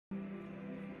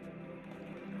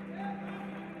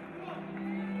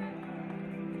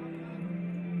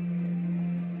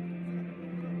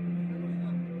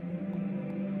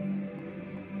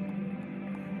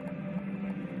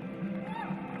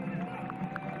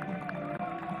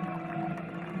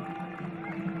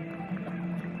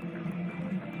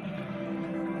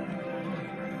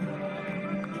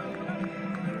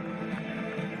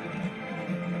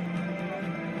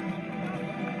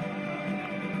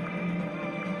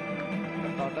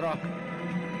Rock.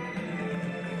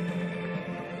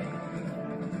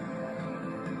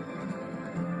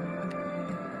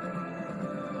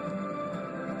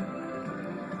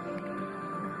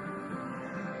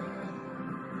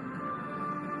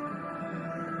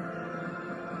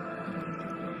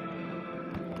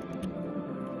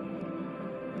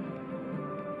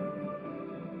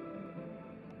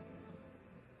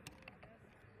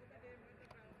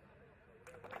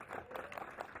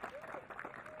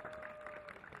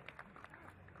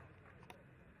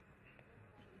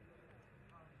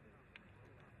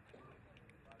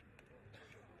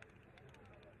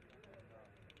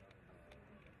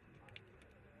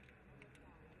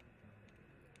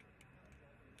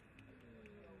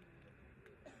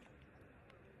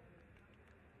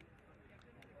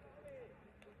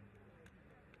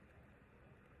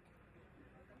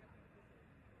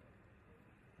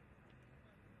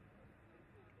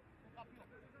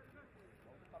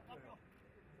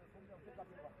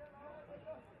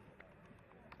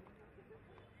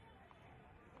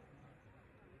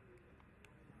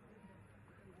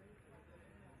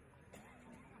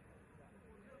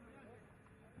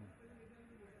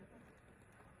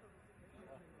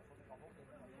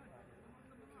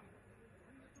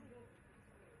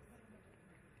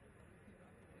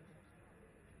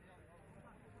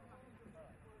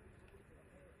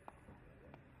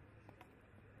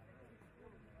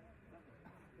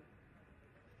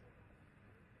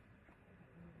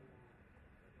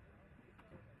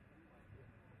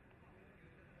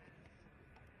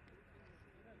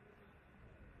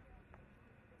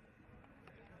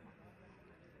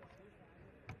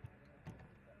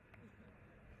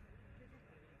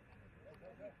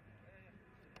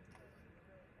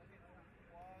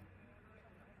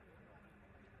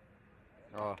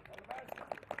 Oh.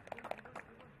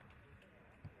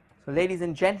 So ladies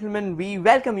and gentlemen, we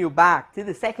welcome you back to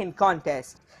the second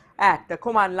contest at the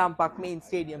Kuman Lampak main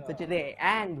stadium for today,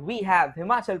 and we have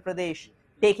Himachal Pradesh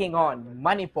taking on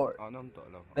Manipur.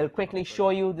 We'll quickly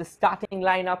show you the starting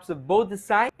lineups of both the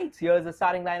sides. Here's the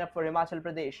starting lineup for Himachal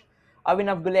Pradesh.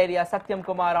 Avinav Guleria, Satyam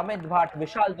Kumar, Amit Bhatt,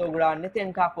 Vishal Dogra,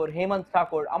 Nitin Thakur, Hemant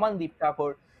Thakur, Amandeep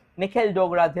Thakur, Nikhil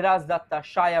Dogra, Dhiraz Datta,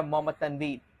 Shayam, Mohammad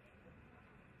Tanveer.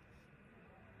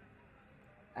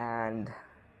 And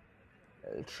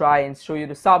I'll try and show you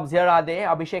the subs. Here are they: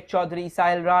 Abhishek Chaudhary,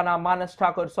 Sahil Rana, Manas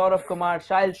Thakur, Saurabh Kumar,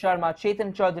 Shahil Sharma,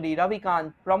 Chetan Chaudhary, Ravi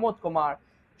Kant, Pramod Kumar,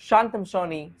 Shantam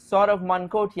Soni, Saurav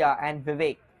Mankotia and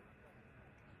Vivek.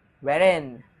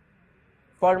 Wherein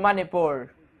for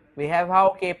Manipur, we have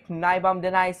Haukip, Naibam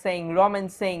Denai Singh, Roman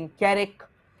Singh, Kerik,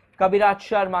 Kabirat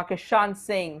Sharma, Kishan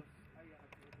Singh,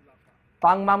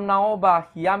 Pangmam Naoba,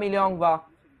 Yami Leongwa,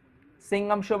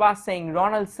 Singham Shubha Singh,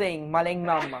 Ronald Singh, Maling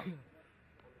Namma.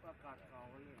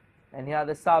 And here are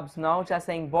the subs: Naucha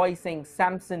Singh, Boy Singh,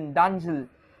 Samson, Danjal,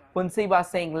 Punsiba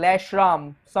Singh, Lesh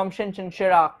Ram, Somshinchan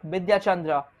Shirak, Vidya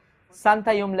Chandra,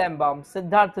 Santayum Lembam,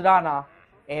 Siddharth Rana,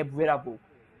 Eb Virabu.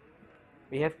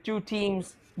 We have two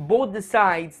teams, both the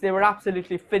sides, they were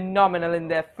absolutely phenomenal in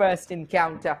their first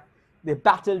encounter. They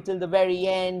battled till the very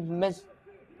end, with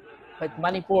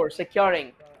Manipur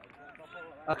securing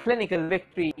a clinical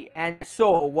victory, and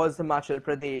so was Himachal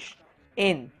Pradesh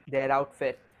in their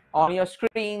outfit. On your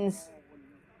screens,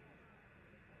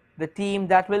 the team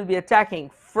that will be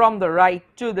attacking from the right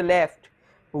to the left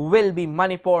will be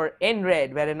Manipur in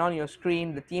red, wherein on your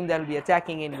screen, the team that will be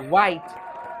attacking in white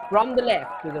from the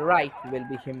left to the right will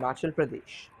be Himachal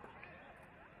Pradesh.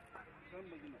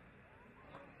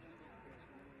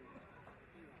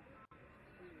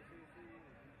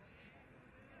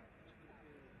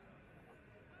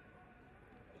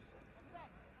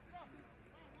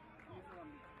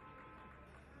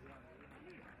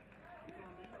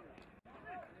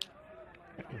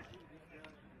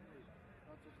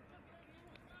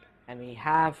 And we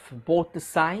have both the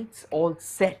sides all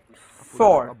set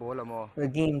for the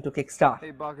game to kickstart.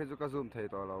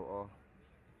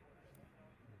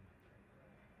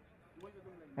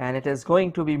 And it is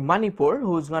going to be Manipur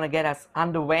who's going to get us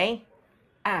underway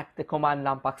at the Kuman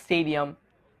Lampak Stadium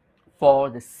for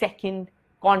the second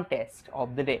contest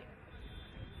of the day.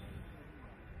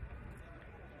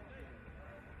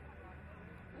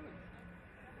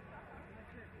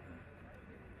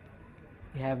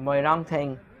 We have Moirang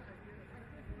Theng,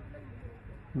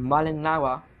 Malin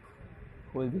Nawa,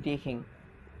 who will be taking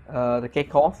the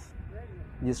kickoff.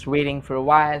 Just waiting for a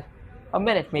while, a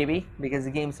minute maybe, because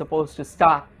the game is supposed to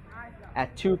start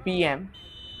at 2 p.m.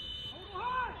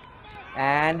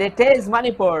 And it is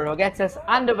Manipur who gets us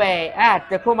underway at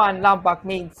the Kuman Lampak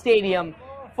main stadium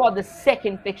for the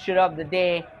second fixture of the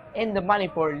day in the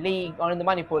Manipur League, or in the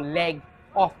Manipur leg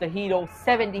of the Hero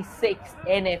 76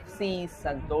 NFC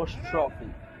Santosh Trophy.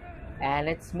 And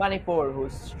it's Manipur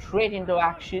who's straight into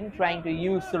action, trying to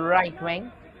use the right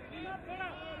wing,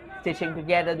 stitching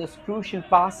together those crucial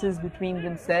passes between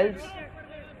themselves,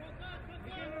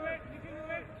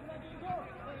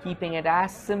 keeping it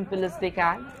as simple as they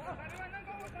can.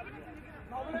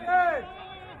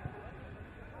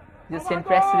 Just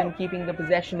interested in keeping the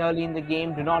possession early in the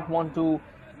game, do not want to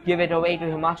give it away to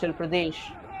Himachal Pradesh,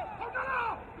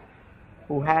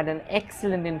 who had an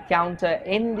excellent encounter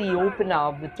in the opener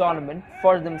of the tournament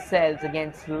for themselves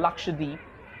against Lakshadweep.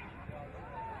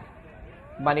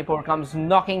 Manipur comes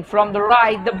knocking from the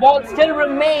right. The ball still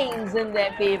remains in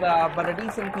their favour, but a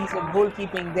decent piece of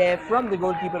goalkeeping there from the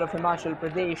goalkeeper of Himachal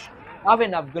Pradesh,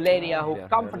 Avinav Guleria, who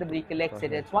comfortably collects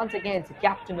it. It's once again the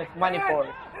captain of Manipur,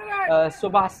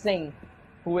 Subhash Singh,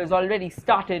 who has already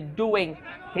started doing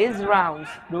his rounds,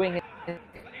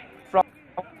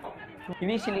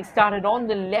 initially started on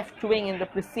the left wing in the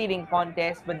preceding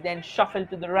contest, but then shuffled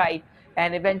to the right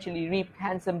and eventually reaped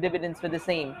handsome dividends for the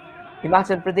same.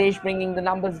 Himachal Pradesh bringing the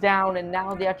numbers down, and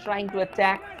now they are trying to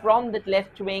attack from that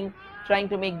left wing, trying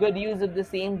to make good use of the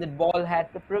same. The ball had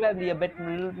probably a bit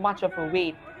much of a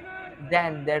weight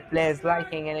than their players'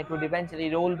 liking, and it would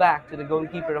eventually roll back to the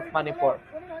goalkeeper of Manipur.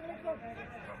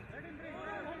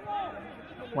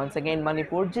 Once again,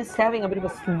 Manipur just having a bit of a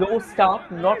slow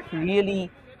start, not really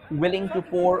willing to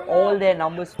pour all their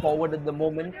numbers forward at the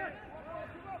moment.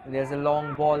 There's a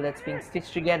long ball that's being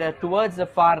stitched together towards the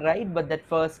far right, but that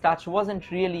first touch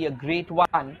wasn't really a great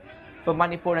one for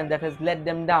Manipur, and that has let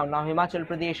them down. Now Himachal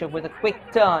Pradesh, with a quick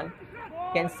turn,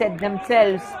 can set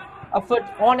themselves afoot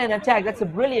on an attack. That's a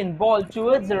brilliant ball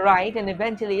towards the right, and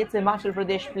eventually it's a Himachal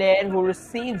Pradesh player who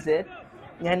receives it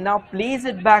and now plays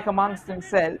it back amongst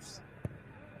themselves.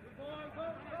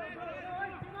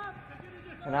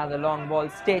 Another long ball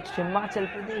stitched. Himachal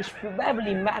Pradesh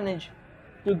probably managed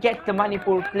to get the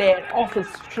Manipur player off his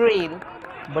trail,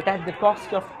 but at the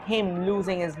cost of him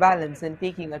losing his balance and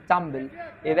taking a tumble,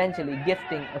 eventually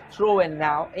gifting a throw-in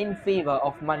now in favor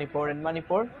of Manipur. And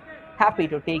Manipur happy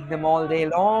to take them all day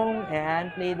long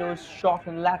and play those short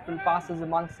and lateral passes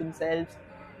amongst themselves,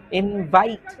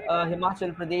 invite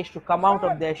Himachal Pradesh to come out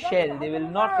of their shell. They will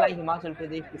not like Himachal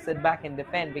Pradesh to sit back and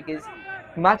defend, because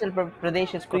Himachal Pradesh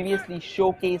has previously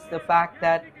showcased the fact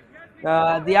that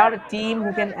they are a team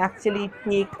who can actually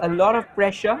take a lot of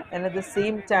pressure, and at the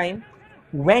same time,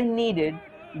 when needed,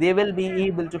 they will be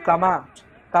able to come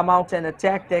out and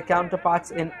attack their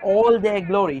counterparts in all their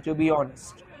glory, to be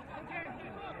honest.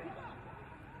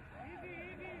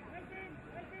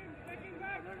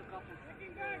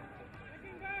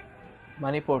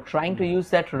 Manipur trying to use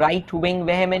that right wing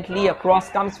vehemently. Across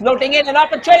comes floating in, an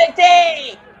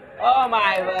opportunity! Oh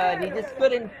my word, he just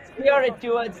couldn't steer it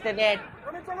towards the net.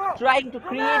 Trying to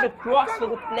create a cross for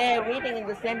the player waiting in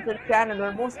the central channel,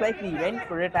 or most likely went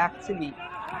for it actually,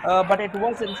 but it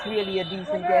wasn't really a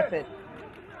decent effort.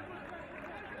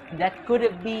 That could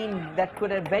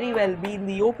have very well been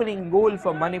the opening goal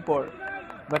for Manipur,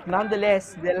 but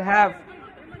nonetheless they'll have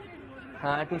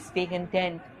to stay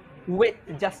content with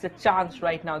just a chance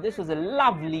right now. This was a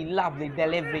lovely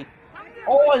delivery.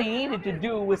 All he needed to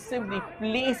do was simply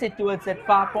place it towards that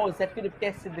far post. That could have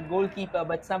tested the goalkeeper,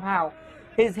 but somehow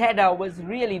his header was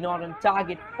really not on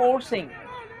target, forcing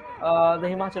the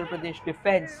Himachal Pradesh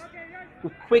defense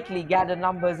to quickly gather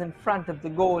numbers in front of the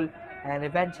goal and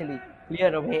eventually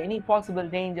clear away any possible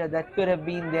danger that could have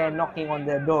been there knocking on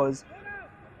their doors.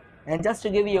 And just to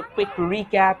give you a quick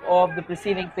recap of the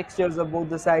preceding fixtures of both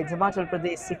the sides, Himachal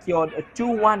Pradesh secured a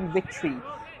 2-1 victory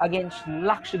against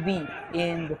Lakshadweep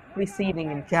in the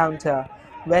preceding encounter,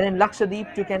 wherein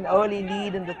Lakshadweep took an early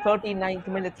lead in the 39th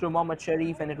minute through Mohammad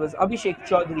Sharif, and it was Abhishek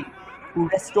Chaudhary who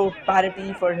restored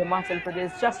parity for Himachal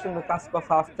Pradesh just from the cusp of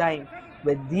half-time,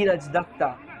 with Dheeraj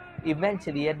Datta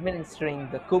eventually administering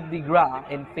the coup de grace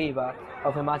in favor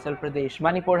of Himachal Pradesh.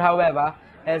 Manipur, however,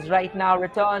 has right now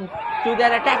returned to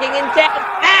their attacking intent,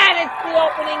 and it's the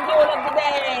opening goal of the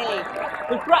day.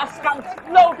 The cross comes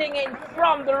floating in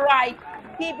from the right,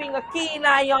 keeping a keen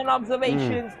eye on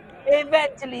observations.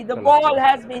 Eventually, the ball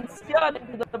has been steered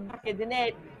into the back of the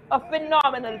net. A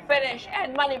phenomenal finish,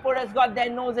 and Manipur has got their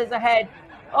noses ahead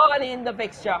early in the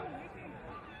fixture.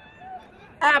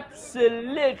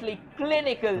 Absolutely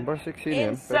clinical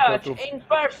in search, in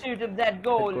pursuit of that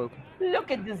goal.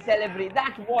 Look at this delivery.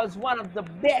 That was one of the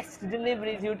best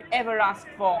deliveries you'd ever ask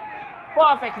for.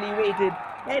 Perfectly weighted,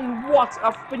 and what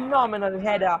a phenomenal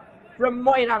header from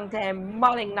Moirangthem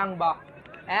Malingnangba.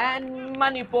 And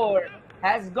Manipur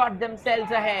has got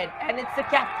themselves ahead, and it's the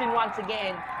captain once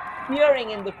again, peering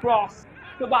in the cross.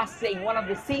 Subhash Singh, one of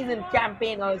the seasoned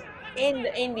campaigners, in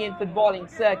the Indian footballing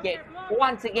circuit,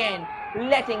 once again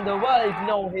letting the world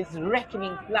know his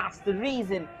reckoning class, the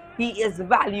reason he is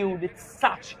valued at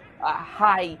such a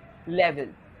high level.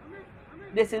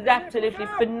 This is absolutely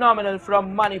phenomenal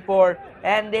from Manipur,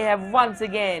 and they have once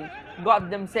again got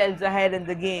themselves ahead in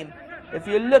the game. If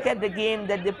you look at the game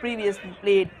that they previously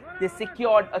played, they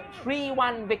secured a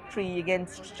 3-1 victory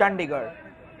against Chandigarh.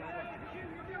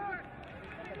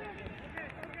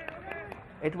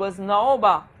 It was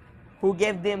Naoba who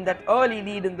gave them that early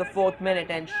lead in the 4th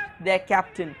minute, and their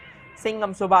captain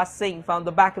Singham Subhash Singh found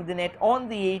the back of the net on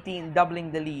the 18th,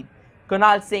 doubling the lead.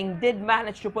 Kunal Singh did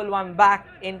manage to pull one back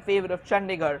in favour of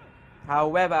Chandigarh.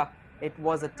 However, it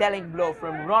was a telling blow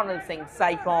from Ronald Singh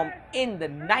Saikom in the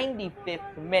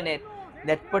 95th minute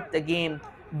that put the game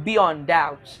beyond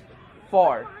doubt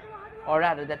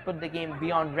that put the game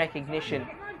beyond recognition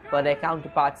for their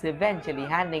counterparts, eventually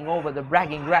handing over the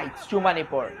bragging rights to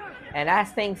Manipur. And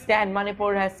as things stand,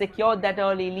 Manipur has secured that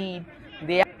early lead.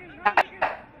 They are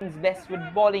the best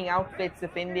footballing outfits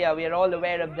of India. We are all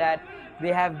aware of that.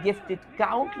 They have gifted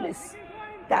countless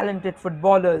talented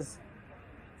footballers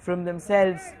from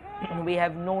themselves. We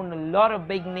have known a lot of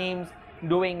big names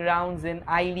doing rounds in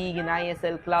I-League and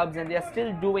ISL clubs, and they are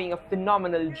still doing a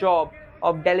phenomenal job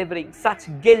of delivering such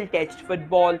gilt-edged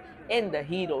football in the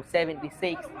Hero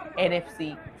 76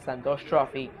 NFC Santosh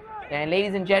Trophy. And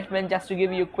ladies and gentlemen, just to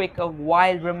give you a quick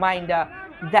wild reminder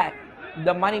that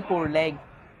the Manipur leg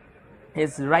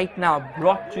is right now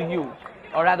brought to you,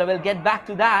 or rather we'll get back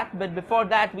to that, but before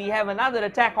that we have another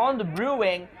attack on the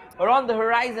brewing or on the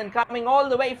horizon, coming all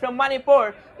the way from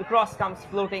Manipur. The cross comes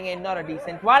floating in, not a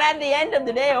decent one. At the end of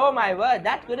the day, oh my word,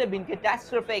 that could have been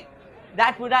catastrophic.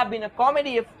 That would have been a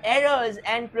comedy of errors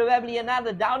and probably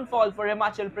another downfall for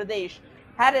Himachal Pradesh,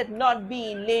 had it not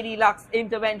been Lady Luck's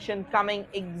intervention coming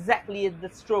exactly at the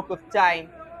stroke of time.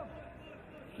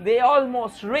 They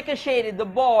almost ricocheted the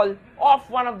ball off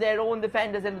one of their own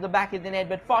defenders into the back of the net,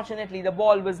 but fortunately the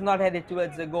ball was not headed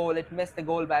towards the goal. It missed the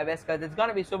goal by Veskars. It's going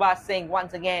to be Subhash Singh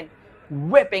once again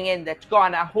whipping in that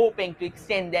corner, hoping to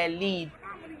extend their lead.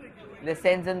 They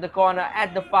sends in the corner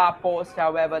at the far post.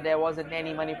 However, there wasn't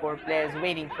any Manipur players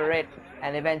waiting for it,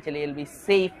 and eventually it'll be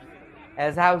safe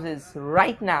as houses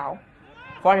right now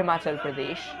for Himachal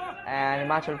Pradesh. And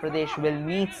Himachal Pradesh will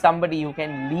need somebody who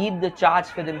can lead the charge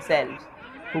for themselves,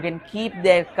 who can keep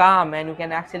their calm and who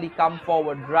can actually come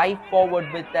forward, drive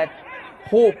forward with that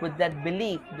hope, with that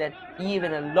belief that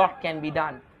even a lot can be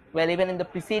done. Well, even in the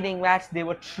preceding match, they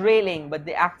were trailing, but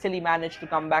they actually managed to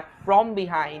come back from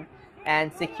behind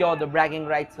and secure the bragging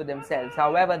rights for themselves.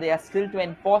 However, they are still to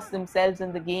enforce themselves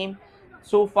in the game.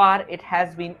 So far, it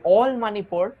has been all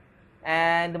Manipur,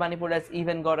 and Manipur has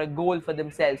even got a goal for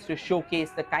themselves to showcase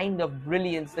the kind of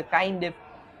brilliance, the kind of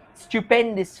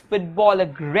stupendous football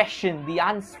aggression, the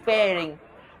unsparing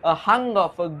hunger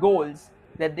for goals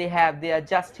that they have. They are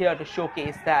just here to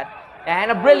showcase that.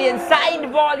 And a brilliant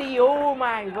side volley. Oh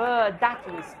my word, that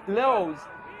was close.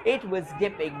 It was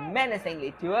dipping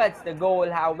menacingly towards the goal.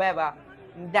 However,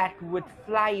 that would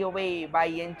fly away by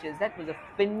inches. That was a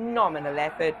phenomenal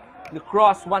effort. The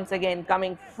cross once again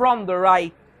coming from the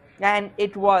right, and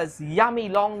it was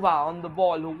Yami Longwa on the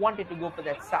ball who wanted to go for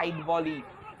that side volley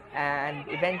and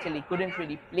eventually couldn't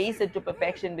really place it to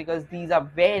perfection, because these are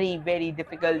very, very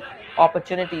difficult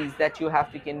opportunities that you have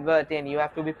to convert in. You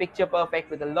have to be picture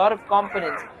perfect with a lot of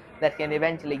confidence that can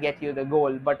eventually get you the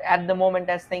goal. But at the moment,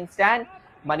 as things stand,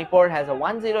 Manipur has a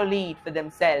 1-0 lead for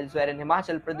themselves, wherein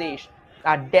Himachal Pradesh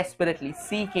are desperately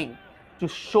seeking to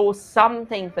show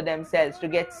something for themselves, to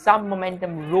get some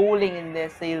momentum rolling in their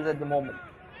sails at the moment.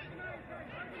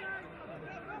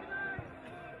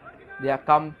 They are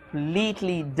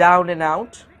completely down and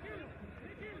out.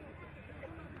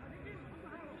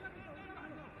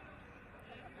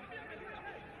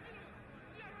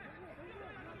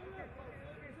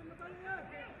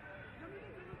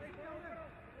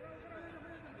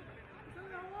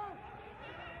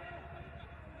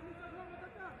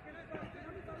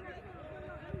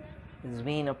 It's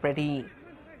been a pretty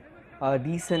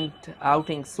decent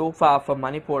outing so far for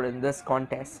Manipur in this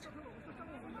contest.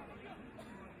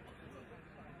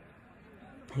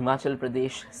 Himachal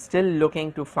Pradesh still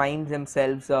looking to find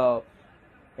themselves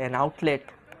an outlet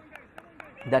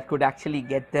that could actually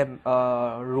get them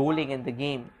rolling in the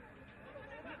game.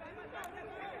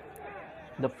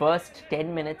 The first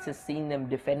 10 minutes has seen them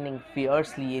defending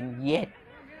fiercely, and yet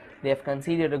they have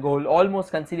conceded a goal,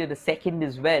 almost conceded a second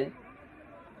as well,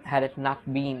 had it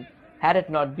not been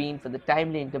for the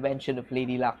timely intervention of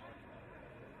Lady Luck.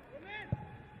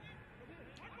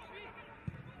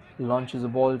 Launches a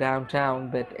ball downtown,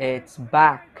 but it's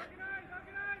back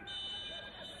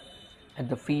at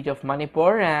the feet of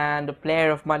Manipur, and the player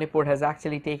of Manipur has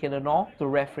actually taken a knock, the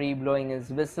referee blowing his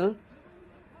whistle,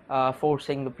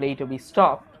 forcing the play to be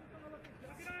stopped.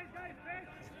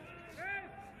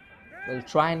 We'll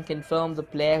try and confirm the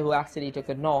player who actually took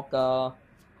a knock.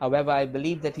 However, I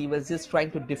believe that he was just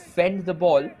trying to defend the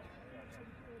ball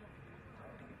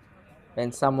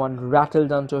when someone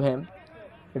rattled onto him.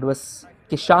 It was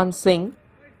Kishan Singh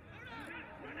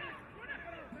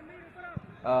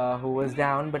who was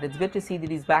down, but it's good to see that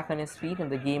he's back on his feet and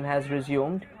the game has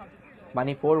resumed.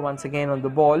 Manipur once again on the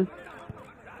ball.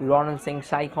 Ronald Singh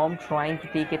Saikom trying to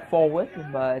take it forward,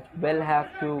 but will have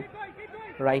to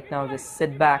right now just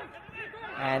sit back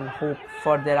and hope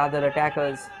for their other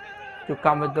attackers to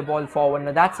come with the ball forward.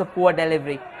 Now that's a poor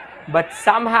delivery, but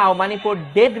somehow Manipur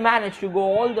did manage to go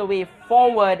all the way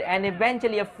forward, and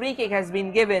eventually a free kick has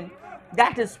been given.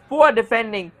 That is poor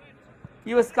defending.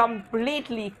 He was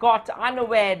completely caught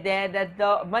unaware there that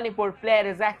the Manipur player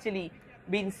has actually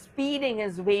been speeding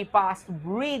his way past,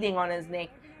 breathing on his neck.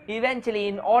 Eventually,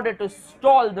 in order to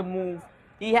stall the move,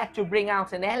 he had to bring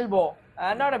out an elbow.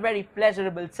 Not a very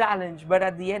pleasurable challenge, but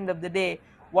at the end of the day,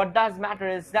 what does matter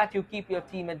is that you keep your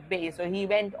team at bay. So he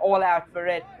went all out for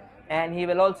it, and he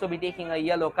will also be taking a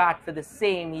yellow card for the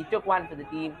same. He took one for the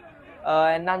team.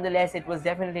 And nonetheless, it was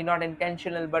definitely not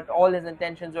intentional, but all his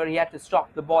intentions were he had to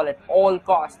stop the ball at all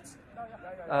costs.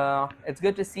 It's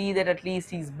good to see that at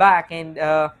least he's back,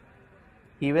 and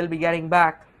he will be getting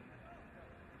back,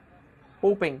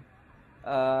 hoping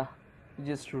to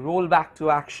just roll back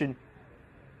to action.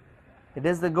 It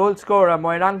is the goal scorer,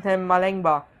 Moirangthem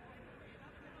Malengba,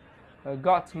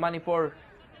 got Manipur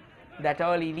that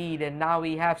early lead, and now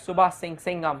we have Subhas Singh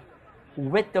Singham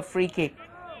with the free kick,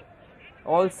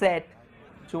 all set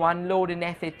to unload an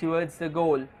effort towards the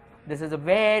goal. This is a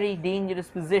very dangerous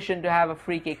position to have a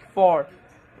free kick for,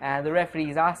 and the referee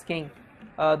is asking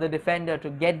the defender to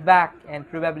get back and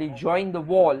probably join the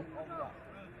wall.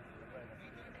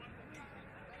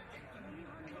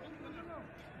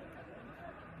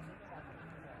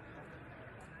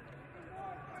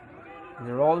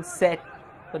 They're all set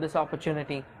for this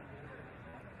opportunity.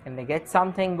 Can they get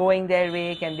something going their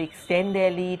way? Can they extend their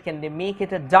lead? Can they make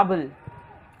it a double?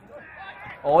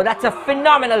 Oh, that's a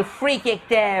phenomenal free kick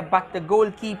there, but the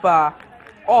goalkeeper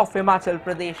of Himachal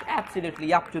Pradesh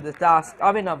absolutely up to the task.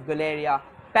 Abhinav Guleria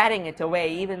patting it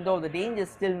away. Even though the danger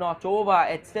is still not over,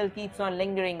 it still keeps on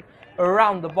lingering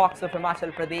around the box of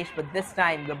Himachal Pradesh, but this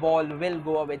time the ball will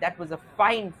go away. That was a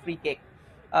fine free kick.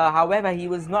 However, he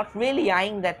was not really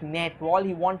eyeing that net. All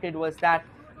he wanted was that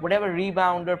whatever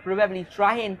rebounder, probably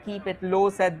try and keep it low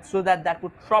so that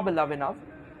would trouble Abhinav.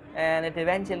 And it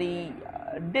eventually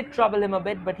did trouble him a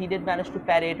bit, but he did manage to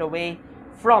parry it away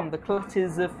from the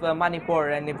clutches of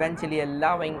Manipur, and eventually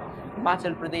allowing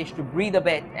Himachal Pradesh to breathe a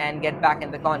bit and get back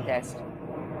in the contest.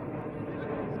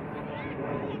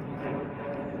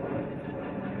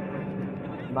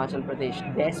 Himachal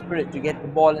Pradesh desperate to get the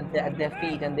ball at their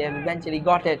feet, and they have eventually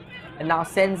got it, and now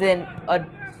sends in a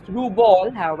through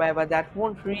ball. However, that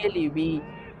won't really be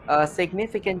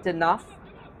significant enough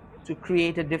to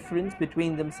create a difference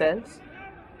between themselves.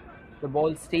 The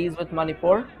ball stays with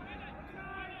Manipur.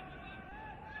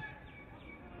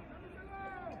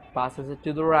 Passes it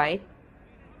to the right.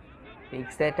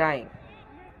 Takes their time.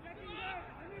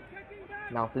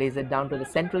 Now plays it down to the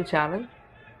central channel.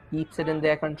 Keeps it in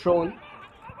their control.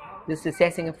 Just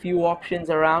assessing a few options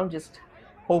around. Just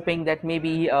hoping that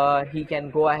maybe he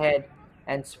can go ahead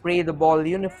and spray the ball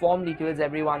uniformly towards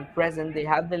everyone present. They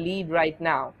have the lead right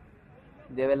now.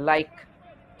 They will like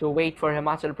to wait for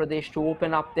Himachal Pradesh to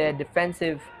open up their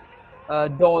defensive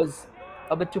doors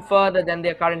a bit too further than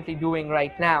they're currently doing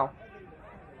right now.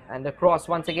 And the cross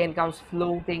once again comes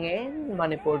floating in.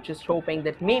 Manipur just hoping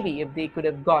that maybe if they could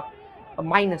have got a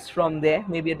minus from there,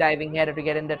 maybe a diving header to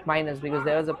get in that minus, because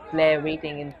there was a player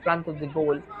waiting in front of the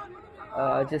goal,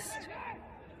 just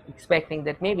expecting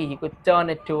that maybe he could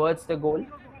turn it towards the goal.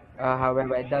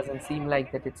 However, it doesn't seem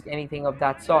like that it's anything of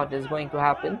that sort is going to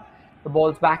happen. The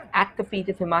ball's back at the feet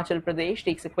of Himachal Pradesh,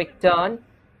 takes a quick turn,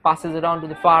 passes it on to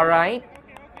the far right,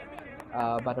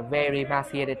 but a very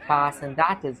emaciated pass, and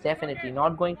that is definitely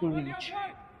not going to reach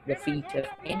the feet of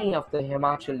any of the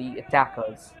Himachali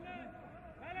attackers.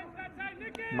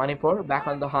 Manipur back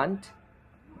on the hunt,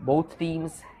 both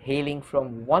teams hailing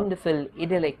from wonderful,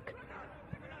 idyllic,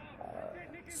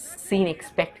 scenic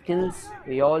spectacles.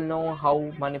 We all know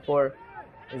how Manipur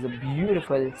is a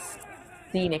beautiful,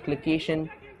 scenic location,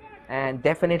 and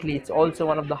definitely it's also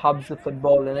one of the hubs of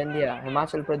football in India.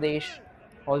 Himachal Pradesh,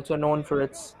 also known for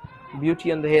its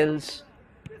beauty on the hills,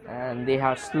 and they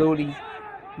are slowly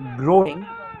growing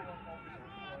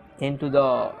into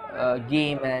the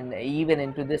game and even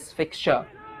into this fixture.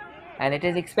 And it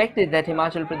is expected that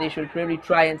Himachal Pradesh will probably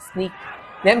try and sneak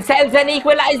themselves an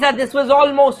equalizer. This was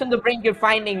almost on the brink of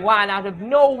finding one out of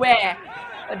nowhere.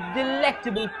 A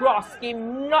delectable cross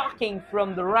came knocking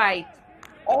from the right,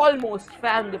 almost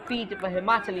found the feet of a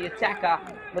Himachali attacker,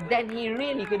 but then he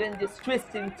really couldn't just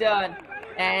twist and turn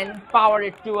and power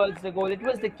it towards the goal. It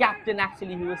was the captain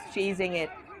actually who was chasing it.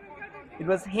 It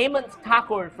was Hemant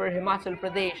Thakur for Himachal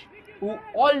Pradesh who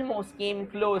almost came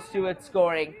close to its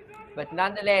scoring. But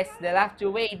nonetheless, they'll have to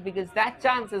wait because that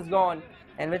chance is gone.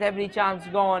 And with every chance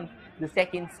gone, the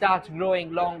second starts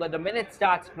growing longer, the minute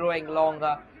starts growing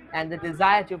longer, and the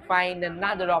desire to find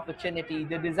another opportunity,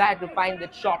 the desire to find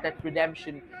that shot at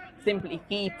redemption simply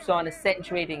keeps on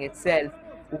accentuating itself,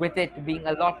 with it being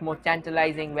a lot more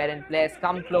tantalizing wherein players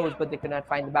come close but they cannot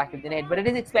find the back of the net. But it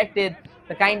is expected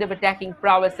the kind of attacking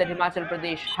prowess that Himachal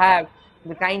Pradesh have,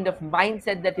 the kind of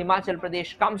mindset that Himachal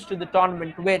Pradesh comes to the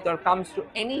tournament with or comes to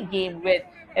any game with,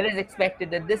 it is expected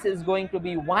that this is going to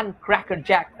be one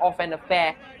crackerjack of an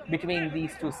affair between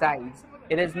these two sides.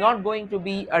 It is not going to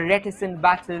be a reticent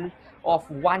battle of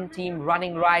one team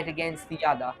running right against the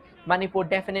other. Manipur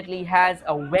definitely has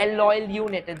a well-oiled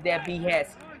unit at their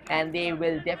behest, and they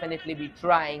will definitely be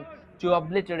trying to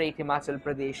obliterate Himachal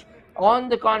Pradesh. On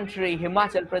the contrary,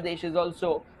 Himachal Pradesh is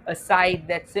also a side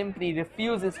that simply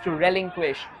refuses to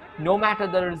relinquish. No matter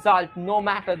the result, no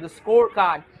matter the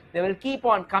scorecard, they will keep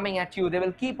on coming at you. They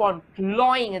will keep on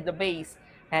clawing at the base,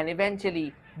 and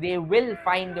eventually they will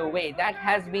find a way. That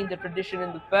has been the tradition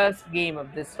in the first game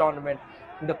of this tournament.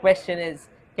 And the question is,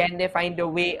 can they find a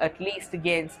way at least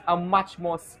against a much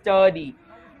more sturdy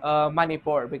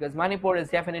Manipur? Because Manipur is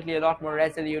definitely a lot more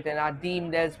resolute and are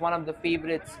deemed as one of the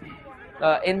favorites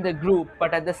in the group.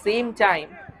 But at the same time,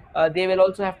 they will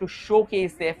also have to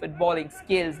showcase their footballing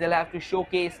skills. They'll have to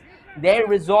showcase their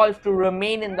resolve to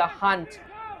remain in the hunt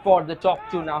for the top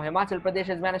two. Now, Himachal Pradesh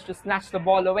has managed to snatch the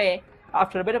ball away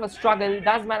after a bit of a struggle,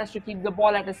 does manage to keep the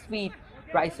ball at his feet,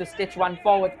 tries to stitch one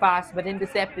forward pass, but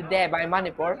intercepted there by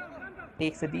Manipur.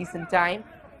 Takes a decent time,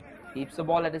 keeps the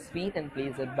ball at his feet and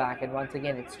plays it back. And once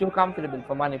again, it's too comfortable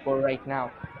for Manipur right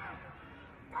now.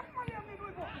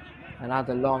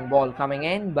 Another long ball coming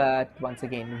in, but once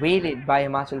again, weighted by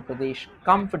Himachal Pradesh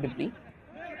comfortably.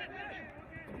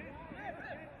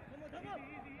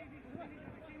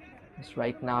 It's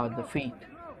right now at the feet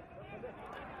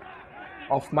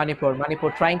of Manipur.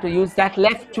 Manipur trying to use that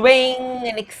left wing,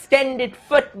 an extended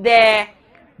foot there.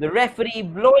 The referee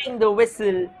blowing the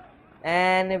whistle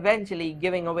and eventually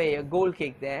giving away a goal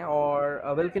kick there, or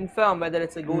will confirm whether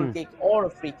it's a goal kick or a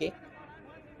free kick.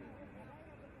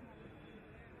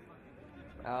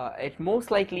 It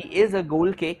most likely is a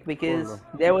goal kick because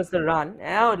there was the run.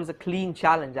 Now it was a clean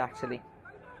challenge actually.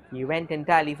 He went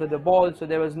entirely for the ball, so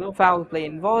there was no foul play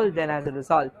involved, and as a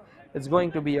result, it's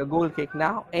going to be a goal kick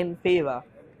now in favor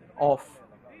of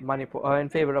Manipur, in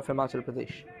favor of Himachal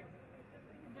Pradesh.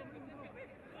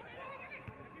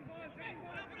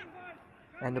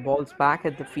 And the ball's back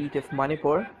at the feet of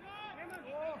Manipur.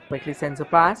 Quickly sends a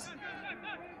pass.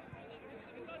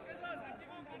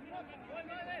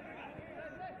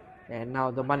 And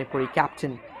now the Manipuri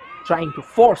captain trying to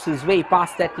force his way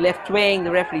past that left wing.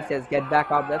 The referee says get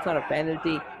back up. That's not a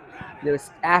penalty. It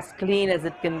was as clean as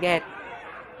it can get.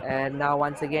 And now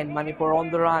once again Manipur on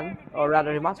the run, or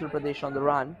rather Himachal Pradesh on the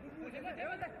run.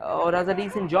 Does a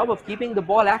decent job of keeping the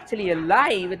ball actually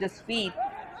alive at his feet.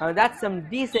 That's some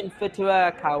decent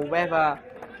footwork. However,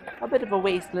 a bit of a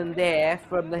wasteland there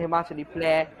from the Himachali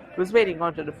player. Was waiting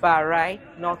onto the far right,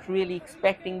 not really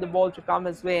expecting the ball to come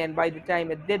his way, and by the time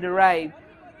it did arrive,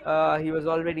 he was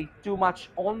already too much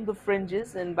on the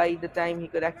fringes, and by the time he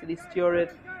could actually steer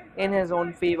it in his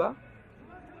own favor,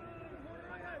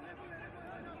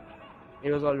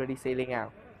 it was already sailing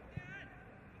out.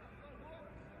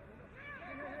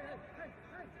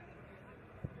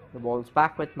 The ball's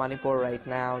back with Manipur right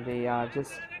now. They are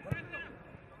just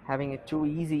having it too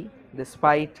easy,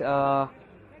 despite the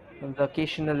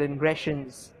occasional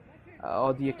ingressions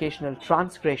or the occasional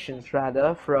transgressions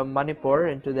rather from Manipur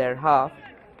into their half.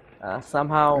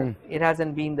 Somehow it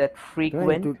hasn't been that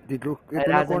frequent. It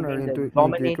hasn't been that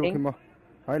dominating.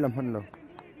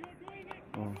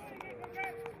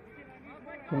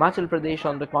 Himachal Pradesh,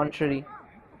 on the contrary,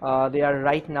 they are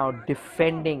right now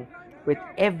defending with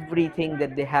everything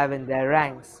that they have in their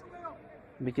ranks,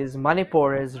 because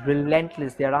Manipur is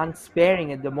relentless. They are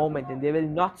unsparing at the moment, and they will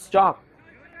not stop.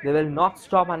 They will not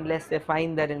stop unless they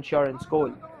find that insurance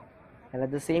goal. And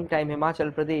at the same time,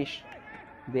 Himachal Pradesh,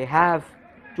 they have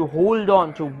to hold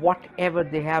on to whatever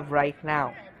they have right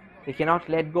now. They cannot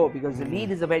let go because the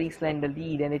lead is a very slender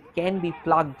lead and it can be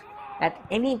plugged at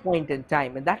any point in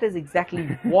time. And that is exactly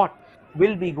what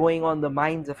will be going on the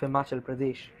minds of Himachal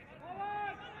Pradesh.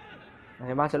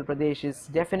 Himachal Pradesh is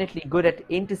definitely good at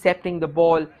intercepting the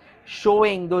ball,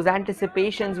 showing those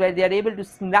anticipations where they are able to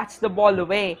snatch the ball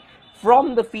away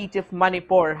from the feet of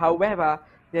Manipur. However,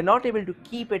 they're not able to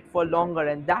keep it for longer,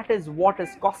 and that is what is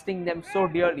costing them so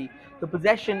dearly. The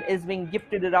possession is being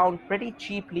gifted around pretty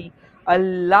cheaply,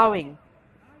 allowing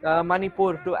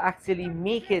Manipur to actually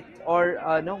make it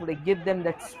or no, like give them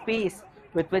that space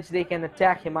with which they can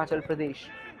attack Himachal Pradesh.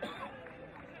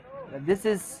 This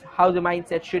is how the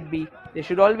mindset should be. They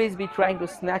should always be trying to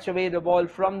snatch away the ball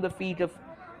from the feet of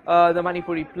the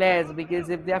Manipuri players, because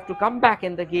if they have to come back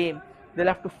in the game, they'll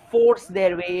have to force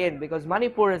their way in, because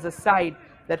Manipur is a side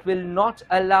that will not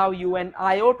allow you an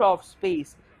iota of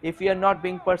space if you're not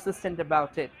being persistent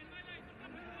about it.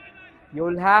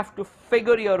 You'll have to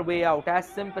figure your way out, as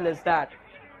simple as that.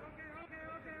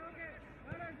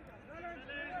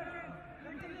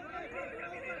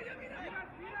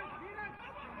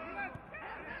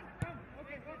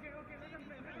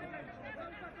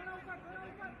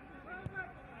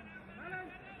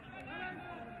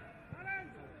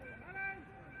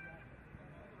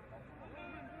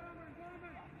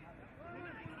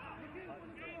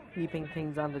 Keeping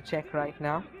things under check right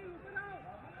now.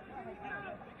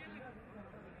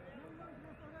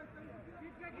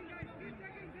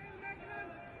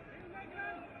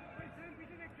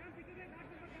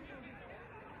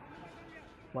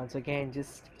 Once again,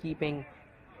 just keeping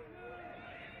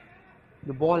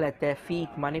the ball at their feet.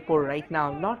 Manipur right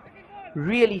now not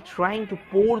really trying to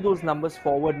pour those numbers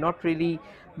forward, not really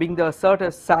being the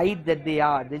assertive side that they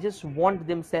are. They just want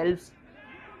themselves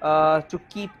to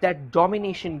keep that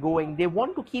domination going. They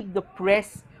want to keep the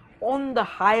press on the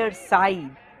higher side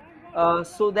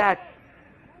so that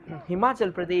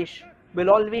Himachal Pradesh will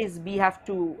always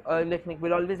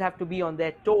have to be on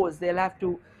their toes. They'll have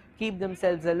to keep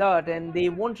themselves alert, and they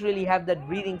won't really have that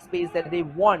breathing space that they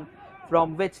want,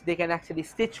 from which they can actually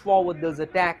stitch forward those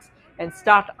attacks and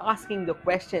start asking the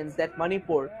questions that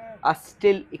Manipur are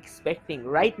still expecting.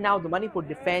 Right now, the Manipur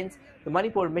defense, the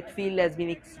Manipur midfield has been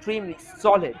extremely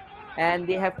solid, and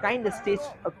they have kind of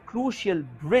stitched a crucial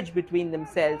bridge between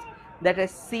themselves that has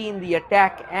seen the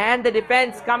attack and the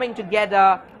defense coming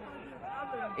together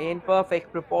in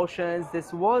perfect proportions.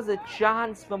 This was a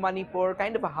chance for Manipur,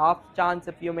 kind of a half chance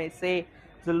if you may say.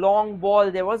 It's a long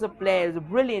ball. There was a player, it was a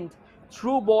brilliant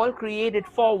through ball created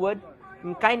forward,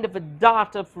 and kind of a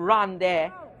dart of run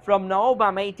there from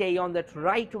Naoba Meite on that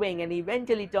right wing, and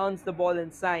eventually turns the ball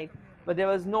inside. But there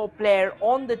was no player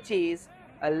on the chase,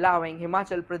 allowing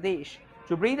Himachal Pradesh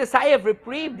to breathe a sigh of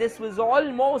reprieve. This was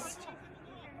almost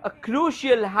a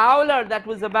crucial howler that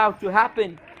was about to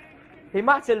happen.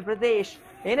 Himachal Pradesh,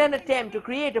 in an attempt to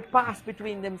create a pass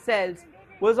between themselves,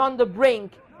 was on the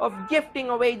brink of gifting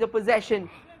away the possession,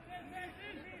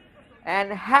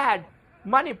 and had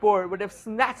Manipur would have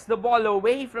snatched the ball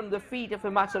away from the feet of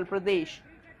Himachal Pradesh,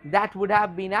 that would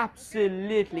have been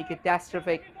absolutely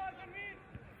catastrophic.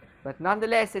 But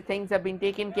nonetheless, things have been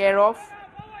taken care of.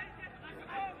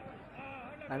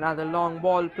 Another long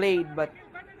ball played, but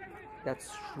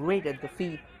that's straight at the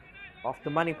feet of the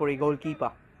Manipuri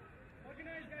goalkeeper.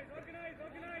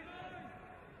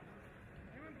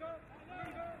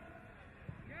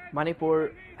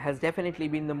 Manipur has definitely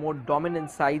been the more dominant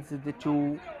sides of the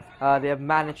two. They have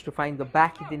managed to find the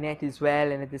back of the net as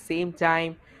well, and at the same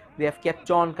time they have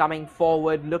kept on coming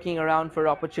forward, looking around for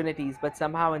opportunities, but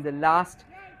somehow in the last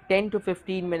 10 to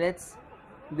 15 minutes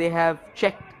they have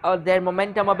checked out their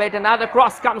momentum a bit. Another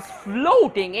cross comes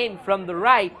floating in from the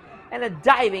right, and a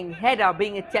diving header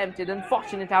being attempted.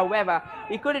 Unfortunate, however,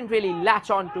 he couldn't really latch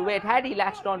onto it. Had he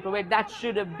latched onto it, that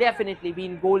should have definitely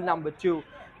been goal number 2,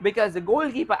 because the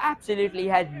goalkeeper absolutely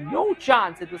had no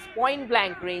chance. It was point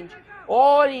blank range.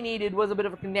 All he needed was a bit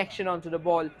of a connection onto the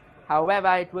ball.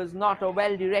 However, it was not a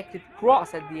well directed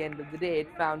cross at the end of the day,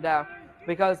 it found out,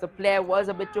 because the player was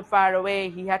a bit too far away.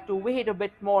 He had to wait a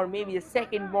bit more, maybe a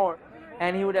second more,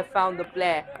 and he would have found the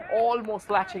player, almost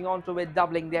latching onto it,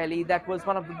 doubling their lead. That was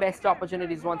one of the best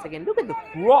opportunities once again. Look at the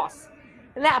cross.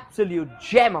 An absolute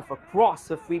gem of a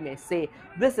cross, if we may say.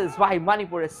 This is why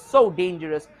Manipur is so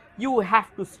dangerous. You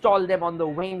have to stall them on the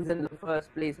wings in the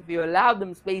first place. If you allow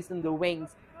them space in the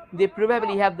wings, they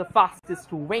probably have the fastest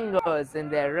wingers in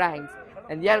their ranks,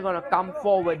 and they are going to come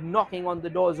forward, knocking on the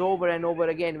doors over and over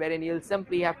again, wherein you'll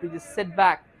simply have to just sit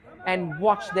back and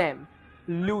watch them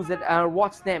lose it, or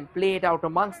watch them play it out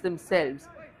amongst themselves,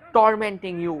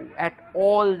 tormenting you at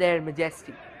all their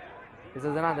majesty. This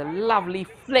is another lovely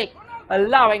flick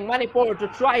allowing Manipur to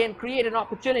try and create an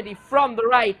opportunity from the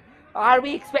right. Are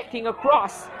we expecting a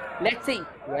cross? Let's see.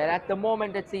 Well, at the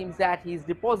moment it seems that he's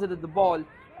deposited the ball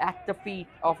at the feet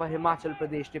of a Himachal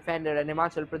Pradesh defender, and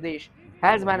Himachal Pradesh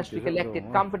has managed to collect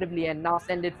it comfortably and now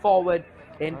send it forward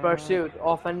in pursuit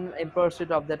of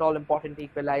that all-important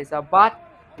equalizer. But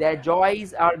their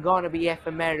joys are going to be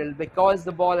ephemeral because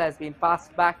the ball has been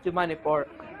passed back to Manipur,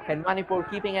 and Manipur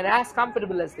keeping it as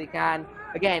comfortable as they can.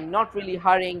 Again, not really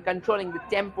hurrying, controlling the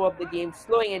tempo of the game,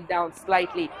 slowing it down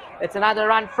slightly. It's another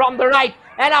run from the right.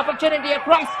 An opportunity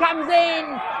across comes in.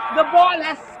 The ball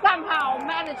has somehow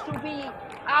managed to be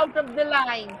out of the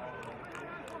line.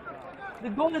 The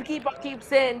goalkeeper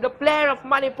keeps in. The player of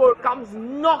Manipur comes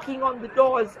knocking on the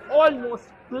doors, almost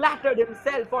flattered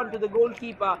himself onto the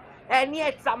goalkeeper, and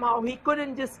yet somehow he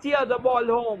couldn't just steer the ball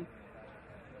home.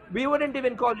 We wouldn't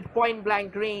even call it point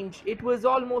blank range. It was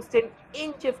almost an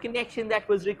inch of connection that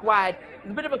was required. A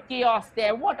bit of a chaos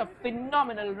there. What a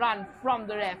phenomenal run from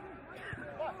the ref.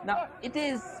 Now, it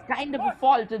is kind of a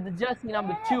fault of the jersey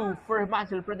number 2 for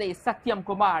Himachal Pradesh, Satyam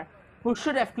Kumar, who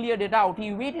should have cleared it out.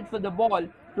 He waited for the ball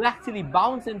to actually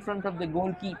bounce in front of the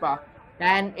goalkeeper.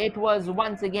 And it was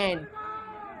once again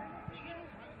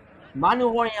Manu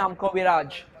Horyam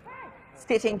Koviraj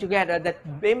stitching together that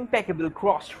impeccable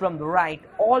cross from the right,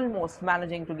 almost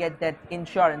managing to get that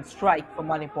insurance strike for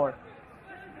Manipur.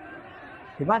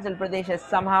 Himachal Pradesh has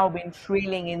somehow been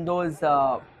trailing in those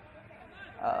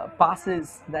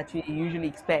passes that we usually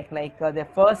expect. Like their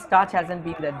first touch hasn't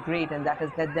been that great, and that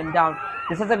has let them down.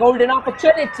 This is a golden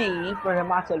opportunity for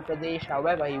Himachal Pradesh.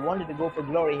 However, he wanted to go for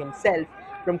glory himself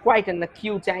from quite an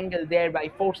acute angle there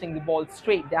by forcing the ball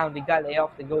straight down the gully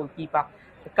of the goalkeeper,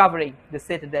 covering the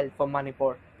citadel for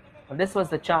Manipur. And this was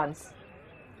the chance.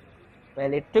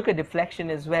 Well, it took a deflection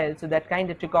as well, so that kind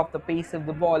of took off the pace of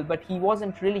the ball, but he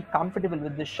wasn't really comfortable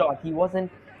with the shot. He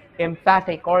wasn't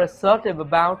emphatic or assertive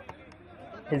about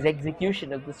his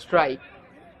execution of the strike.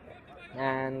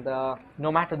 And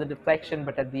no matter the deflection,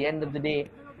 but at the end of the day,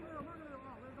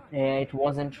 it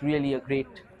wasn't really a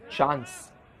great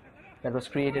chance that was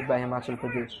created by Himachal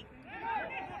Pradesh.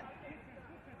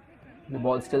 The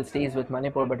ball still stays with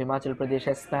Manipur, but Himachal Pradesh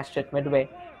has snatched it midway.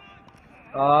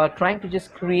 Trying to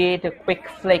just create a quick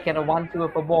flick and a 1-2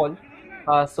 of a ball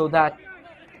so that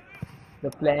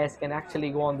the players can actually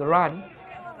go on the run.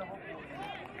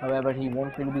 However, he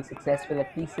won't really be successful,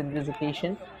 at least in this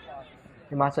occasion.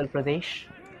 Himachal Pradesh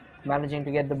managing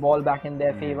to get the ball back in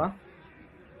their favor.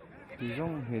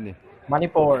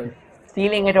 Manipur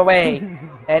stealing it away,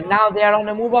 and now they are on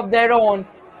a move of their own.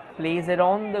 Plays it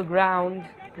on the ground.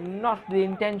 The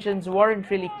intentions weren't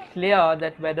really clear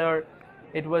that whether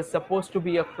it was supposed to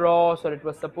be a cross or it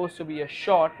was supposed to be a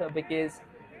shot, because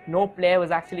no player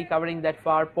was actually covering that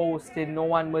far post and no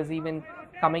one was even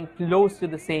coming close to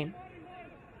the same.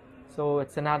 So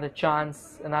it's another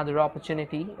chance, another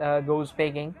opportunity goes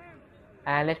begging.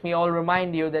 And let me all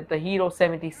remind you that the Hero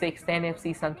 76th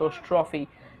NFC Santosh Trophy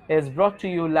is brought to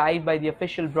you live by the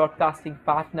official broadcasting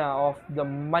partner of the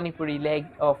Manipuri leg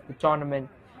of the tournament,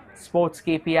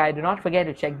 SportsKPI. Do not forget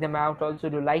to check them out. Also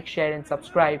do like, share and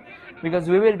subscribe, because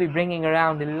we will be bringing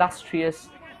around illustrious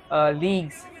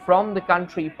leagues from the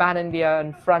country, pan-India,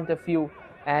 in front of you.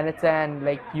 And it's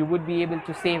you would be able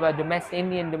to save a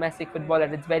Indian domestic football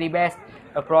at its very best.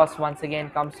 A cross once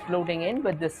again comes floating in,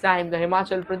 but this time the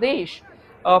Himachal Pradesh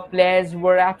players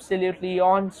were absolutely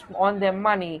on their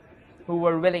money, who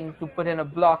were willing to put in a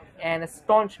block, and a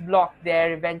staunch block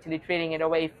there, eventually trading it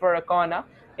away for a corner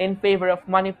in favor of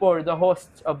Manipur, the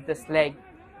hosts of this leg.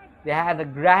 They had a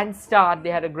grand start, they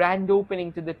had a grand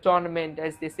opening to the tournament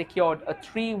as they secured a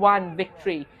 3-1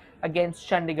 victory against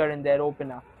Chandigarh in their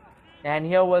opener. And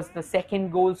here was the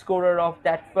second goal scorer of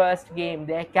that first game,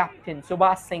 their captain,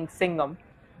 Subhash Singh Singham,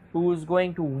 who's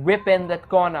going to whip in that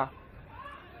corner.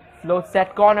 Floats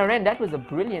that corner in. That was a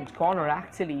brilliant corner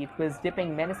actually. It was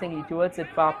dipping menacingly towards its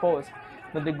far post.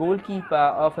 But the goalkeeper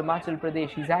of Himachal Pradesh,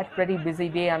 he's had a pretty busy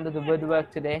day under the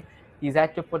woodwork today. He's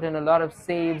had to put in a lot of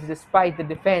saves despite the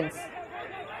defense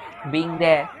being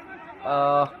there.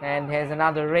 And here's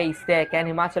another race there. Can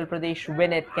Himachal Pradesh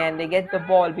win it? Can they get the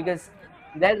ball? Because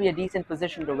there'll be a decent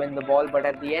position to win the ball. But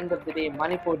at the end of the day,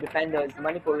 Manipur defenders,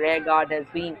 Manipur rear guard has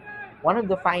been one of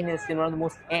the finest and one of the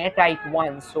most airtight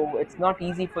ones. So it's not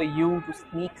easy for you to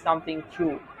sneak something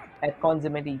through at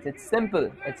Consummates. It's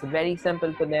simple. It's very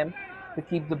simple for them to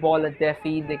keep the ball at their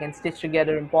feet. They can stitch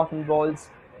together important balls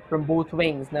from both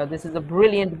wings. Now this is a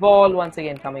brilliant ball, once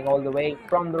again coming all the way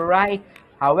from the right.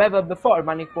 However, before,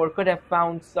 Manipur could have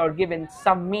found or given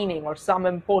some meaning or some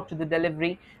import to the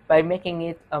delivery by making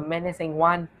it a menacing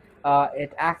one.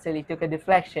 It actually took a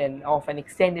deflection of an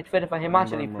extended foot of a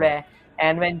Himachali One more. player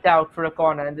and went out for a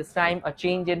corner. And this time, a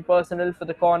change in personnel for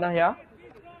the corner here.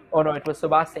 Oh no, it was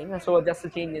Subhash Singh. So just a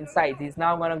change in sides. He's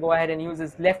now going to go ahead and use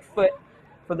his left foot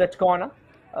for that corner.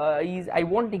 I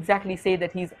won't exactly say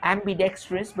that he's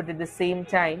ambidextrous, but at the same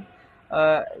time,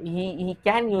 he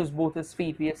can use both his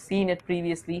feet. We have seen it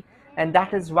previously, and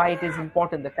that is why it is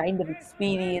important. The kind of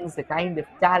experience, the kind of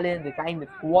talent, the kind of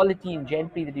quality and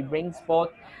gentry that he brings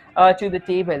forth to the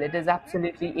table, it is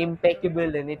absolutely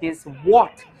impeccable, and it is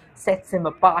what sets him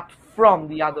apart from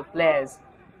the other players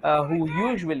who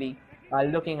usually are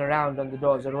looking around on the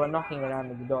doors or who are knocking around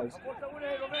on the doors.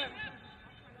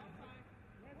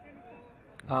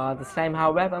 This time,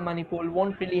 however, Manipur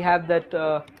won't really have that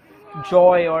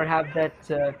joy or have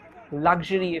that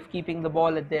luxury of keeping the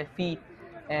ball at their feet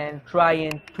and try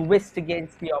and twist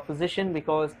against the opposition,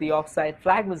 because the offside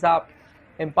flag was up,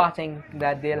 imparting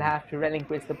that they'll have to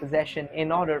relinquish the possession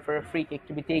in order for a free kick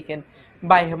to be taken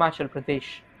by Himachal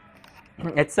Pradesh.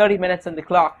 It's 30 minutes on the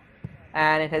clock,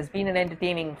 and it has been an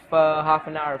entertaining half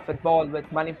an hour of football,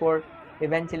 with Manipur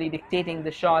eventually dictating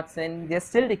the shots, and they're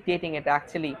still dictating it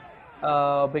actually,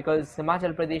 because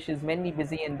Himachal Pradesh is mainly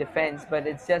busy in defense, but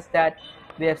it's just that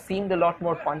they have seemed a lot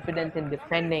more confident in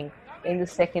defending in the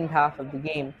second half of the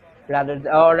game, rather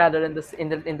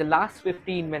in the last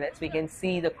 15 minutes. We can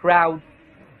see the crowd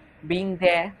being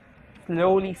there,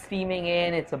 slowly steaming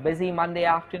in. It's a busy Monday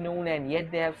afternoon, and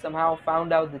yet they have somehow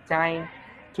found out the time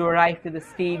to arrive to the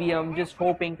stadium, just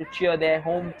hoping to cheer their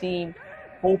home team,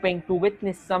 hoping to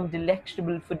witness some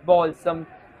delectable football, some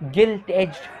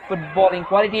gilt-edged footballing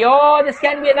quality. Oh, this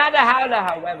can be another howler.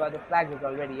 However, the flag was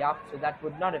already up, so that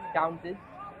would not have counted.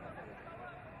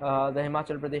 The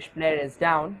Himachal Pradesh player is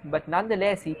down, but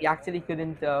nonetheless, he actually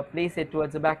couldn't place it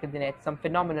towards the back of the net. Some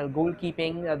phenomenal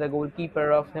goalkeeping. The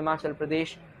goalkeeper of Himachal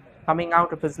Pradesh coming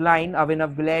out of his line,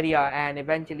 Avinav Guleria, and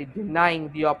eventually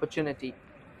denying the opportunity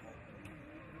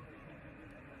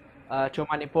to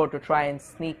Manipur to try and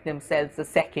sneak themselves a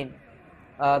second.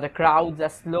 The crowds are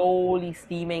slowly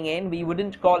steaming in. We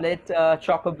wouldn't call it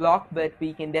chock-a-block, but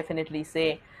we can definitely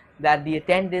say that the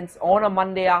attendance on a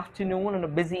Monday afternoon, on a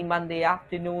busy Monday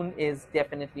afternoon, is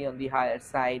definitely on the higher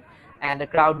side. And the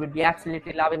crowd would be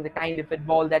absolutely loving the kind of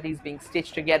football that is being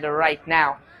stitched together right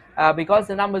now, because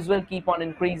the numbers will keep on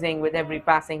increasing with every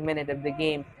passing minute of the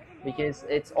game, because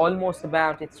it's almost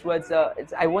about, it's towards,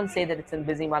 I won't say that it's in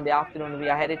busy Monday afternoon. We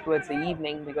are headed towards the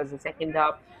evening, because the second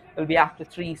half will be after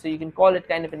 3, so you can call it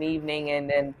kind of an evening. And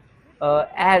then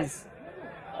as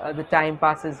the time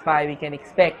passes by, we can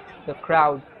expect the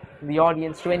crowd, the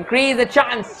audience, to increase. A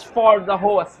chance for the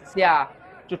hosts, yeah,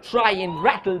 to try and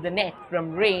rattle the net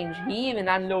from range. He even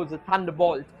unloads a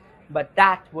thunderbolt, but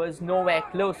that was nowhere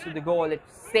close to the goal. It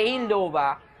sailed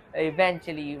over,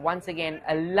 eventually once again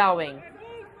allowing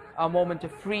a moment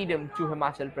of freedom to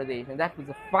Himachal Pradesh, and that was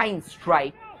a fine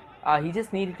strike. He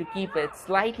just needed to keep it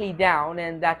slightly down,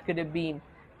 and that could have been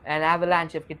an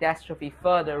avalanche of catastrophe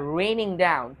further raining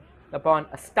down upon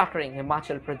a stuttering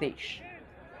Himachal Pradesh.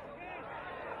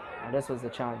 And this was the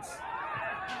chance.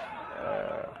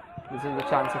 This is the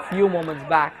chance. A few moments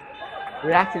back,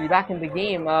 we're actually back in the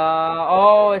game.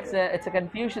 Oh, it's a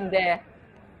confusion there.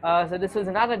 So this was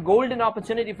another golden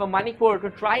opportunity for Manipur to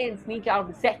try and sneak out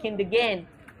the second again.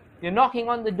 You're knocking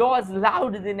on the doors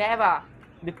louder than ever.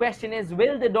 The question is,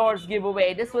 will the doors give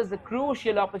away? This was a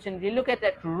crucial opportunity. Look at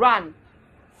that run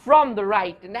from the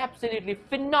right, an absolutely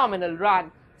phenomenal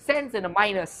run. Sends in a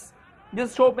minus,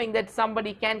 just hoping that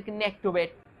somebody can connect to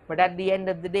it. But at the end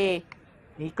of the day,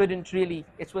 he couldn't really.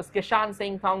 It was Kishan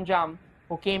Singh Thaungjam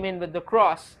who came in with the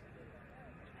cross.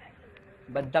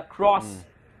 But the cross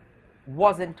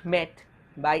wasn't met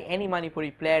by any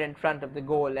Manipuri player in front of the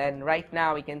goal. And right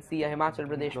now we can see a Himachal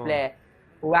Pradesh player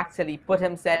who actually put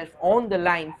himself on the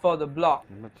line for the block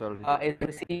is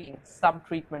receiving some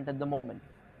treatment at the moment.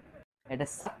 It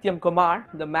is Satyam Kumar,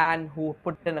 the man who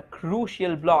put in a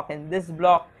crucial block, and this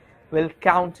block will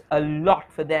count a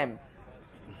lot for them.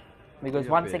 Because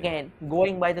once again,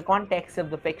 going by the context of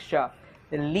the fixture,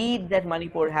 the lead that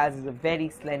Manipur has is a very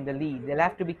slender lead. They'll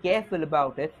have to be careful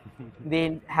about it.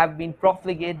 They have been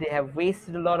profligate, they have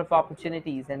wasted a lot of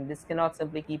opportunities, and this cannot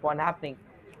simply keep on happening.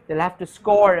 They'll have to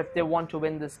score if they want to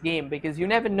win this game, because you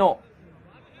never know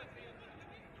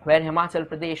where Himachal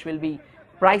Pradesh will be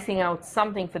pricing out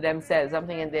something for themselves,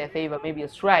 something in their favor, maybe a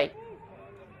strike.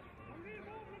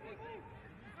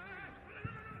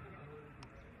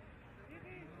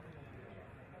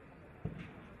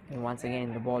 And once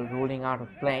again, the ball rolling out of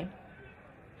play.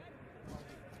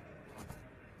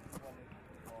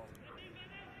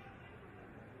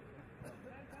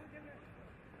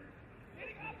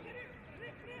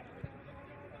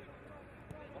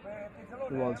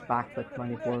 The ball's back with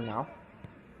Manipur now.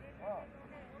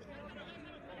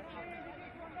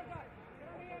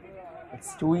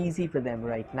 It's too easy for them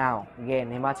right now. Again,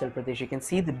 Himachal Pradesh, you can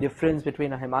see the difference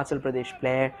between a Himachal Pradesh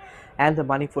player and the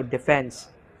Manipur defense.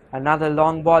 Another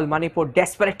long ball, Manipur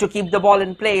desperate to keep the ball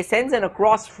in play, sends in a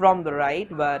cross from the right,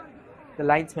 but the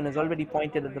linesman has already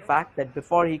pointed at the fact that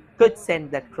before he could send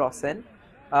that cross in,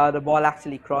 the ball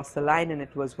actually crossed the line and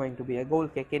it was going to be a goal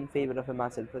kick in favor of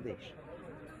Himachal Pradesh.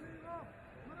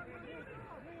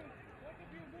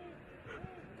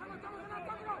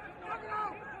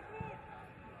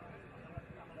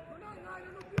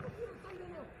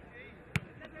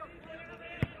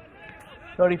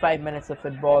 "35 minutes of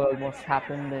football almost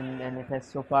happened, and it has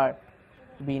so far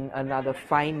been another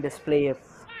fine display of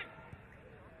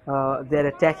their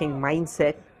attacking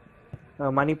mindset.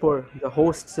 Manipur, the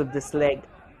hosts of this leg,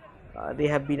 they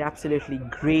have been absolutely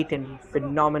great and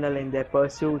phenomenal in their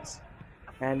pursuits,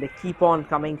 and they keep on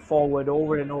coming forward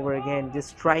over and over again,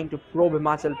 just trying to probe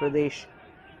Himachal Pradesh,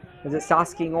 just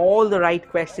asking all the right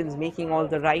questions, making all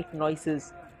the right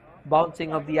noises,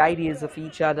 bouncing off the ideas of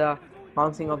each other,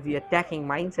 bouncing off the attacking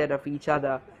mindset of each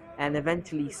other, and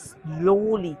eventually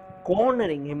slowly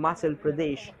cornering Himachal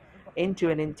Pradesh into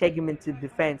an integumented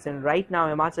defense. And right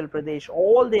now Himachal Pradesh,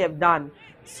 all they have done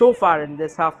so far in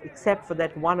this half, except for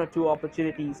that one or two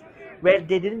opportunities where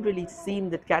they didn't really seem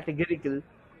that categorical,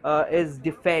 is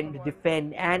defend.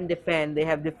 They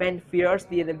have defended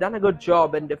fiercely and they've done a good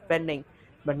job in defending,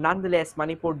 but nonetheless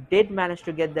Manipur did manage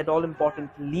to get that all-important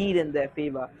lead in their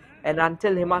favor. And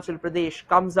until Himachal Pradesh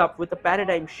comes up with a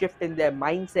paradigm shift in their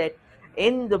mindset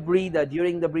in the breather,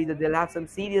 during the breather, they'll have some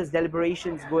serious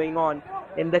deliberations going on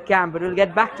in the camp, but we'll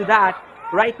get back to that.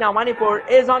 Right now Manipur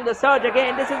is on the surge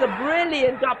again. This is a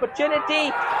brilliant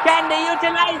opportunity. Can they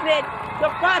utilize it? The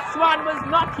first one was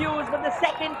not used, but the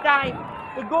second time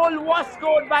the goal was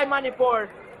scored by Manipur.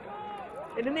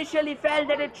 It initially felt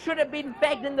that it should have been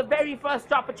pegged in the very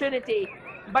first opportunity,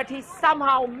 but he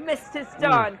somehow missed his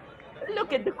turn.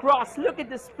 Look at the cross, look at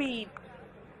the speed.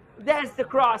 There's the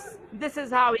cross. This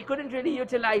is how he couldn't really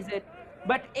utilize it,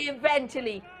 but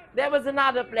eventually there was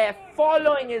another player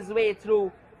following his way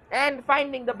through and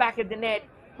finding the back of the net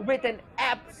with an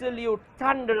absolute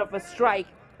thunder of a strike.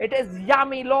 It is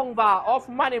Yami Longba of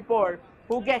Manipur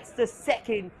who gets the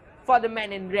second for the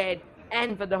men in red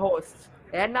and for the hosts.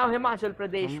 And now Himachal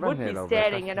Pradesh would be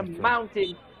staring at a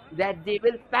mountain that they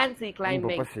will fancy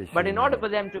climbing, but in order for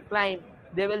them to climb,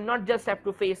 they will not just have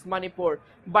to face Manipur,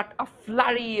 but a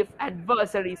flurry of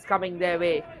adversaries coming their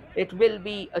way. It will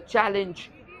be a challenge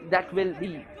that will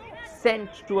be sent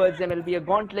towards them. It will be a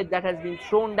gauntlet that has been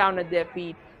thrown down at their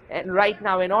feet. And right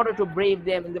now, in order to brave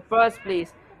them in the first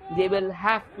place, they will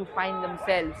have to find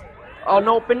themselves an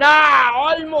opener,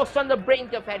 almost on the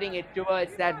brink of heading it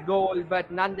towards that goal.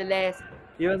 But nonetheless,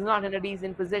 he was not in a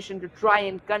decent position to try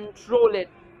and control it.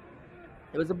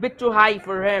 It was a bit too high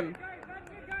for him.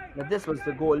 But this was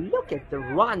the goal. Look at the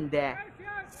run there,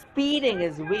 speeding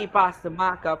his way past the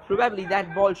marker. Probably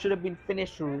that ball should have been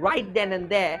finished right then and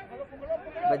there,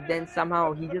 but then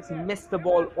somehow he just missed the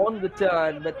ball on the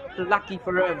turn. But lucky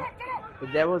for him,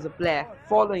 there was a player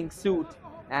following suit,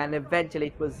 and eventually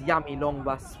it was Yami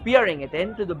Longba spearing it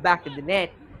into the back of the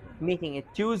net, making it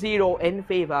 2-0 in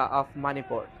favor of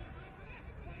Manipur.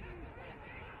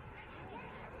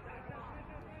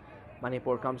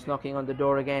 Manipur comes knocking on the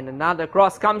door again. Another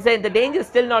cross comes in. The danger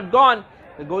still not gone.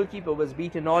 The goalkeeper was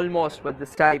beaten almost, but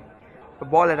this time the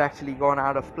ball had actually gone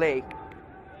out of play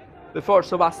before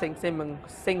Subhash Singh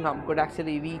Singham could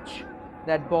actually reach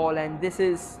that ball. And this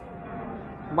is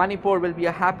Manipur will be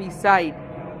a happy side.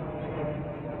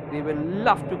 They will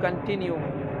love to continue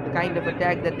the kind of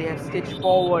attack that they have stitched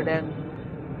forward and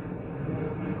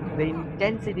the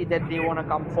intensity that they want to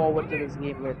come forward to this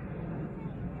game with.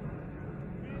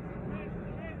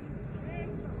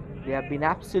 They have been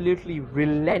absolutely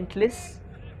relentless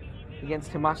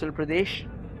against Himachal Pradesh.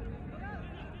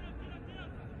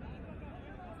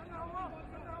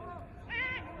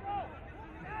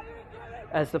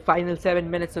 As the final 7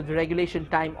 minutes of the regulation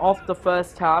time of the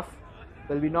first half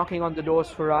will be knocking on the doors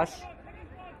for us,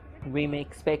 we may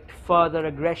expect further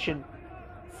aggression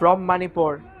from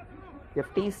Manipur.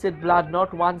 They've tasted blood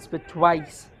not once but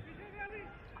twice.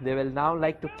 They will now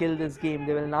like to kill this game.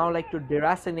 They will now like to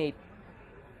deracinate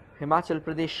Himachal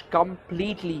Pradesh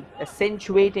completely,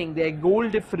 accentuating their goal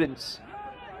difference.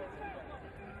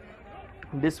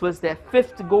 This was their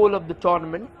 5th goal of the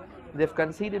tournament. They've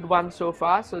conceded 1 so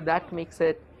far, so that makes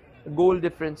it a goal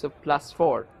difference of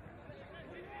 +4.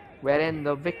 Wherein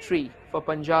the victory for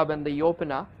Punjab and the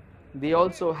opener, they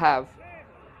also have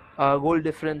a goal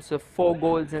difference of 4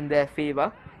 goals in their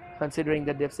favor. considering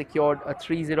that they've secured a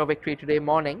 3-0 victory today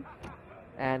morning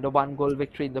and a 1-goal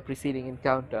victory in the preceding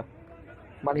encounter.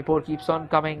 Manipur keeps on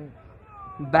coming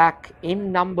back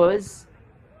in numbers,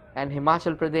 and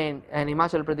Himachal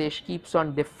Pradesh keeps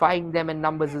on defying them in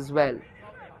numbers as well.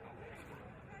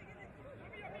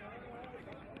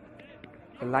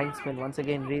 The linesman once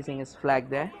again raising his flag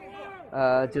there,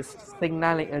 just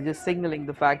signaling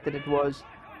the fact that it was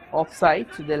offside,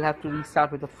 so they'll have to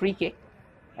restart with a free kick.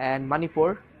 And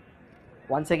Manipur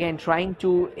once again trying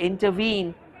to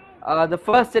intervene. The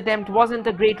first attempt wasn't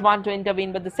a great one to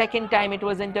intervene, but the second time it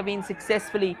was intervened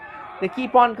successfully. They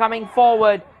keep on coming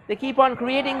forward. They keep on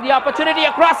creating the opportunity.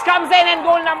 A cross comes in, and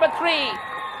goal number 3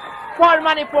 for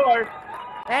Manipur.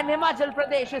 And Himachal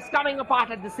Pradesh is coming apart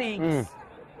at the seams.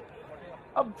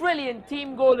 A brilliant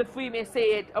team goal, if we may say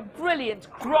it. A brilliant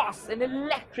cross, an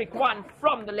electric one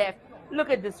from the left. Look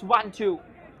at this 1-2.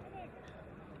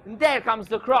 And there comes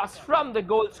the cross from the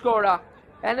goal scorer.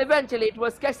 And eventually it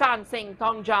was Kisan Singh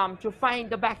Thongjam to find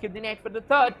the back of the net for the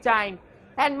 3rd time.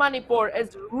 And Manipur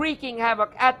is wreaking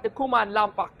havoc at the Kuman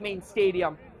Lampak main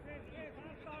stadium.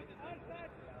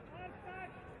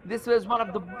 This was one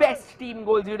of the best team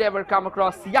goals you'd ever come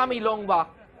across. Yami Longwa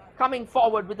coming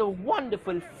forward with a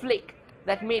wonderful flick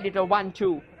that made it a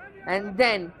 1-2. And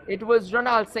then it was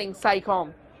Ronald Singh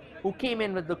Saikom who came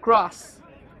in with the cross.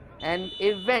 And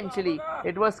eventually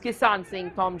it was Kisan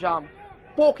Singh Thongjam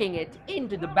poking it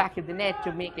into the back of the net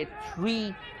to make it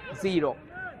 3-0.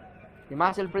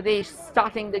 Himachal Pradesh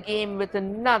starting the game with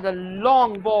another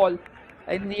long ball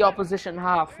in the opposition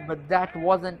half, but that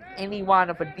wasn't any one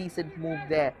of a decent move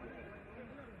there.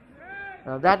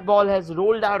 Now that ball has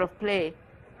rolled out of play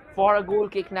for a goal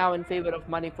kick now in favor of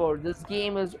Manipur. This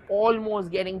game is almost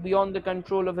getting beyond the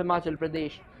control of Himachal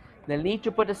Pradesh. They'll need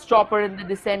to put a stopper in the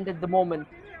descent at the moment,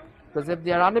 because if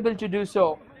they are unable to do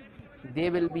so,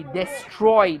 they will be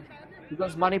destroyed,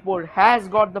 because Manipur has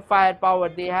got the firepower.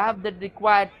 They have the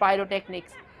required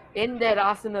pyrotechnics in their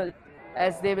arsenal,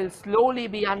 as they will slowly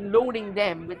be unloading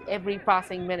them with every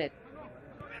passing minute.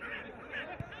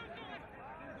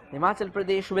 Himachal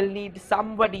Pradesh will need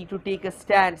somebody to take a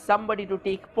stand, somebody to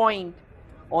take point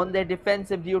on their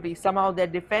defensive duty. Somehow their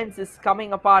defense is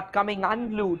coming apart, coming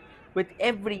unglued with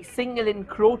every single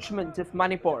encroachment of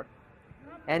Manipur.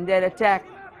 And their attack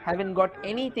haven't got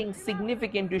anything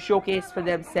significant to showcase for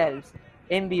themselves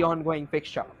in the ongoing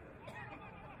fixture.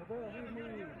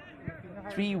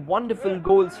 3 wonderful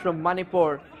goals from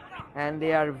Manipur, and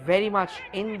they are very much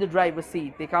in the driver's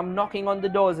seat. They come knocking on the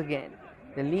doors again.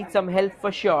 They'll need some help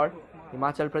for sure.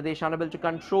 Himachal Pradesh unable to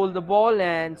control the ball,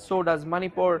 and so does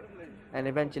Manipur. And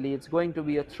eventually it's going to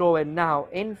be a throw-in now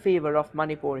in favor of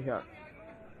Manipur here.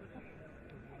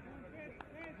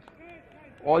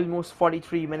 Almost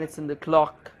 43 minutes in the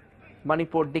clock.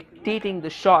 Manipur dictating the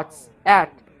shots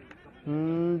at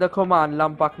the Kuman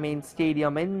Lampak main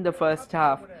stadium in the first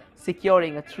half,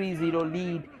 securing a 3-0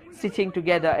 lead, stitching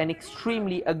together an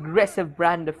extremely aggressive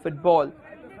brand of football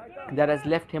that has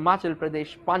left Himachal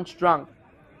Pradesh punch drunk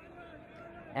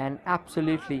and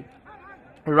absolutely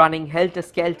running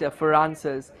helter-skelter for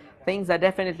answers. Things are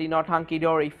definitely not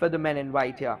hunky-dory for the men in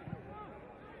white here.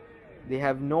 They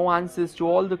have no answers to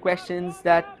all the questions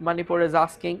that Manipur is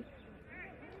asking.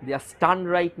 They are stunned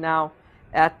right now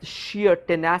at the sheer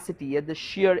tenacity, at the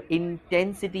sheer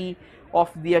intensity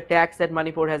of the attacks that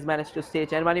Manipur has managed to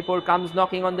stage. And Manipur comes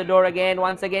knocking on the door again,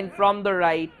 once again from the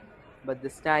right. But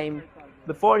this time,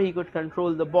 before he could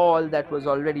control the ball, that was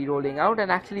already rolling out.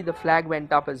 And actually the flag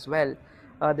went up as well,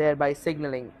 thereby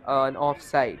signaling an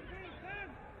offside.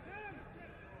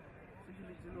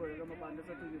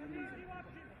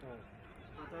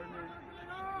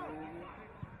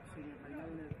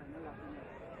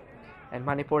 And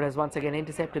Manipur has once again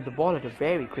intercepted the ball at a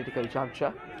very critical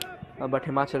juncture. But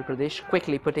Himachal Pradesh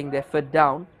quickly putting their foot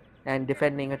down and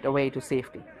defending it away to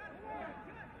safety.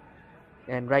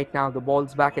 And right now the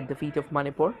ball's back at the feet of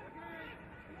Manipur.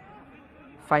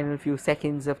 Final few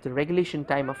seconds of the regulation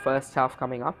time of first half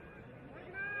coming up.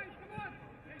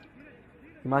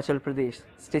 Himachal Pradesh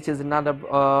stitches another,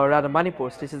 Manipur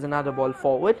stitches another ball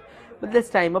forward, but this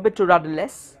time a bit too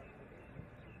rudderless,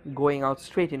 going out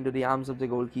straight into the arms of the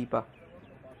goalkeeper.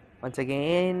 Once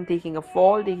again taking a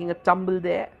fall, taking a tumble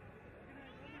there.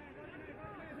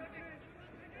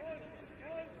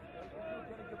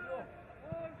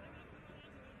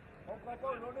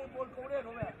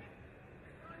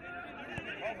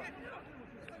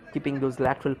 Keeping those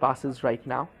lateral passes right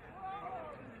now.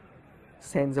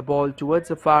 Sends a ball towards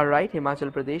the far right.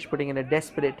 Himachal Pradesh putting in a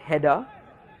desperate header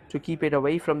to keep it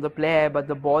away from the player, but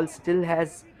the ball still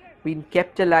has been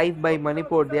kept alive by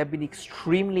Manipur. They have been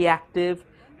extremely active.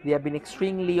 They have been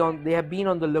they have been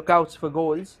on the lookouts for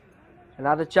goals.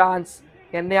 Another chance.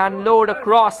 Can they unload a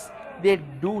cross? They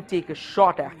do take a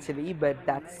shot actually, but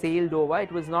that sailed over.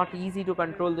 It was not easy to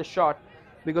control the shot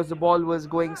because the ball was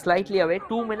going slightly away.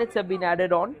 2 minutes have been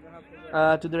added on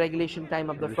to the regulation time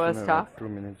of the first half.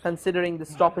 Considering the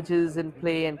stoppages in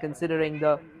play and considering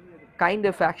the kind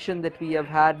of action that we have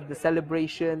had, the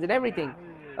celebrations and everything.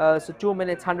 So 2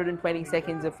 minutes, 120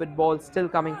 seconds of football still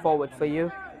coming forward for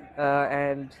you.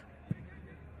 And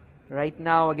right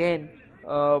now again,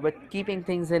 with keeping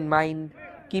things in mind,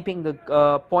 keeping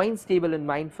the points table in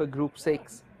mind for Group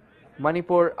 6,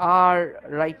 Manipur are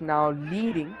right now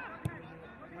leading,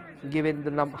 given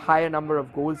the higher number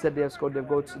of goals that they have scored.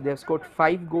 They have scored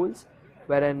 5 goals,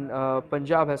 wherein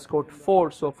Punjab has scored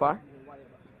 4 so far.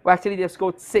 Well, actually, they have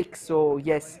scored 6. So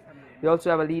yes, they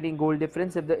also have a leading goal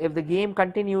difference. If the game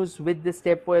continues with this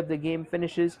tempo, if the game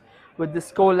finishes with the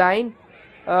score line,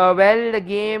 well, the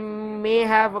game may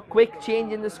have a quick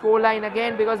change in the score line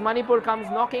again, because Manipur comes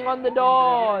knocking on the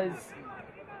doors.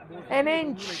 An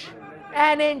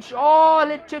inch.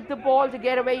 All it took the ball to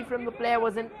get away from the player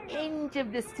was an inch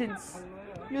of distance.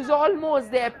 He was almost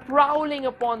there, prowling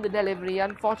upon the delivery.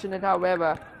 Unfortunate,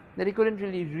 however, that he couldn't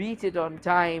really reach it on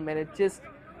time, and it just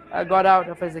got out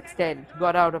of his extent,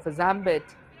 got out of his ambit,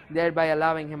 thereby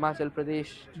allowing Himachal Pradesh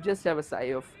to just have a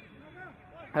sigh of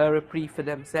reprieve for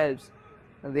themselves.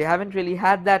 They haven't really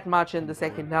had that much in the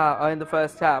second half, in the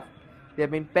first half. They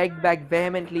have been pegged back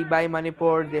vehemently by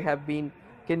Manipur. They have been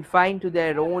confined to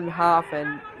their own half,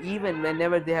 and even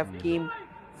whenever they have came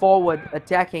forward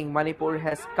attacking, Manipur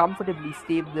has comfortably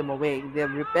staved them away. They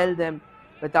have repelled them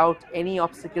without any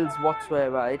obstacles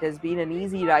whatsoever. It has been an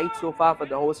easy ride so far for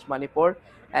the host Manipur,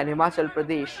 and Himachal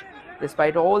Pradesh,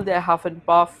 despite all their huff and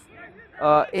puff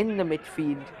in the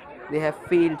midfield, they have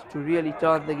failed to really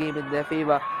turn the game in their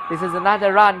favor. This is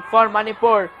another run for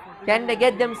Manipur. Can they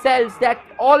get themselves that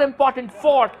all-important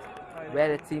fourth? Well,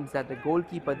 it seems that the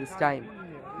goalkeeper this time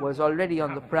was already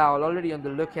on the prowl, already on the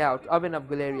lookout. Abhinav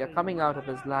Guleria coming out of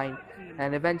his line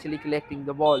and eventually collecting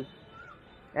the ball.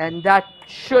 And that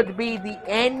should be the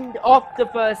end of the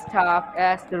first half,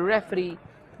 as the referee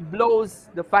blows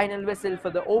the final whistle for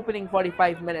the opening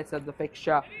 45 minutes of the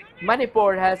fixture.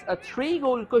 Manipur has a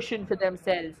 3-goal cushion for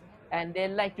themselves, and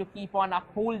they'll like to keep on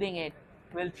upholding it.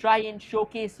 We'll try and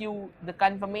showcase you the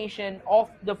confirmation of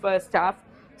the first half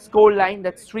scoreline.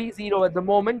 That's 3-0 at the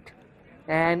moment,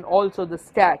 and also the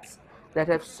stats that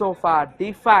have so far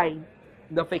defined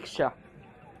the fixture.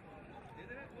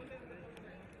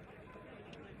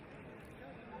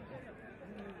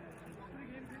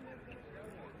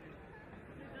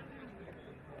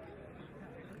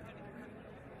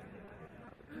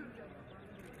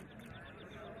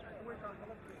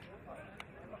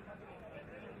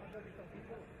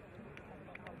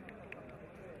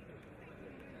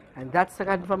 And that's the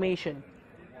confirmation.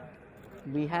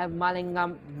 We have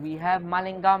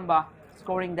Malingamba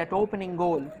scoring that opening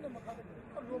goal.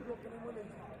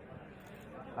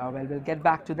 Well, we'll get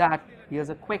back to that. Here's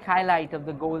a quick highlight of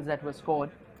the goals that were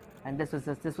scored, and this was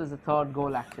the third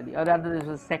goal actually, or rather this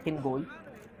was the second goal.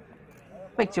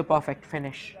 Picture perfect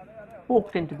finish,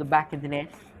 poked into the back of the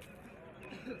net,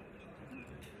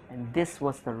 and this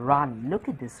was the run. Look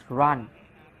at this run,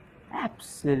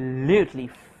 absolutely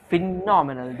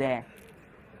phenomenal there.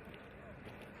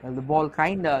 Well, the ball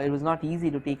it was not easy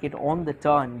to take it on the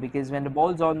turn, because when the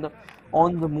ball's on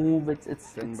the move,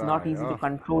 it's not easy to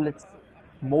control its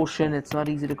motion. It's not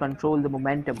easy to control the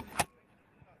momentum.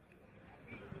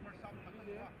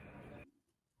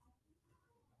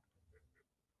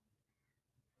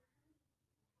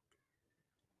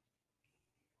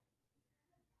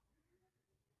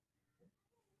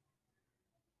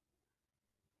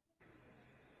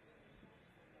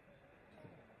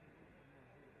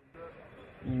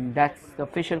 That's the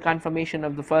official confirmation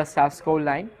of the first half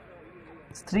scoreline.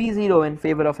 It's 3-0 in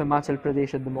favor of Himachal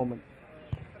Pradesh at the moment.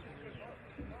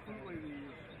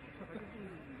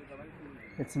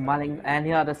 It's Maling, and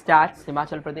here are the stats.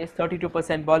 Himachal Pradesh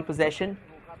 32% ball possession,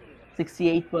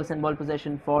 68% ball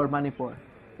possession for Manipur.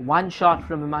 1 shot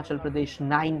from Himachal Pradesh,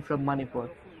 9 from Manipur.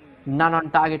 None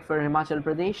on target for Himachal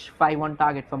Pradesh, 5 on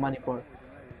target for Manipur.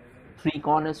 3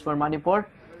 corners for Manipur,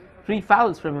 3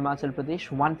 fouls from Himachal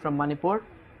Pradesh, 1 from Manipur,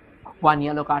 1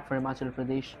 yellow card for Himachal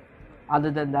Pradesh.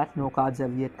 Other than that, no cards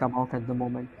have yet come out at the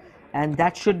moment. And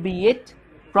that should be it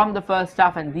from the first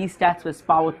half, and these stats were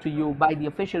powered to you by the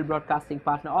official broadcasting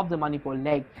partner of the Manipur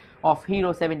leg of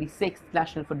Hero 76th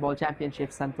National Football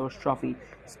Championship Santosh Trophy,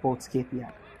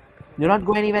 SportsKPI. Do not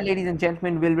go anywhere, ladies and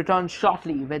gentlemen. We'll return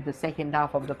shortly with the second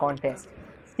half of the contest.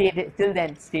 Till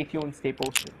then, stay tuned, stay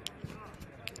posted.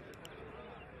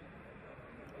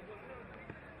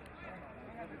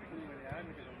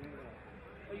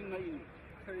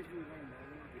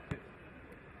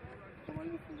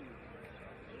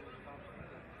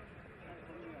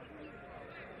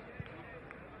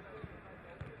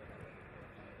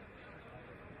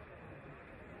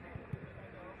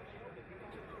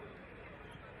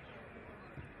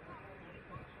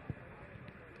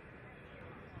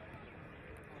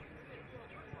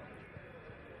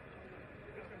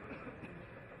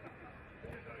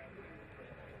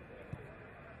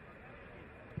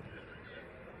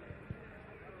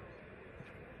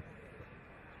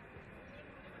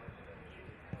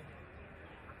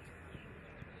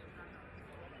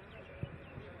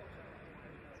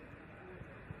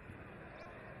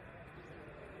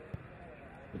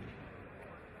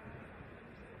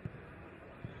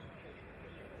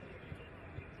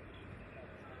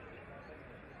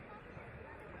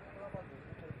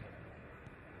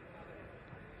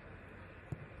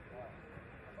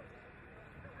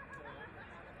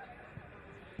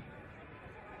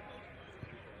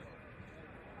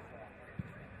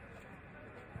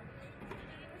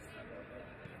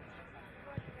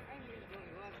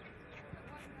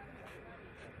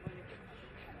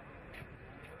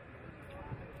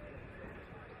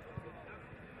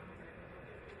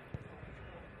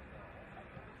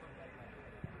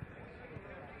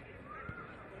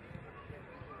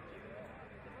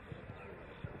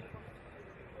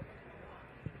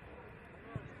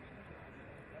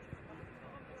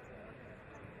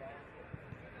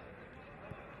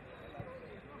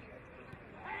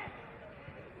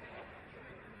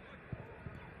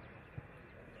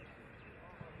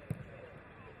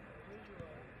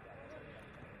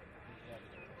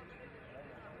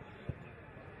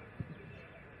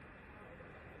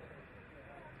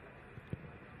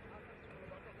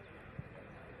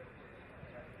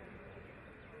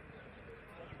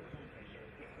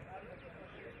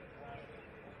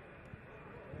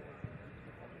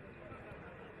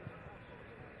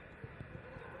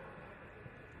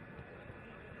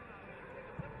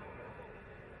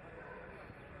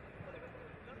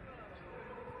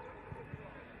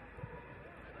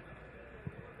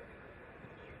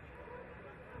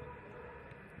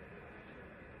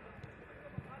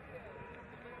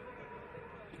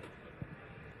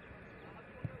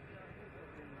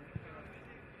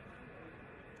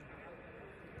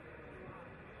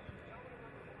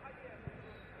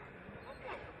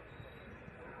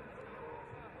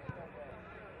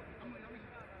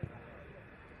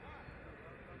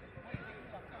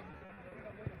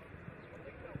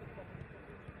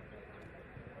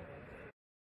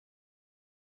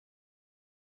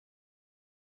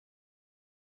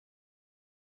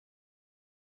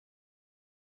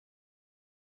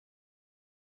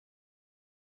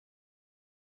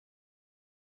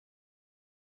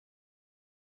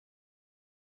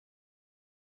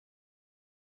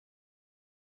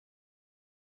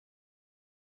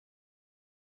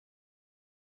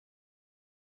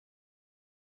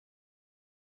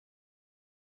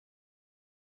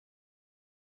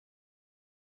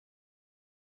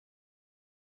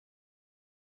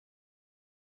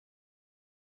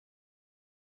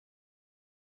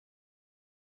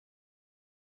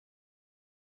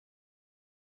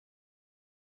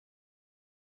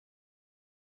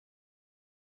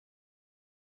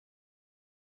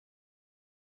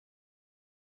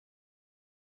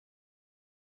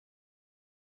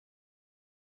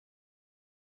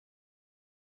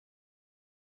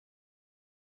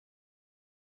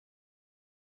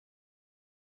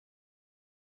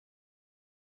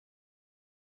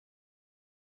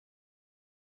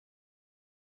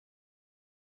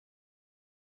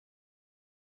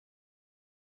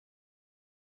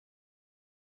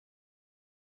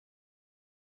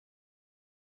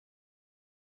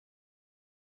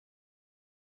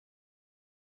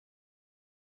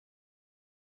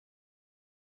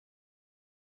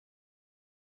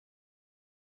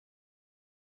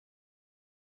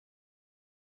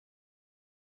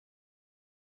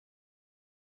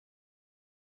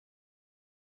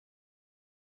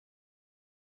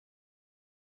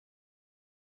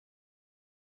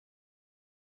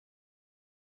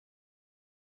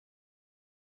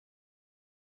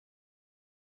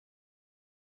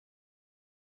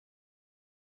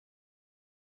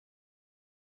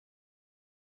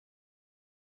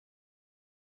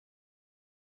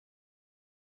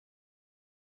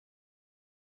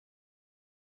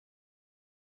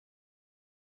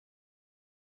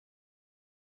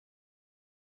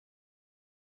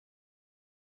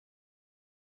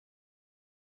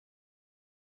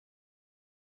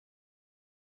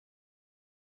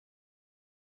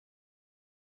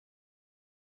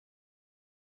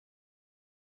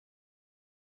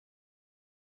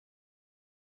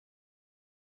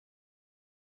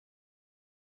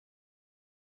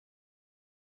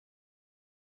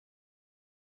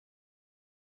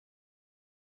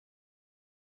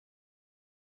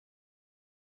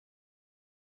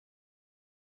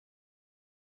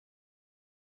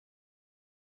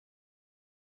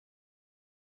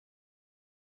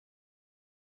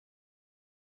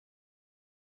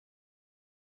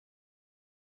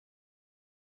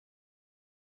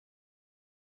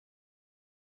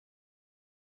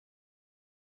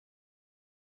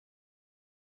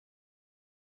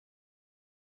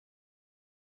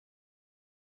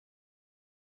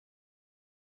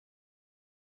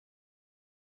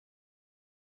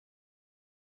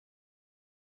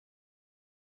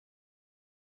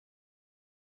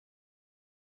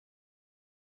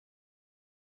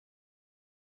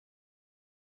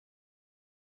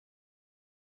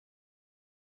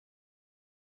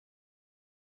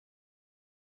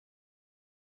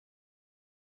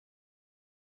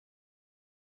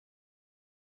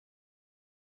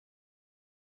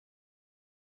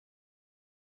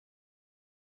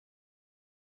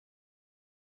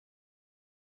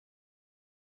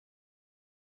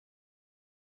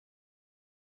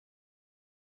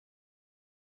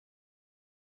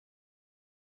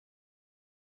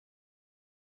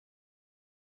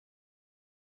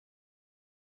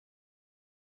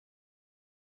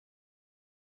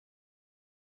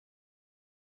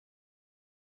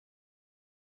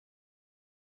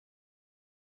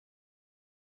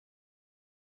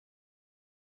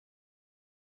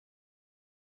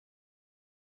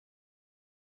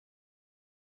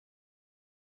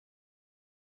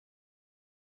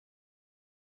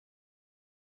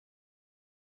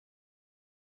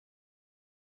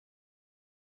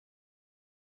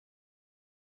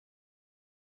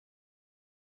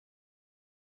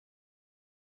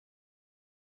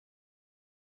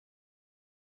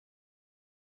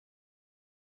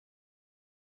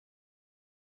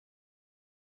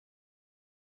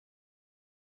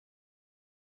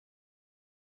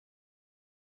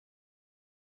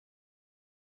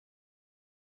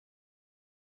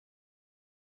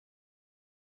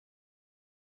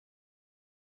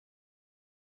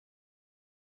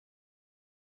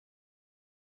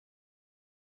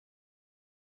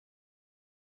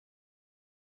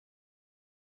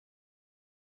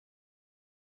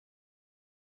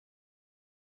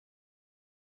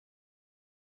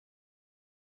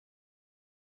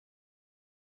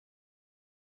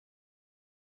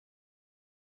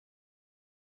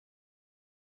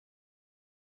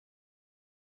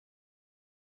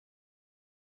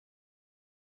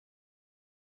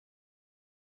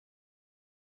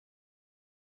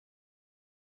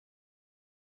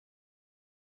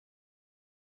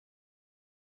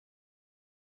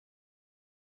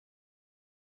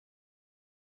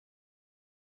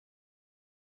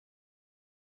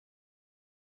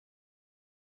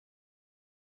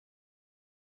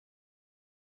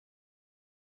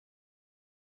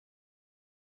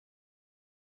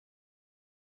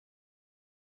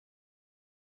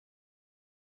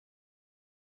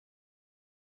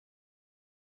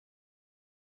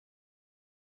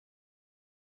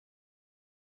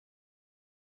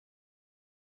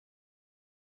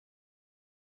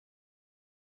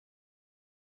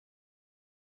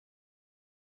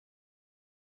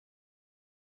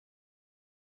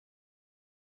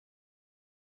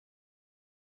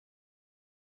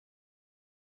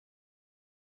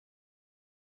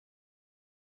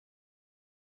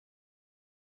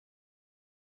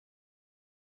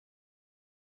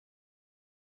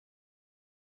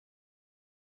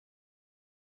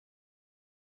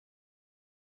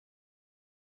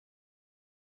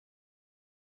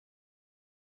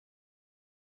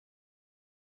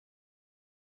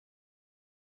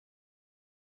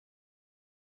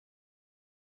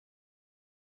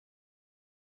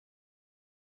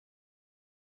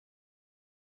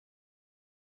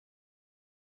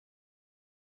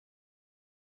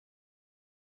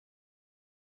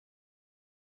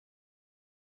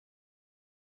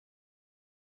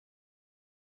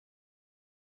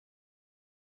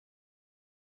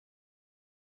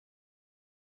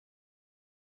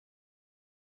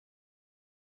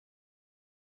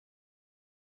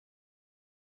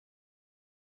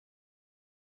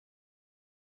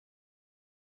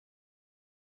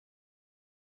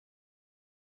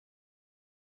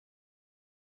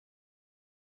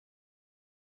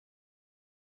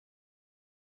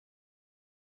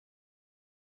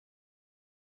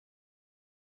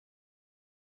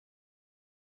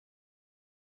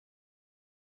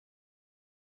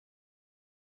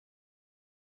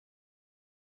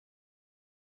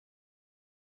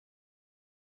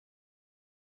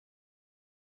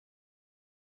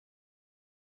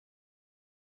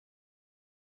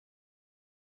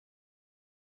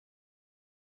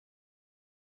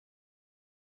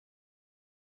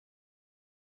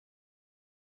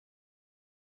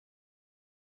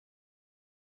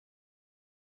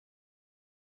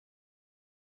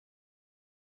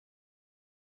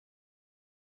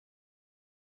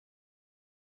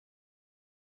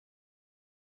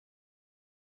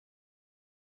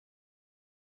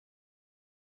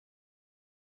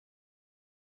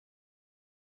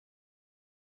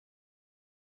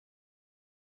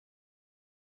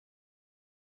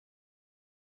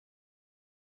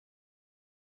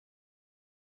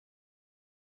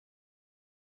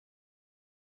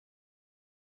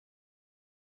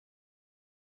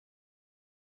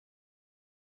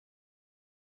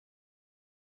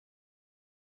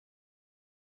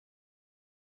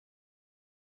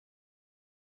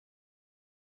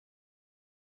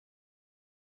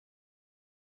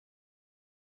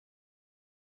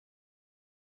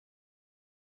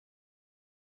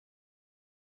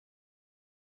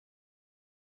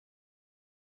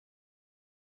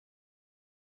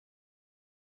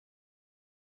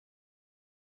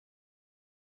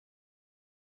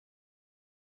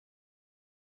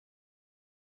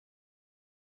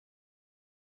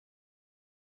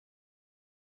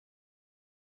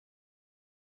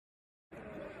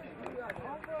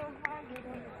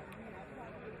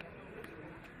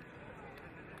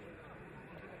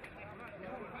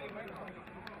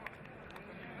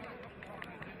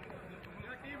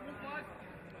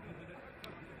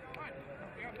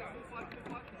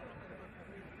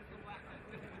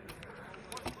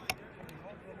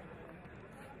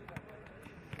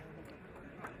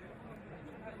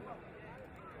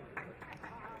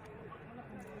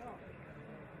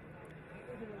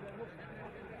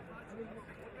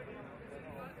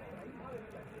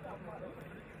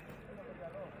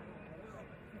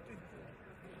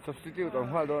 substitute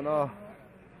同開到咯。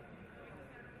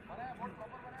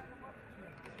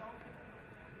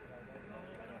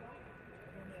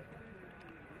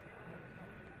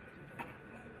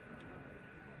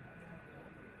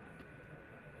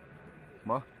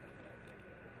冇。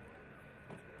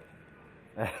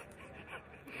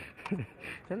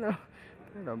真係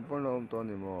兩分鐘咁多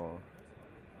年喎。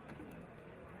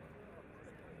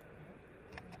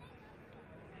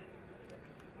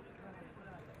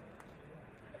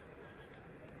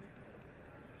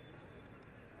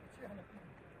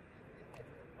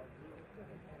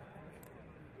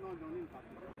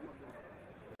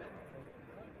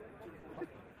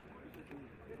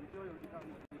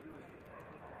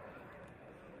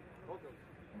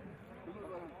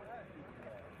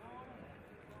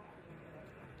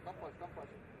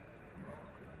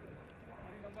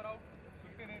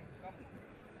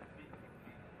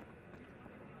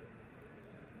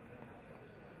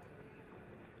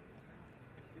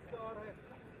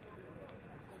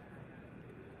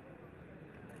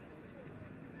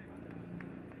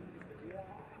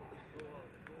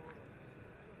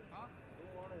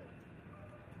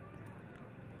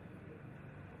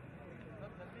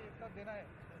देना है,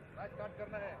 match start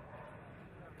करना है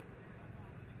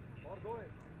और दो है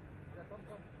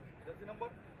Jersey number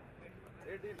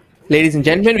 18। Ladies and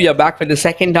gentlemen, we are back with the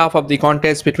second half of the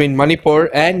contest between Manipur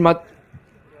and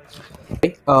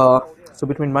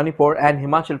between Manipur and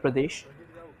Himachal Pradesh.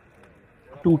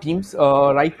 Two teams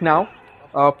right now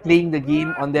playing the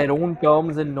game on their own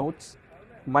terms and notes.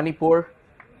 Manipur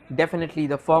definitely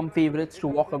the firm favorites to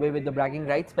walk away with the bragging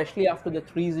rights, especially after the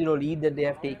 3-0 lead that they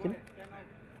have taken.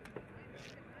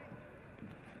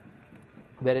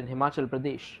 Wherein Himachal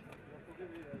Pradesh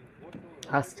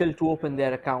are still to open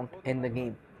their account in the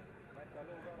game.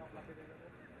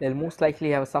 They'll most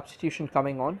likely have a substitution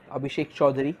coming on. Abhishek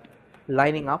Chaudhary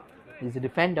lining up. He's a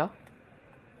defender.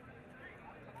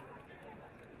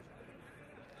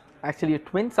 Actually, a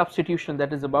twin substitution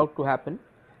that is about to happen.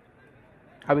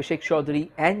 Abhishek Chaudhary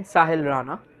and Sahil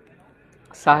Rana.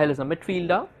 Sahil is a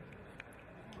midfielder,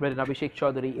 wherein Abhishek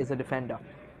Chaudhary is a defender.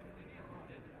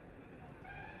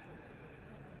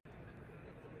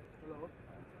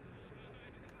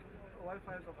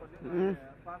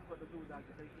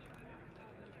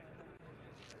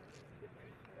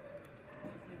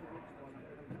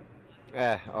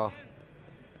 Oh.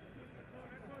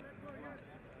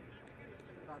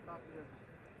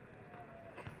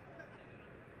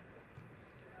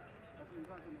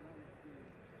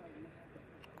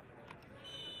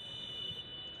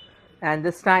 And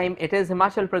this time it is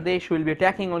Himachal Pradesh who will be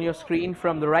attacking on your screen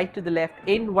from the right to the left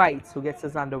in whites who gets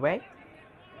us underway.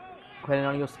 When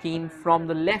on your screen from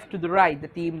the left to the right, the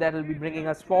team that will be bringing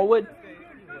us forward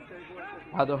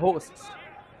are the hosts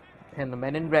and the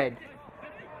men in red,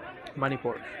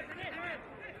 Manipur.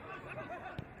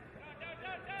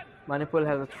 Manipur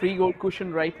has a 3-goal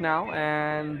cushion right now,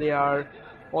 and they are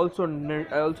also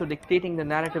dictating the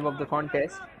narrative of the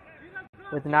contest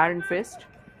with an iron fist.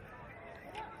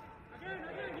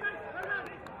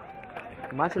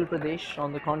 Himachal Pradesh,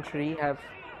 on the contrary,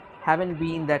 haven't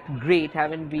been that great,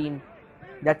 haven't been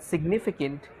that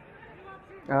significant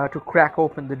to crack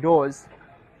open the doors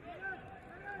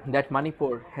that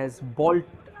Manipur has balled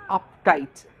up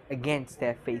tight against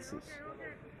their faces.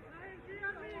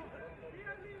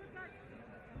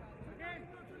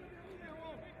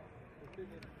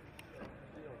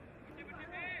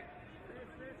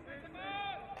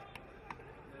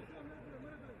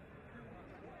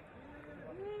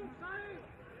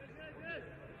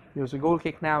 There's a goal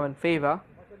kick now in favor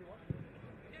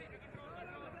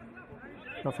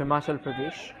of Himachal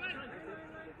Pradesh.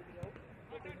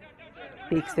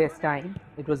 Takes their time.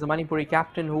 It was the Manipuri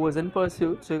captain who was in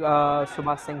pursuit,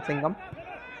 Subhash Singh Singham.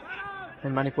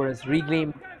 And Manipur has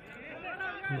reclaimed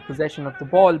the possession of the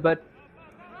ball, but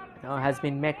has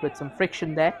been met with some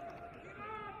friction there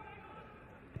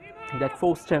that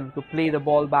forced him to play the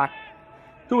ball back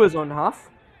to his own half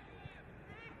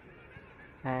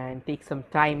and take some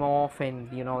time off and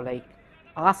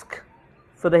ask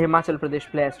for the Himachal Pradesh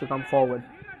players to come forward.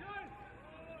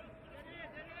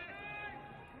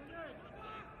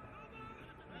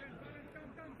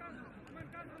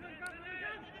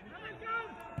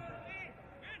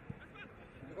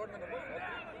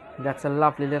 That's a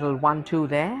lovely little 1-2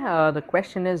 there. The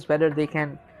question is whether they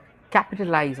can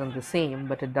capitalize on the same,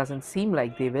 but it doesn't seem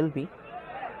like they will be.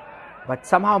 But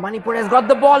somehow Manipur has got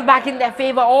the ball back in their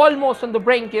favor, almost on the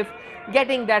brink of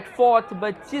getting that fourth,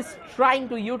 but just trying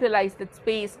to utilize that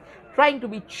space, trying to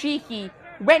be cheeky,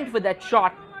 went for that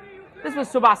shot. This was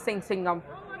Subhash Singh Singham.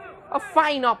 A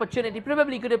fine opportunity,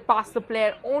 probably could have passed the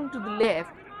player on to the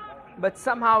left, but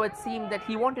somehow it seemed that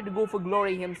he wanted to go for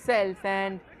glory himself,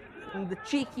 and the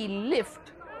cheeky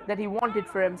lift that he wanted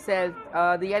for himself,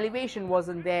 the elevation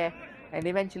wasn't there, and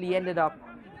eventually ended up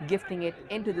gifting it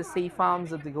into the safe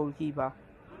arms of the goalkeeper.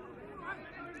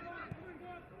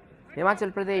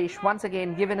 Himachal Pradesh once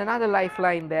again given another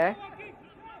lifeline there.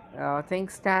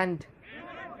 Things stand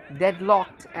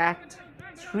deadlocked at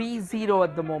 3-0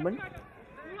 at the moment.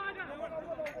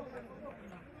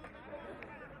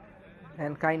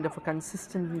 And kind of a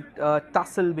consistent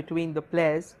tussle between the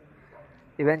players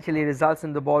eventually results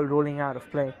in the ball rolling out of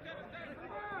play.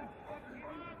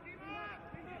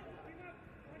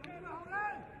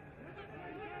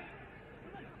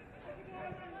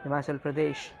 Himachal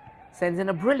Pradesh sends in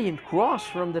a brilliant cross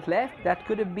from the left. That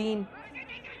could have been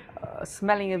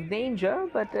smelling of danger,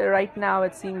 but right now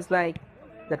it seems like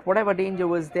that whatever danger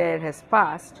was there has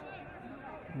passed.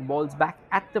 Ball's back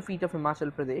at the feet of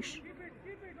Himachal Pradesh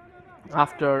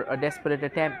after a desperate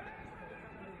attempt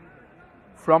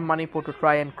from Manipur to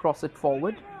try and cross it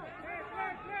forward.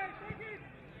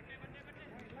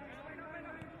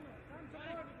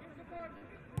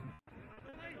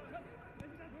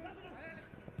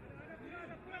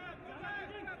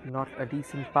 Not a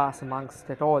decent pass amongst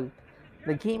at all.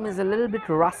 The game is a little bit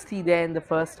rusty there in the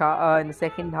first half, in the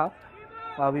second half.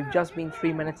 We've just been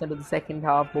 3 minutes into the second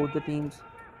half. Both the teams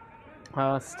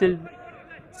still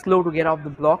slow to get off the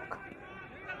block.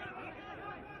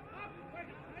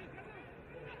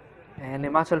 And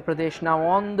Himachal Pradesh now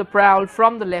on the prowl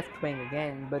from the left wing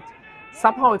again. But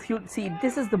somehow, if you see,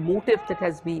 this is the motive that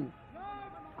has been.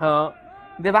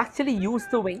 They've actually used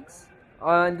the wings.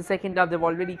 In the second half, they've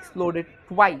already exploded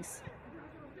twice.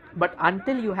 But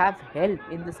until you have help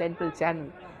in the central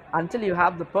channel, until you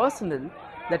have the personnel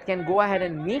that can go ahead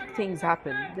and make things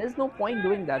happen, there's no point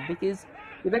doing that, because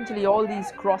eventually all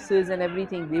these crosses and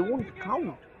everything, they won't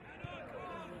count.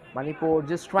 Manipur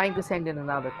just trying to send in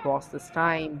another cross this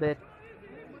time, but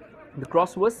the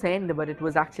cross was sent, but it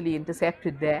was actually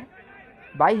intercepted there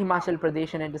by Himachal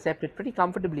Pradesh and intercepted pretty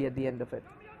comfortably at the end of it.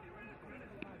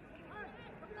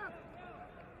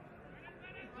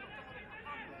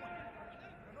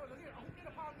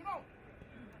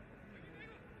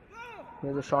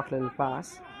 Here's a short little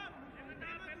pass.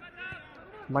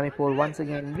 Manipur once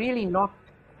again really not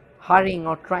hurrying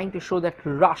or trying to show that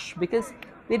rush, because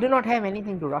they do not have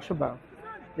anything to rush about.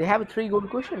 They have a 3-goal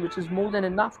cushion, which is more than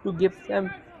enough to give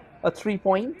them 3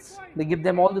 points. They give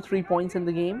them all the 3 points in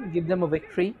the game, give them a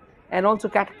victory, and also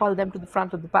catapult them to the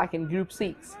front of the pack in Group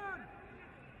 6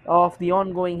 of the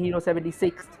ongoing Hero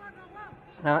 76th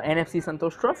NFC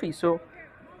Santosh Trophy. So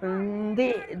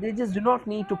they just do not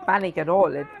need to panic at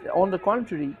all. On the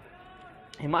contrary,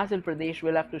 Himachal Pradesh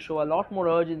will have to show a lot more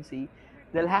urgency.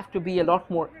 They'll have to be a lot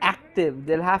more active.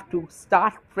 They'll have to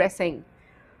start pressing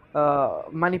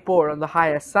Manipur on the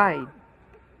higher side.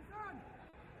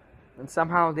 And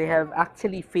somehow they have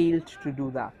actually failed to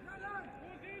do that.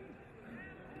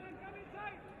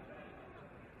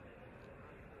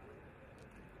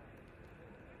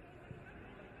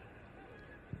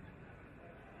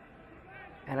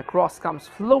 And a cross comes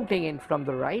floating in from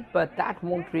the right, but that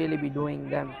won't really be doing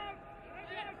them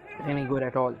any good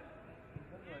at all.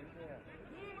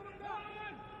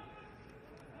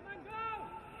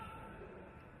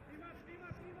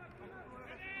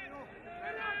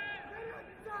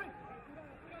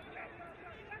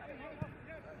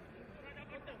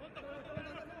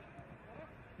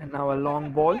 And now a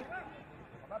long ball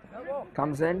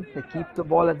comes in. They keep the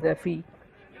ball at their feet.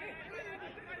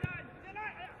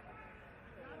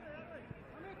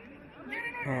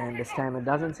 And this time it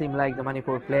doesn't seem like the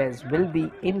Manipur players will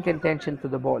be in contention for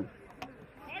the ball.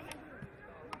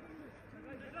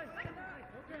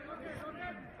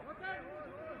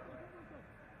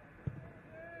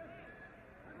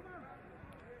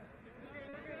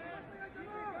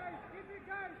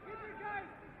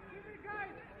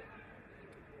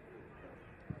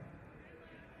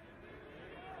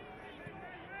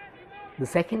 The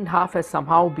second half has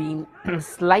somehow been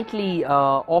slightly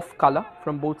off color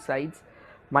from both sides.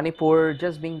 Manipur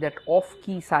just being that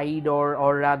off-key side,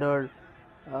 or rather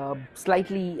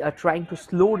slightly trying to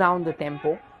slow down the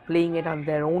tempo, playing it on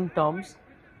their own terms.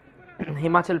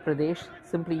 Himachal Pradesh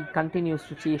simply continues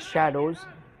to chase shadows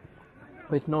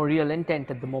with no real intent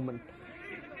at the moment.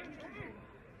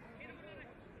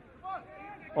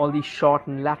 All these short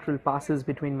and lateral passes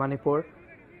between Manipur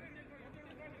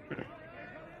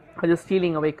are just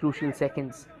stealing away crucial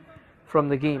seconds from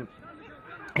the game.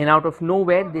 And out of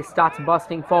nowhere, they start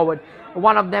busting forward.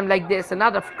 One of them like this,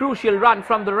 another crucial run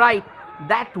from the right.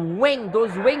 That wing,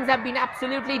 those wings have been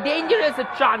absolutely dangerous. A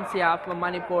chance here for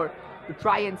Manipur to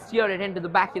try and steer it into the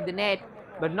back of the net.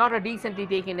 but not a decently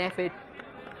taken effort.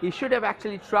 He should have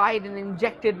actually tried and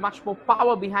injected much more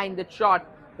power behind that shot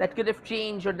that could have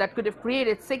changed or that could have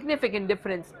created significant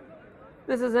difference.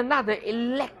 This is another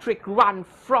electric run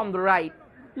from the right.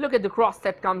 Look at the cross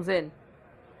that comes in.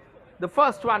 The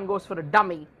first one goes for a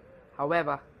dummy.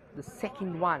 However, the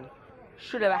second one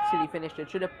should have actually finished it,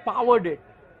 should have powered it.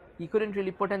 He couldn't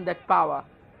really put in that power,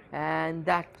 and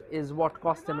that is what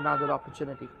cost him another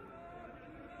opportunity.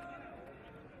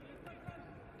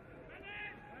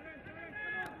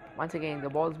 Once again, the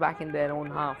ball's back in their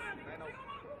own half.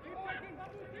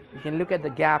 You can look at the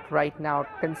gap right now,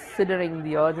 considering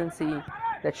the urgency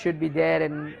that should be there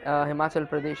in Himachal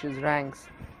Pradesh's ranks.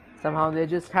 Somehow they're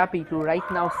just happy to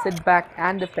right now sit back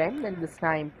and defend, and this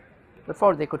time,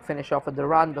 before they could finish off with the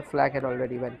run, the flag had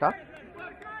already went up.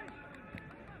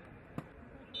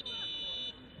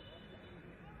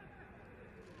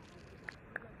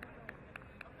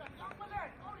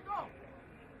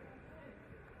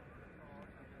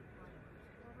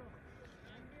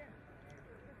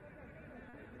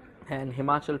 And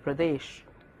Himachal Pradesh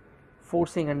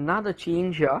forcing another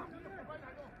change here,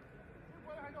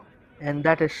 and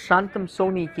that is Santosh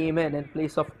Soni came in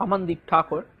place of Amandeep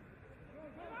Thakur.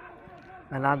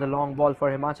 Another long ball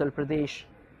for Himachal Pradesh.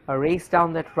 A race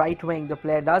down that right wing. The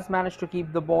player does manage to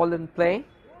keep the ball in play,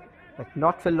 but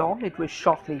not for long. It was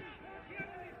shortly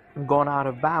gone out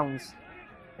of bounds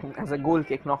as a goal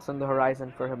kick knocks on the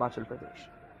horizon for Himachal Pradesh.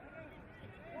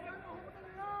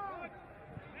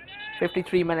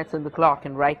 53 minutes on the clock,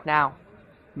 and right now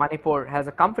Manipur has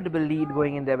a comfortable lead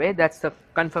going in their way. That's the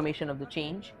confirmation of the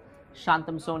change.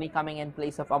 Santosh Soni coming in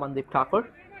place of Amandeep Thakur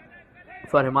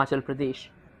for Himachal Pradesh.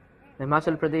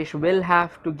 Himachal Pradesh will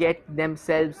have to get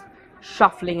themselves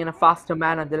shuffling in a faster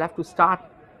manner. They'll have to start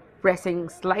pressing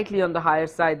slightly on the higher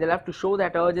side. They'll have to show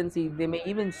that urgency. They may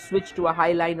even switch to a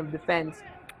high line of defense.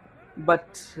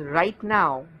 But right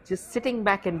now, just sitting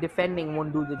back and defending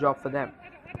won't do the job for them,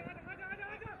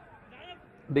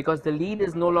 because the lead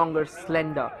is no longer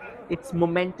slender. It's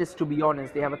momentous, to be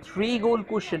honest. They have a 3-goal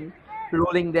cushion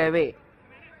rolling their way,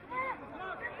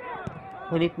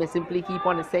 and it may simply keep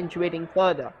on accentuating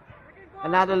further.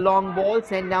 Another long ball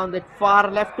sent down that far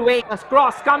left wing. A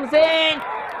cross comes in,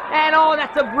 and oh,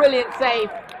 that's a brilliant save.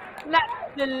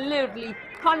 Absolutely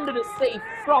thunderous save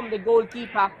from the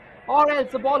goalkeeper, or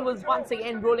else the ball was once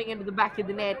again rolling into the back of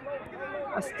the net.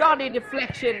 A sturdy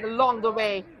deflection along the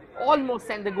way almost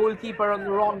sent the goalkeeper on the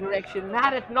wrong direction.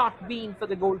 Had it not been for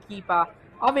the goalkeeper,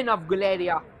 Avinav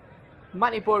Guleria,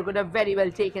 Manipur could have very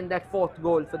well taken that 4th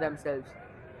goal for themselves.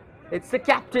 It's the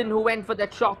captain who went for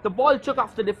that shot. The ball took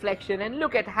off the deflection, and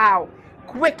look at how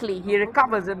quickly he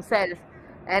recovers himself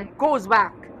and goes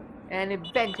back and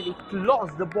eventually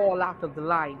claws the ball out of the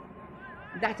line.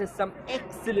 That is some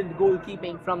excellent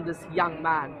goalkeeping from this young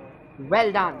man.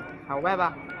 Well done.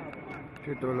 However,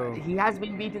 he has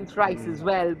been beaten thrice as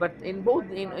well, but in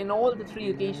all the 3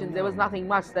 occasions, there was nothing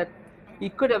much that he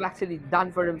could have actually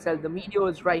done for himself. The media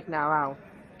is right now out,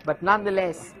 but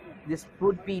nonetheless, this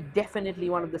would be definitely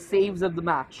one of the saves of the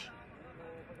match.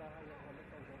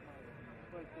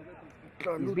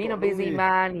 He's been a busy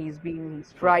man.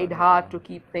 He's tried hard to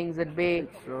keep things at bay.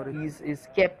 He's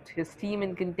kept his team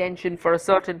in contention for a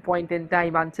certain point in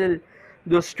time until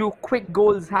those 2 quick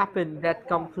goals happened that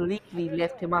completely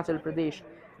left Himachal Pradesh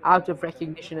out of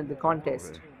recognition in the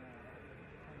contest.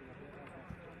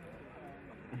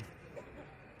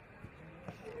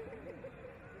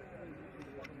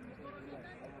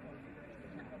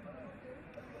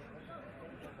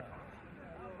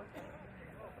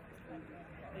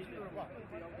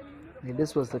 And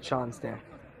this was the chance there.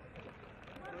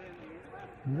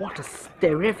 What a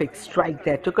terrific strike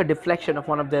there. Took a deflection of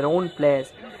one of their own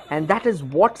players, and that is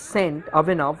what sent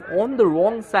Avinav on the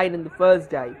wrong side in the first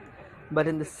dive. But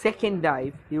in the second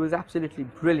dive, he was absolutely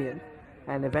brilliant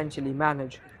and eventually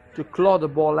managed to claw the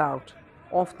ball out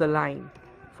off the line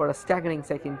for a staggering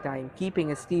second time, keeping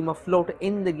his team afloat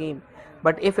in the game.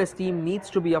 But if his team needs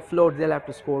to be afloat, they'll have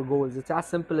to score goals. It's as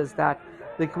simple as that.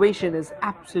 The equation is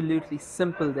absolutely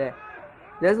simple there.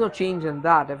 There's no change in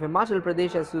that. If Himachal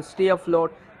Pradesh has to stay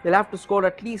afloat, they'll have to score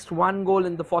at least 1 goal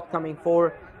in the forthcoming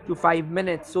 4 to 5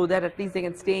 minutes, so that at least they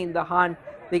can stay in the hunt.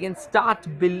 They can start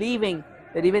believing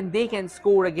that even they can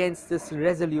score against this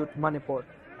resolute Manipur.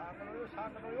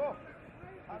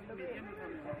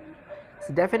 It's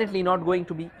definitely not going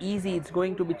to be easy. It's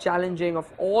going to be challenging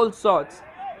of all sorts.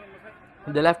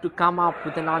 They'll have to come up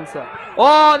with an answer.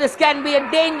 Oh, this can be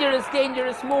a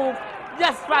dangerous move.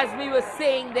 Just as we were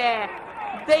saying there,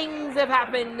 things have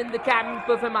happened in the camp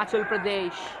of Himachal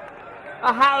Pradesh.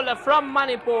 A howler from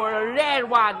Manipur, a rare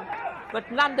one,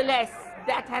 but nonetheless,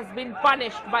 that has been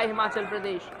punished by Himachal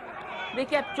Pradesh. They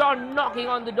kept on knocking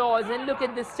on the doors, and look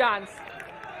at this chance.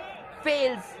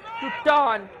 Fails to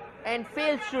turn and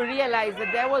fails to realize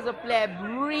that there was a player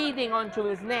breathing onto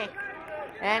his neck,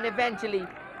 and eventually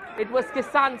it was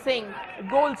Kisan Singh,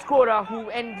 goal scorer, who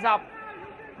ends up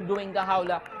doing the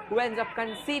howler, who ends up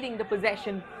conceding the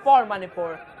possession for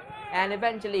Manipur, and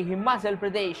eventually Himachal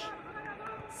Pradesh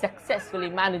successfully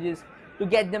manages to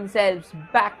get themselves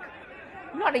back,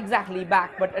 not exactly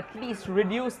back, but at least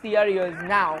reduce the arrears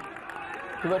now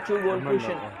to a 2-goal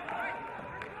cushion.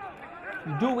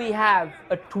 Do we have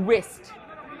a twist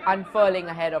unfurling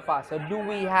ahead of us, or do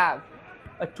we have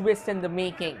a twist in the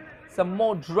making, some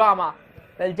more drama?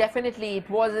 Well, definitely it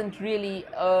wasn't really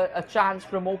a chance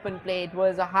from open play. It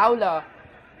was a howler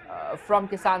from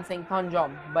Kisan Singh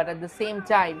Thanjom, but at the same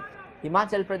time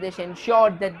Himachal Pradesh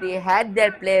ensured that they had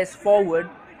their players forward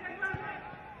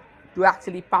to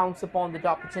actually pounce upon that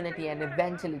opportunity and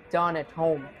eventually turn it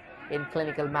home in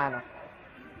clinical manner.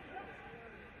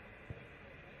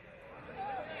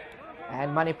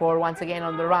 And Manipur once again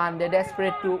on the run. They're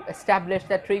desperate to establish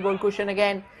that 3-goal cushion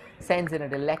again. Sends in a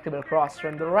delectable cross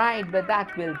from the right, but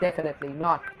that will definitely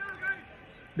not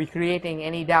be creating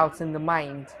any doubts in the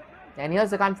mind. And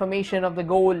here's the confirmation of the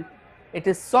goal. It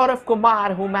is Saurav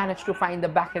Kumar who managed to find the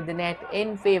back of the net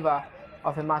in favor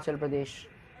of Himachal Pradesh.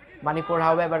 Manipur,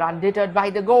 however, undeterred by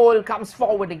the goal, comes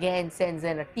forward again, sends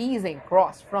in a teasing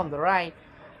cross from the right,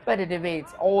 but it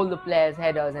evades all the players'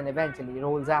 headers and eventually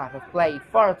rolls out of play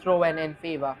for a throw-in in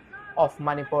favor of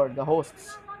Manipur, the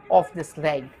hosts of this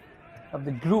leg of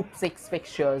the Group 6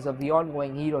 fixtures of the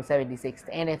ongoing Hero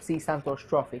 76th NFC Santosh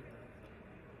Trophy.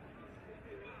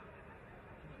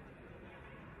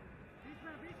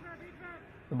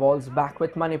 The ball's back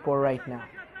with Manipur right now.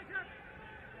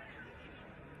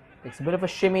 Takes a bit of a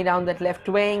shimmy down that left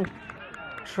wing.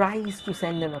 Tries to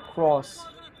send in a cross,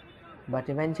 but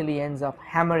eventually ends up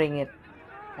hammering it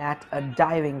at a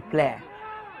diving player.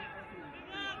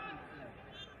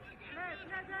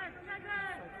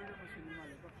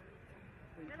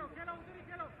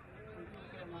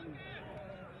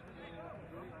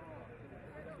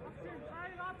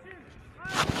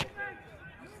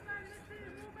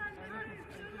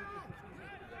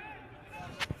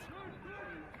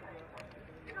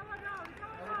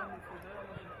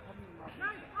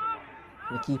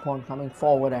 They keep on coming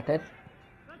forward at it,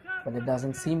 but it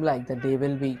doesn't seem like that they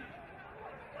will be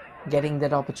getting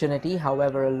that opportunity.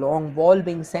 However, a long ball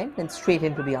being sent and straight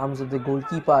into the arms of the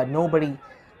goalkeeper. Nobody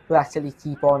to actually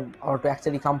keep on or to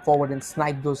actually come forward and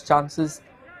snipe those chances,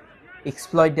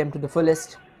 exploit them to the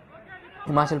fullest.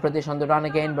 Himachal Pradesh on the run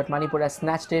again, but Manipur has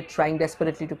snatched it, trying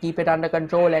desperately to keep it under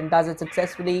control and does it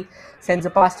successfully. Sends a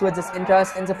pass towards the center,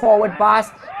 sends a forward pass.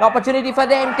 The opportunity for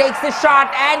them, takes the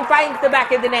shot and finds the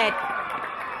back of the net.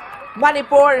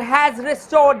 Manipur has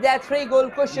restored their 3-goal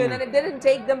cushion, and it didn't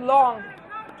take them long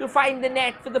to find the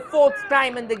net for the 4th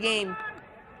time in the game.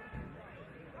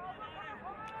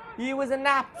 It was an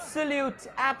absolute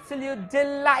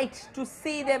delight to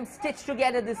see them stitch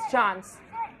together this chance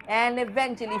and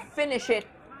eventually finish it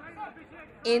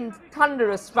in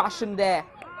thunderous fashion there.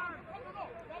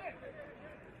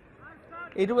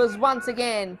 It was once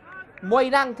again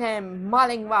Moirangthem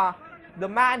Malingwa, the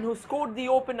man who scored the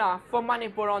opener for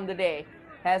Manipur on the day,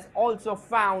 has also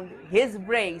found his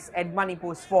brace at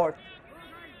Manipur's fort.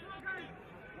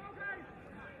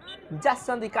 Just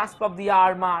on the cusp of the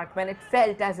hour mark, when it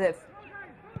felt as if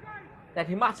that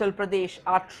Himachal Pradesh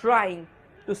are trying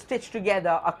to stitch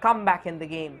together a comeback in the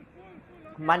game,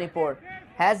 Manipur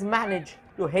has managed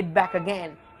to hit back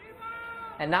again,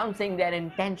 announcing their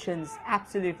intentions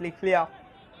absolutely clear,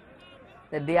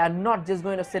 that they are not just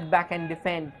going to sit back and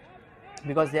defend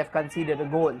because they have conceded a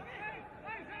goal.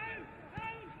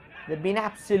 They've been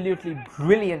absolutely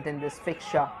brilliant in this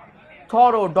fixture.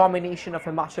 Thorough domination of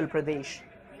Himachal Pradesh,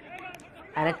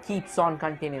 and it keeps on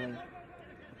continuing.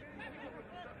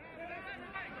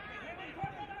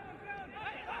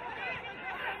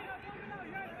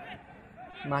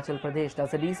 Himachal Pradesh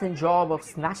does a decent job of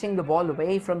snatching the ball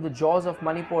away from the jaws of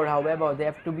Manipur. However, they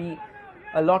have to be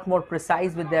a lot more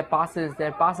precise with their passes.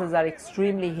 Their passes are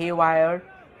extremely haywire.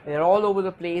 They're all over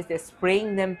the place. They're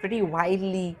spraying them pretty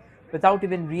widely without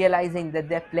even realizing that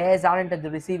their players aren't at the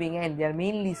receiving end. They're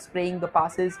mainly spraying the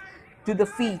passes to the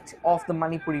feet of the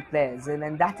Manipuri players.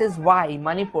 And that is why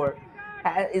Manipur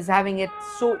is having it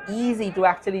so easy to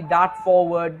actually dart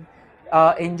forward,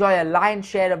 enjoy a lion's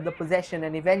share of the possession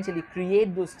and eventually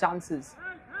create those chances.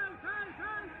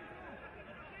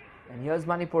 And here's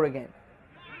Manipur again,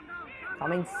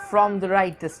 coming from the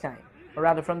right this time, or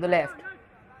rather from the left.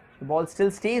 The ball still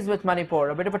stays with Manipur.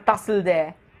 A bit of a tussle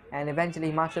there. and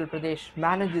eventually Himachal Pradesh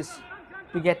manages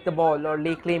to get the ball or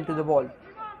lay claim to the ball.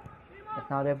 But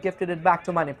now they've gifted it back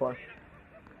to Manipur.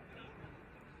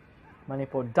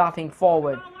 Manipur darting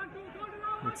forward.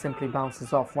 It simply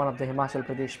bounces off one of the Himachal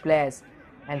Pradesh players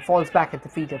and falls back at the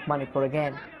feet of Manipur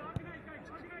again.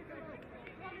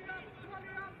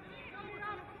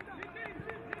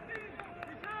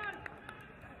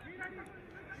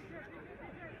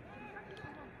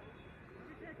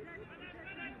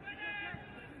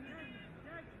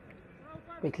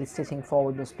 Quickly stitching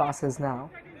forward those passes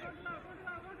now.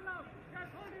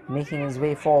 Making his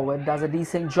way forward, does a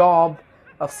decent job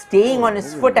of staying on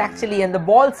his foot actually, and the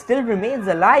ball still remains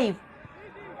alive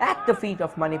at the feet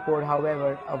of Manipur.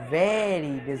 However, a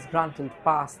very disgruntled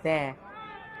pass there.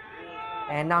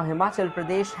 And now Himachal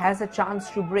Pradesh has a chance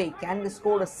to break. Can they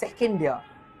score a second here?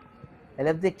 Well,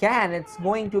 if they can, it's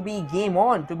going to be game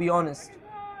on, to be honest.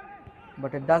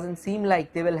 But it doesn't seem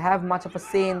like they will have much of a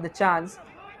say in the chance.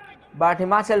 But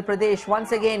Himachal Pradesh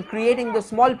once again creating the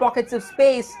small pockets of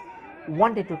space.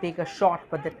 Wanted to take a shot,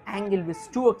 but that angle was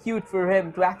too acute for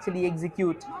him to actually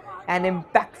execute an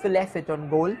impactful effort on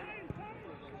goal.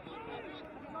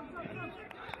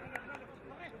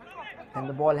 And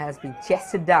the ball has been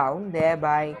chested down there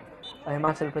by a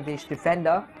Himachal Pradesh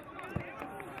defender.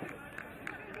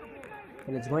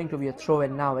 Well, it's going to be a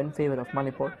throw-in now in favor of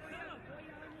Manipur.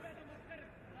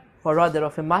 Or rather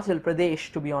of Himachal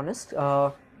Pradesh, to be honest.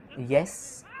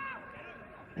 Yes.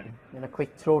 And a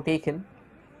quick throw taken.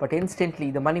 But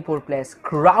instantly the Manipur players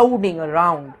crowding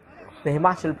around the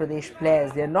Himachal Pradesh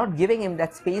players. They're not giving him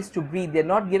that space to breathe. They're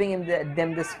not giving him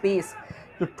them the space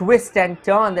to twist and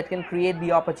turn that can create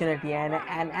the opportunity. And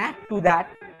add to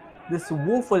that, this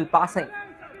woeful passing.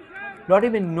 Not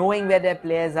even knowing where their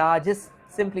players are, just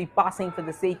simply passing for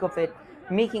the sake of it,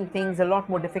 making things a lot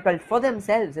more difficult for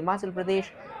themselves. Himachal Pradesh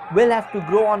will have to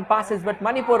grow on passes, but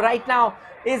Manipur right now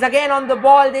is again on the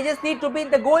ball. They just need to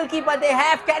beat the goalkeeper they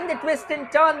have. Can they twist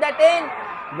and turn that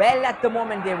in? Well, at the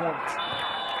moment they won't.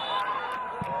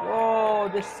 Whoa,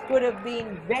 this could have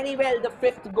been very well the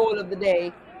 5th goal of the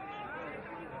day.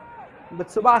 But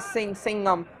Subhash Singh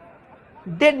Singham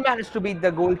did manage to beat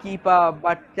the goalkeeper,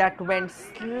 but that went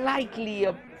slightly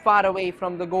far away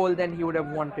from the goal than he would have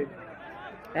wanted.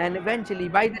 And eventually,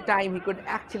 by the time he could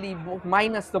actually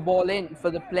minus the ball in for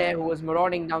the player who was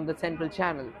marauding down the central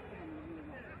channel,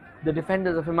 the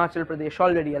defenders of Himachal Pradesh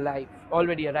already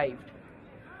arrived.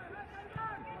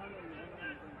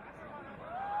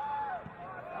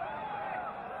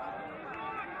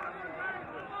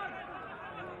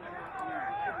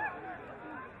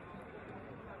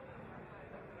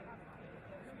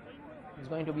 It's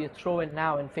going to be a throw-in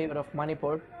now in favor of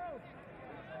Manipur.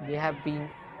 They have been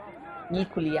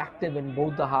equally active in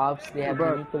both the halves. They have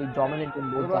been equally dominant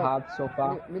in both the halves so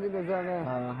far.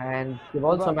 And they've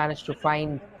also managed to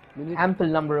find ample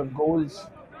number of goals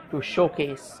to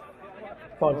showcase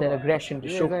for their aggression, to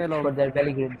showcase for their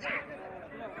belligerence.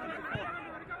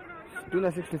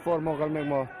 264 more, make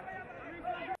more.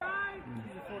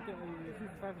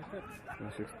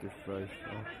 65.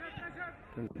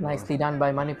 Nicely done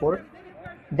by Manipur.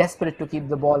 Desperate to keep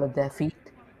the ball at their feet.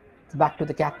 It's back to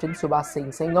the captain, Subhash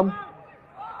Singh Singham.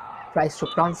 Tries to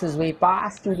prance his way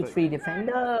past 2 to 3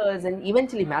 defenders and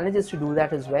eventually manages to do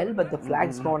that as well, but the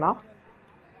flag's gone up.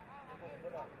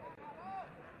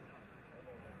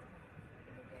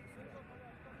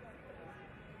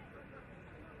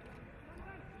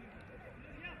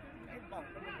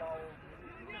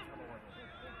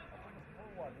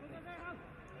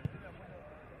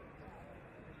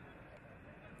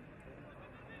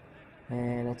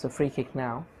 And it's a free kick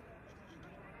now.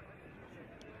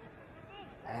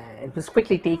 It was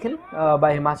quickly taken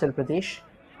by Himachal Pradesh,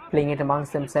 playing it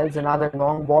amongst themselves. Another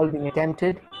long ball being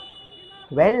attempted.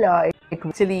 Well, it was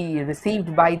actually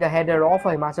received by the header of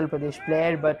a Himachal Pradesh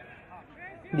player, but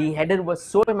the header was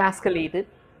so emasculated,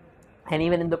 and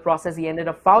even in the process, he ended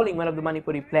up fouling one of the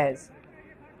Manipuri players.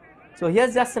 So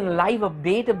here's just a live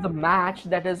update of the match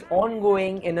that is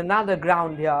ongoing in another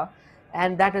ground here,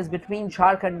 and that is between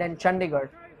Jharkhand and Chandigarh.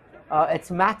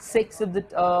 It's match 6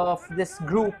 of this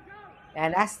group.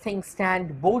 And as things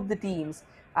stand, both the teams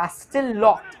are still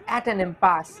locked at an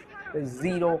impasse,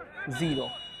 0-0.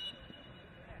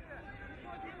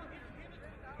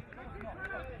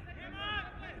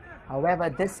 However,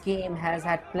 this game has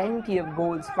had plenty of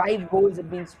goals. 5 goals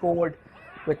have been scored,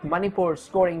 with Manipur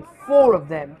scoring 4 of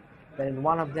them, and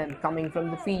 1 of them coming from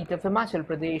the feet of Himachal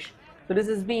Pradesh. So this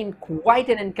has been quite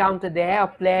an encounter there. A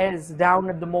player is down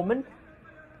at the moment.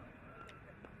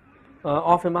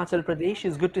 Of Himachal Pradesh.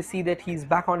 It's good to see that he's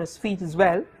back on his feet as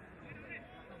well.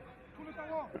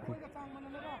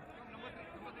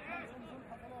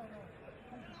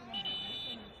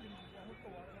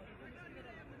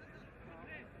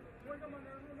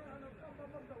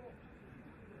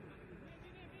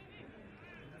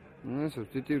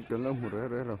 Substitute कर ला मुरे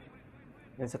रहे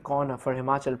There's a corner for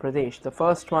Himachal Pradesh, the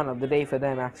first one of the day for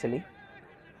them actually.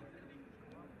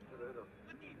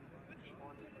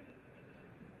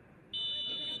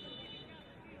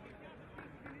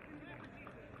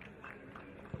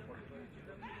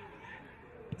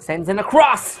 Sends in a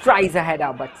cross, tries a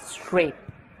header, but straight.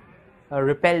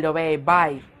 Repelled away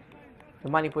by the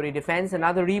Manipuri defense.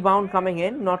 Another rebound coming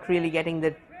in, not really getting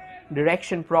the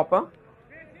direction proper.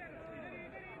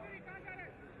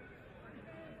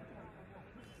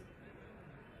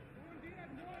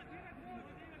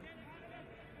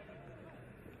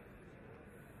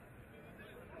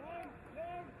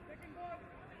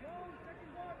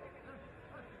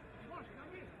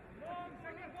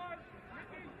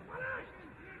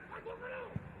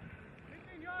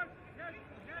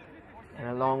 And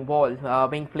a long ball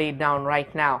being played down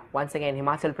right now. Once again,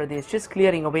 Himachal Pradesh just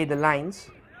clearing away the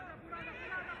lines.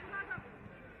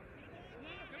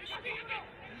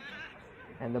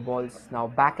 And the ball's now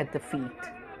back at the feet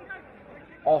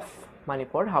of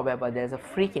Manipur. However, there's a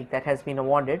free kick that has been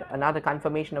awarded. Another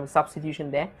confirmation of substitution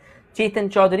there.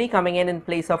 Chetan Chaudhary coming in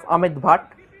place of Amit Bhatt.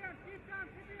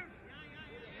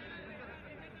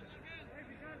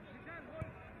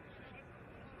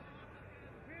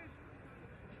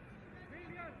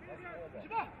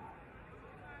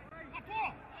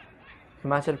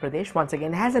 Himachal Pradesh once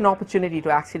again has an opportunity to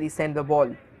actually send the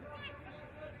ball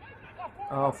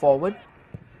forward.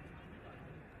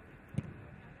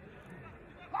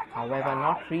 However,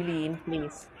 not really in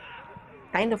place.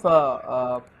 Kind of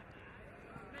a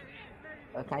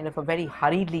very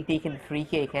hurriedly taken free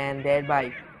kick, and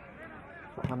thereby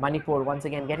Manipur once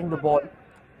again getting the ball.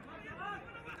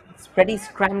 It's pretty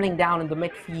scrambling down in the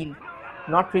midfield,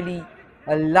 not really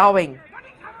allowing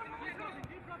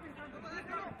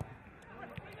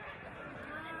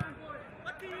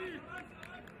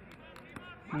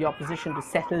the opposition to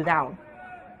settle down.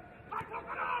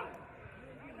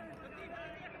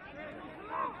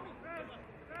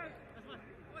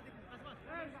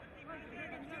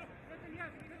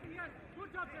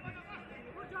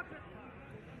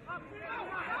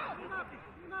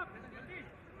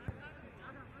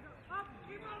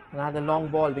 Another long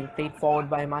ball being played forward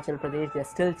by Himachal Pradesh. They're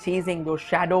still chasing those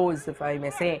shadows, if I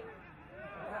may say.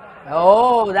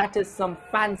 Oh, that is some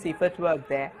fancy footwork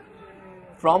there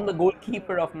from the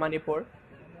goalkeeper of Manipur,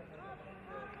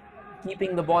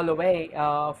 keeping the ball away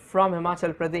from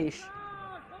Himachal Pradesh.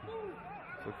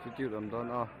 Substitute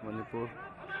Ramdan Manipur.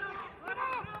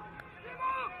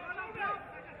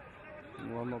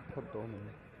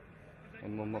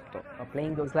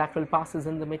 Playing those lateral passes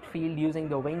in the midfield, using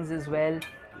the wings as well.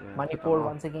 Manipur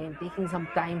once again taking some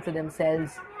time for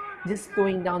themselves, just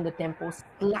slowing down the tempo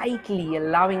slightly,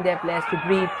 allowing their players to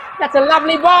breathe. That's a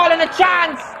lovely ball and a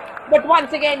chance, but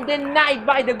once again denied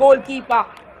by the goalkeeper.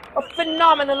 A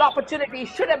phenomenal opportunity,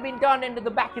 should have been turned into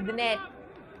the back of the net,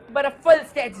 but a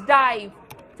full-stretch dive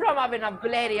from Abhinav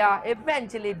Guleria,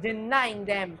 eventually denying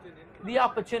them the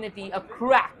opportunity, a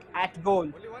crack at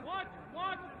goal.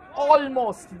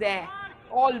 Almost there,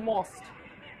 almost.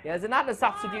 There's another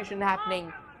substitution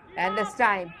happening, and this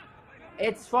time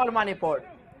it's for Manipur.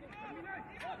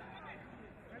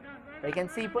 You can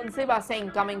see Punsiba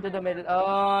Singh coming to the middle.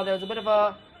 There was a bit of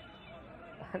a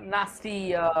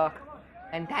nasty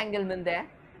entanglement there.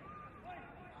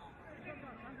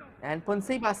 And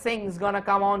Punsiba Singh is going to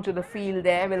come onto the field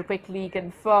there. We'll quickly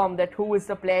confirm that who is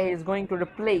the player he's going to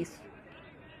replace.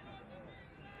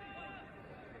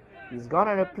 He's going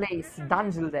to replace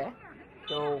Danjal there.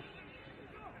 So,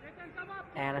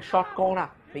 and a short corner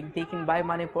being taken by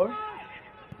Manipur.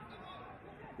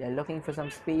 They're looking for some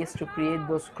space to create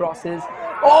those crosses.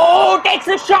 Oh, takes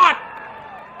a shot!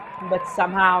 But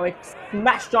somehow it's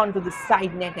smashed onto the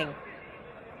side netting.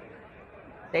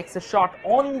 Takes a shot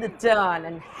on the turn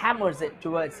and hammers it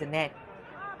towards the net.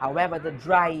 However, the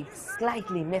drive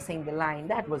slightly missing the line.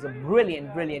 That was a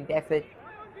brilliant, brilliant effort.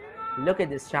 Look at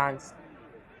this chance.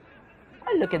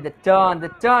 And look at the turn. The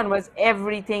turn was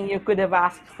everything you could have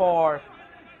asked for.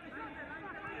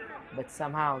 But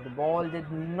somehow the ball did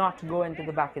not go into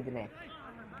the back of the net.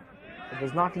 It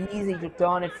was not easy to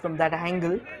turn it from that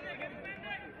angle.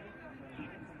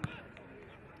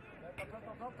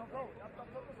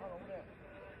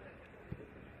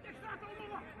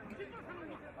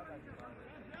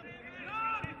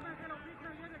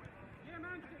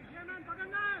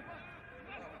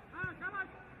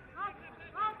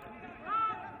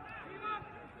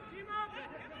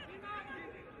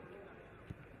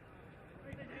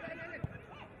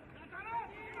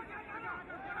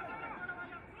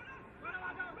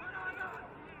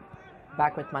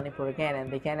 back with Manipur again,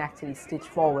 and they can actually stitch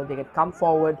forward. They can come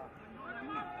forward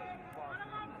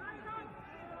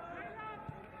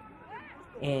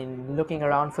in looking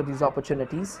around for these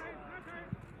opportunities.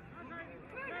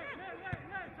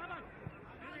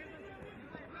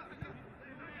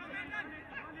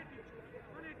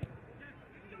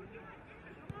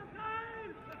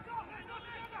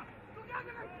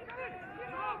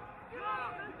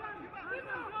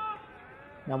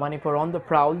 Now Manipur on the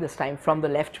prowl, this time from the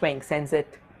left wing, sends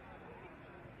it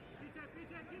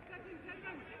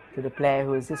to the player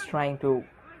who is just trying to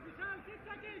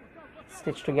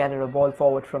stitch together a ball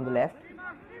forward from the left.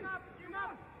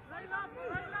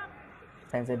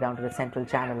 Sends it down to the central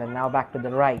channel, and now back to the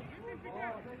right.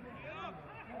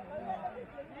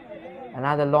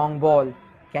 Another long ball.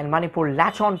 Can Manipur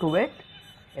latch on to it?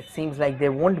 It seems like they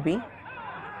won't be.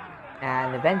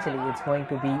 And eventually it's going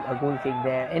to be a goal kick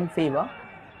there in favor.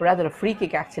 Rather a free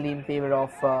kick actually in favor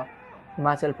of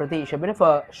Himachal Pradesh. A bit of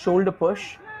a shoulder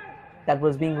push that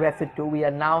was being referred to. We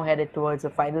are now headed towards the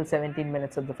final 17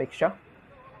 minutes of the fixture.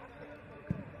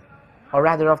 Or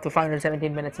rather of the final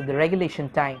 17 minutes of the regulation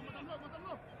time.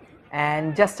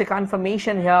 And just a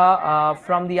confirmation here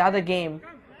from the other game.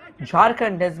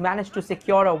 Jharkhand has managed to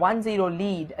secure a 1-0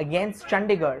 lead against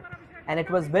Chandigarh. And it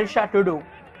was Birsha Tudu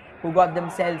who got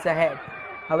themselves ahead.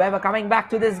 However, coming back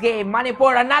to this game,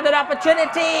 Manipur, another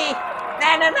opportunity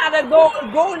and another goal.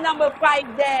 Goal number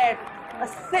 5 there. A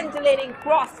scintillating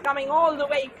cross coming all the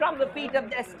way from the feet of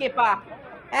their skipper.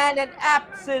 And an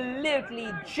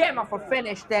absolutely gem of a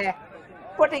finish there.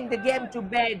 Putting the game to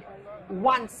bed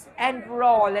once and for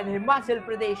all. And Himachal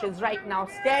Pradesh is right now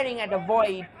staring at a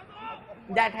void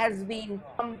that has been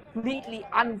completely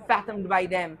unfathomed by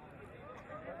them.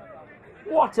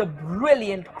 What a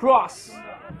brilliant cross.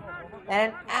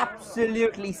 And an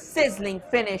absolutely sizzling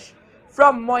finish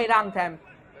from Moirangtham.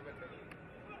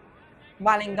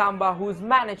 Malingamba, who's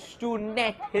managed to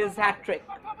net his hat-trick.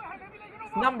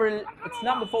 It's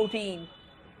number 14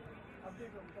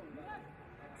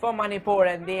 for Manipur,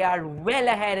 and they are well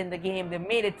ahead in the game. They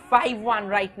made it 5-1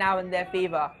 right now in their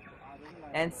favor.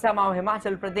 And somehow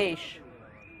Himachal Pradesh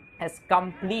has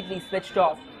completely switched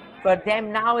off. For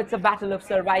them now it's a battle of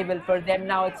survival. For them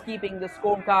now it's keeping the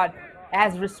scorecard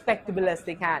as respectable as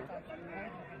they can.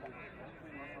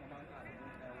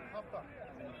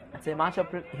 It's a Himachal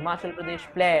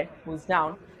Pradesh player who's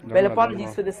down. Well,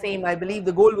 apologies for the same. I believe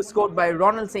the goal was scored by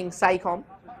Ronald Singh Saikom.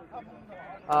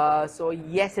 So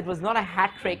yes, it was not a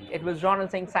hat-trick. It was Ronald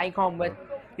Singh Saikom with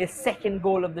his second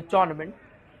goal of the tournament.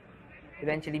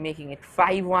 Eventually making it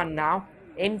 5-1 now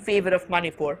in favor of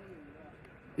Manipur.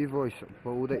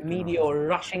 Meteor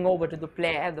rushing over to the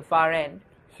player at the far end.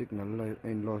 Signal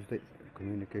in lost the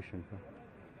communication.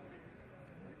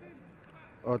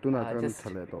 Just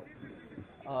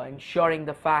ensuring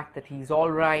the fact that he's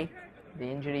all right. The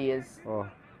injury is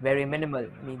very minimal.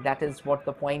 I mean, that is what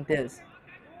the point is.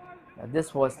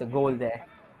 This was the goal there.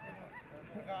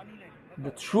 The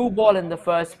through ball in the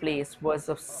first place was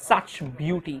of such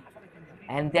beauty,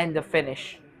 and then the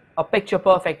finish. A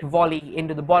picture-perfect volley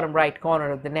into the bottom right corner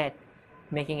of the net,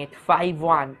 making it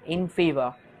 5-1 in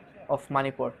favor of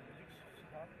Manipur.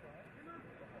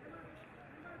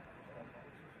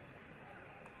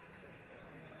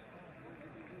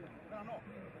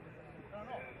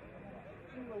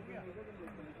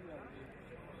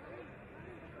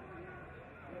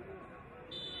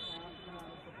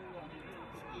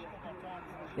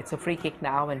 It's a free kick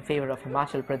now in favor of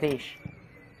Himachal Pradesh.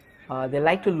 They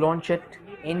like to launch it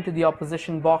into the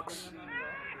opposition box.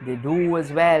 They do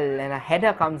as well, and a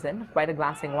header comes in, quite a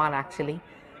glancing one actually,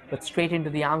 but straight into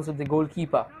the arms of the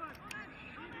goalkeeper.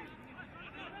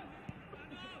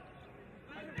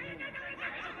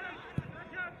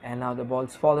 And now the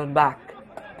ball's fallen back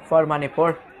for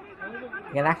Manipur.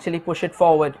 They can actually push it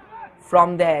forward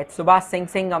from there. Subhash Singh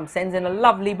Singham sends in a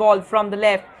lovely ball from the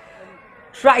left.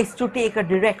 Tries to take a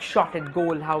direct shot at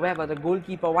goal. However, the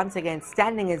goalkeeper once again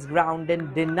standing his ground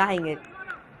and denying it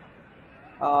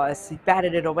as he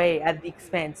patted it away at the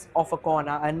expense of a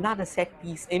corner. Another set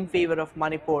piece in favor of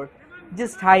Manipur.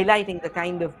 Just highlighting the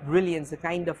kind of brilliance, the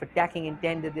kind of attacking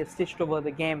intent that they've stitched over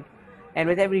the game. And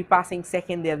with every passing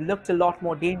second, they have looked a lot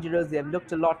more dangerous. They have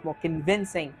looked a lot more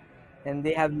convincing. And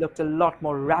they have looked a lot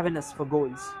more ravenous for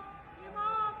goals.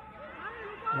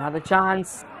 Another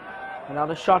chance.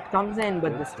 Another shot comes in,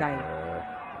 but this time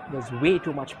there's way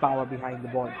too much power behind the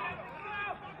ball.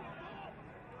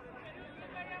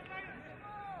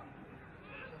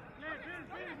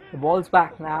 The ball's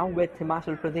back now with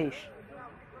Himachal Pradesh.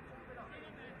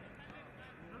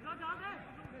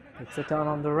 It's a turn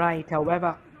on the right,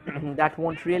 however, that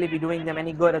won't really be doing them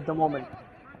any good at the moment.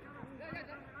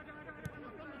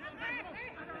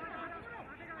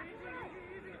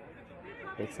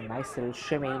 Takes a nice little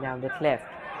shimmy down the left.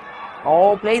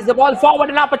 Oh, plays the ball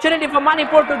forward, an opportunity for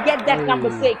Manipur to get that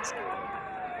number 6.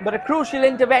 But a crucial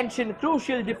intervention,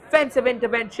 crucial defensive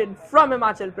intervention from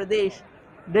Himachal Pradesh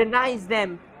denies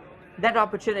them that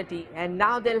opportunity, and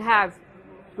now they'll have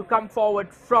to come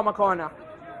forward from a corner.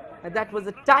 And that was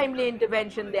a timely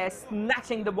intervention there,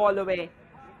 snatching the ball away.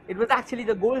 It was actually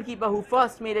the goalkeeper who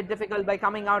first made it difficult by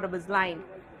coming out of his line,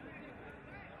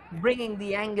 bringing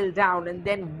the angle down, and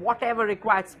then whatever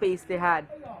required space they had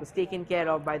was taken care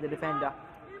of by the defender.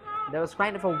 There was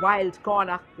kind of a wild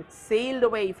corner. It sailed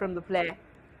away from the player.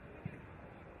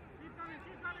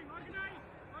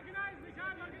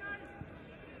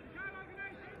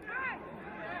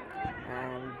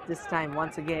 And this time,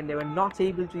 once again, they were not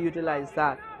able to utilize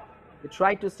that. They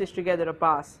tried to stitch together a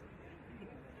pass.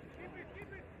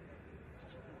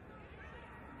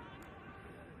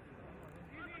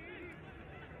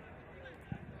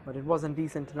 But it wasn't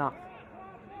decent enough.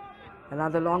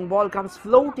 Another long ball comes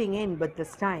floating in, but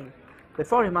this time,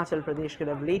 before Himachal Pradesh could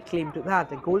have laid claim to that,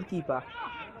 the goalkeeper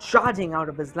charging out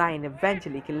of his line,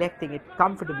 eventually collecting it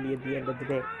comfortably at the end of the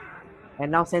day.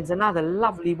 And now sends another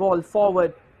lovely ball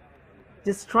forward,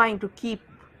 just trying to keep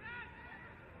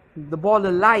the ball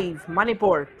alive.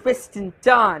 Manipur, twist and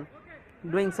turn,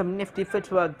 doing some nifty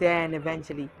footwork there, and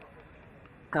eventually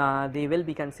they will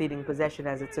be conceding possession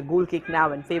as it's a goal kick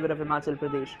now in favor of Himachal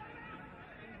Pradesh.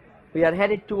 We are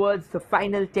headed towards the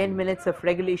final 10 minutes of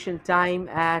regulation time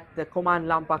at the Koman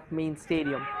Lampak main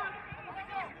stadium.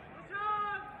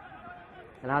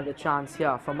 Another chance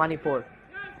here for Manipur.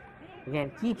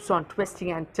 Again, keeps on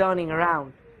twisting and turning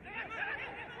around.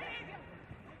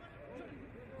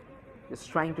 Just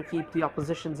trying to keep the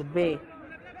oppositions at bay.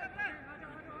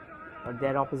 Or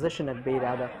their opposition at bay,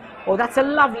 rather. Oh, that's a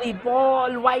lovely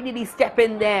ball. Why did he step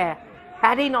in there?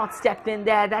 Had he not stepped in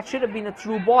there, that should have been a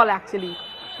through ball actually.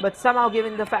 But somehow,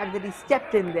 given the fact that he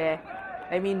stepped in there,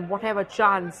 I mean, whatever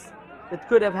chance that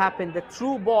could have happened, the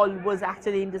through ball was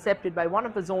actually intercepted by one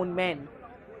of his own men.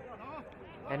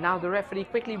 And now the referee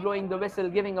quickly blowing the whistle,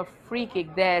 giving a free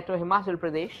kick there to Himachal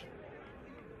Pradesh.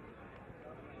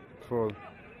 Foul.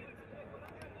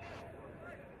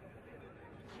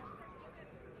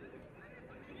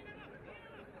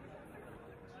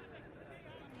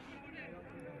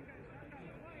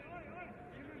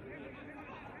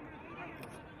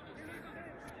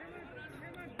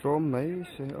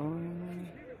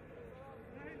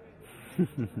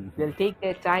 They'll take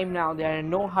their time now. They are in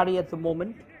no hurry at the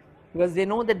moment because they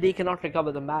know that they cannot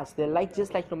recover the match. They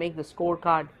just like to make the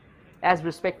scorecard as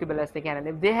respectable as they can. And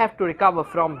if they have to recover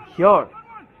from here,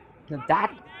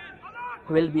 that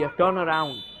will be a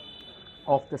turnaround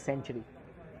of the century.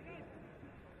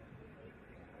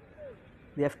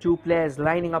 They have two players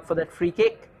lining up for that free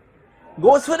kick.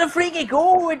 Goes for the free kick.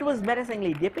 Oh, it was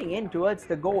menacingly dipping in towards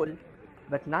the goal.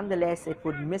 But nonetheless, it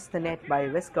would miss the net by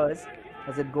whiskers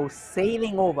as it goes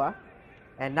sailing over.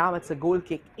 And now it's a goal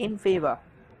kick in favor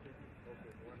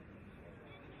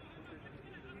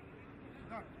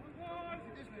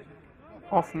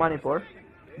of Manipur.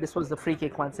 This was the free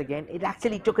kick once again. It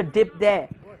actually took a dip there.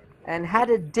 And had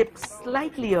it dipped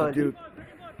slightly early,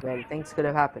 well, things could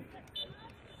have happened.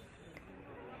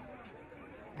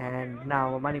 And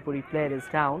now a Manipuri player is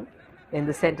down in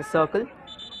the center circle.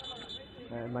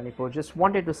 Manipur just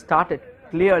wanted to start it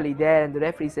clearly there, and the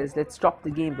referee says, let's stop the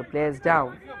game, the player's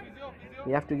down.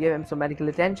 We have to give him some medical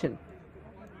attention.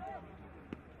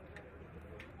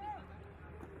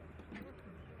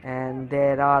 And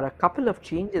there are a couple of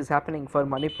changes happening for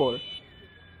Manipur.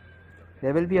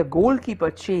 There will be a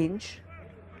goalkeeper change.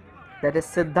 That is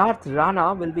Siddharth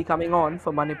Rana will be coming on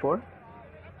for Manipur.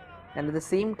 And at the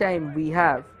same time we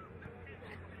have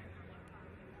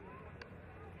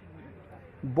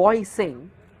Boy Singh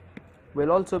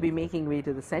will also be making way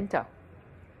to the center.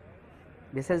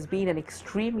 This has been an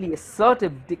extremely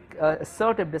assertive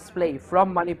display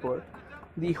from Manipur,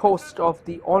 the host of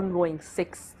the ongoing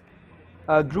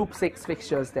Group 6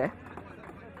 fixtures there.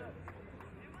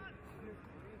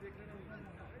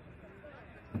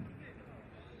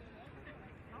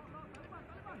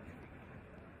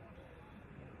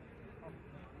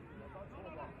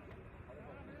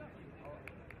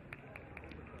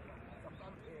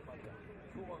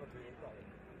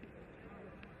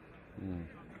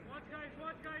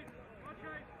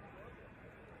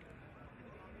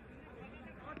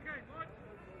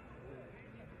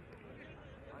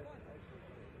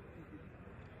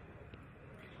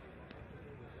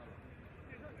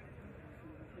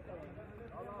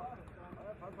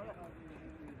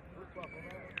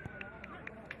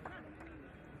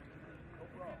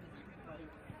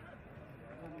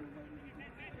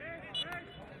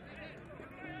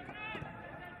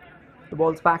 The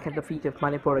ball's back at the feet of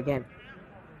Manipur again.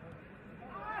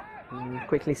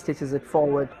 Quickly stitches it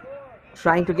forward,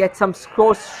 trying to get some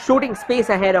shooting space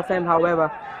ahead of him.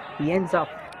 However, he ends up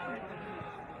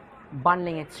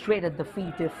bundling it straight at the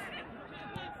feet of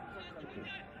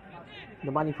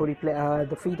the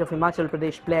the feet of Himachal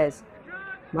Pradesh players.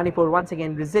 Manipur once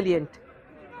again resilient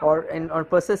or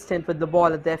persistent with the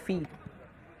ball at their feet.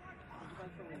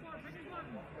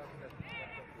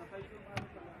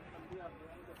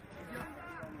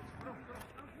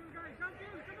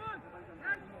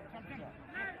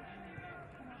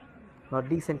 Not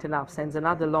decent enough, sends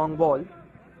another long ball.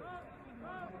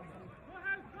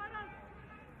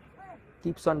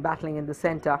 Keeps on battling in the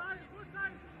center.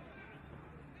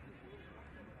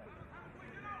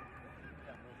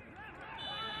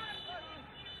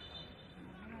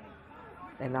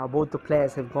 And now both the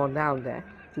players have gone down there.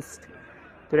 Just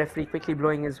the referee quickly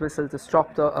blowing his whistle to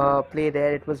stop the play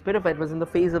there. It was in the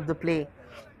phase of the play.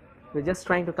 We're just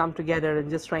trying to come together and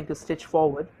just trying to stitch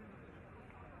forward.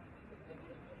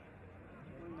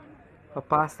 A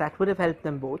pass that would have helped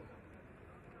them both.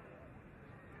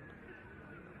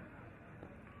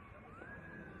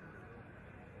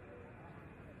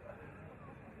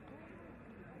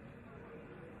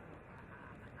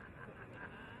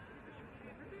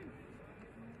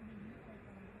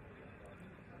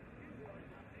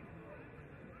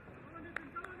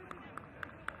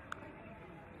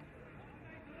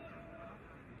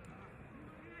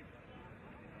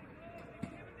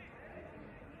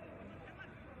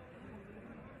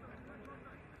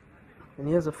 And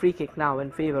here's a free kick now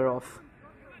in favor of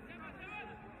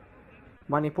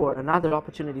Manipur. Another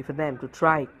opportunity for them to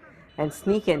try and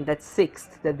sneak in that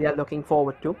sixth that they are looking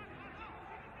forward to.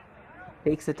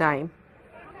 Takes the time.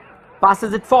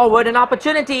 Passes it forward, an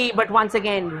opportunity, but once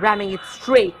again ramming it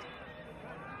straight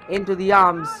into the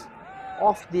arms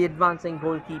of the advancing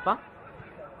goalkeeper.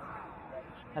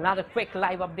 Another quick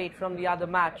live update from the other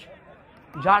match.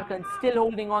 Jharkhand still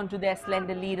holding on to their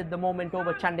slender lead at the moment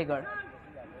over Chandigarh,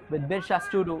 with Birsha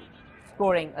Studu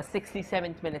scoring a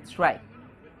 67th minute strike.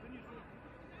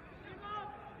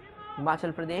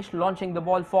 Himachal Pradesh launching the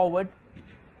ball forward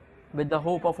with the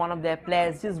hope of one of their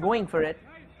players just going for it,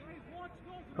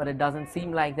 but it doesn't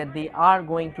seem like that they are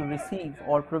going to receive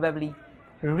or probably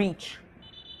reach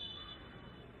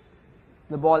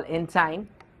the ball in time.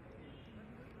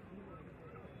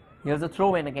 Here's a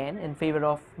throw in again in favor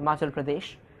of Himachal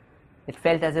Pradesh. It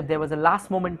felt as if there was a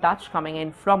last moment touch coming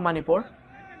in from Manipur.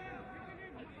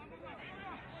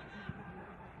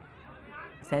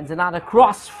 Sends another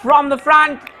cross from the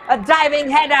front, a diving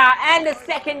header and a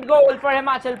second goal for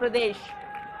Himachal Pradesh.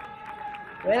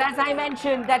 Well, as I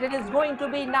mentioned, that it is going to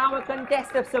be now a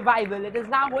contest of survival. It is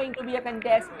now going to be a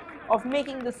contest of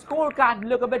making the scorecard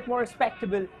look a bit more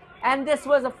respectable. And this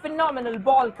was a phenomenal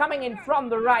ball coming in from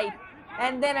the right,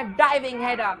 and then a diving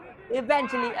header,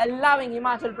 eventually allowing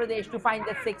Himachal Pradesh to find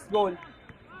the sixth goal.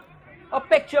 A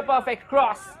picture perfect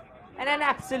cross and an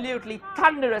absolutely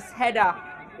thunderous header,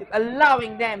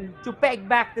 allowing them to peg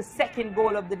back the second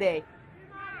goal of the day.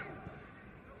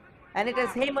 And it is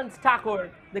Hemant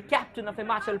Thakur, the captain of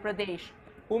Himachal Pradesh,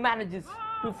 who manages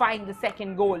to find the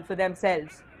second goal for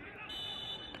themselves.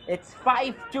 It's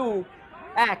 5-2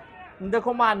 at the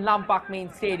Kuman Lampak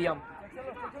main stadium.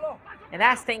 And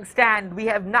as things stand, we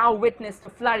have now witnessed a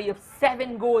flurry of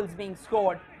 7 goals being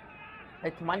scored,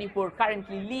 with Manipur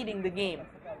currently leading the game.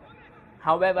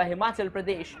 However, Himachal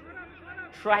Pradesh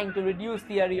trying to reduce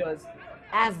the arrears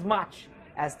as much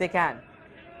as they can.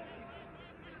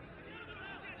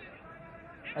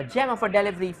 A gem of a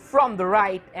delivery from the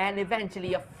right, and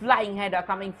eventually a flying header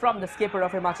coming from the skipper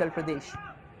of Himachal Pradesh.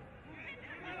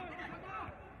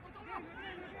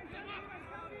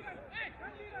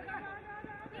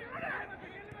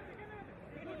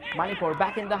 Manipur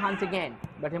back in the hunt again,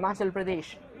 but Himachal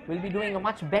Pradesh will be doing a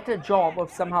much better job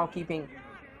of somehow keeping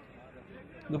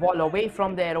the ball away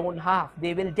from their own half.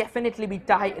 They will definitely be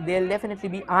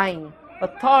eyeing a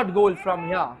third goal from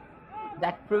here.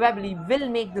 That probably will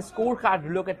make the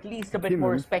scorecard look at least a bit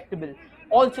more respectable.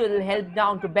 Also, it will help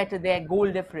down to better their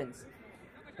goal difference.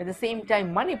 At the same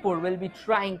time, Manipur will be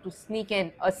trying to sneak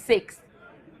in a sixth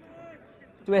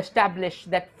to establish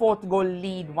that fourth goal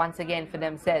lead once again for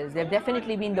themselves. They've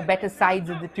definitely been the better sides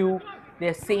of the two.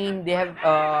 They're saying they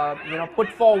have put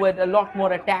forward a lot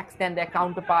more attacks than their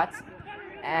counterparts.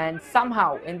 And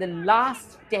somehow in the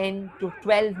last 10 to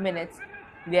 12 minutes,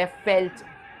 they have felt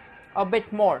a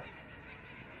bit more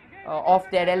of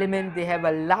their element. They have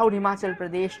allowed Himachal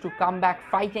Pradesh to come back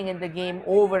fighting in the game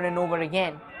over and over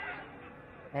again.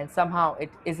 And somehow it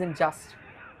isn't just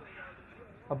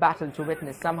a battle to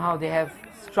witness. Somehow they have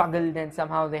struggled, and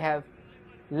somehow they have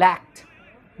lacked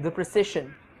the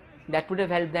precision that would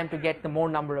have helped them to get the more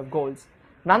number of goals.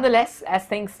 Nonetheless, as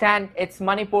things stand, it's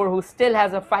Manipur who still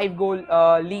has a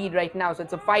 5-goal lead right now. So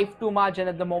it's a 5-2 margin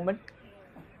at the moment.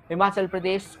 Himachal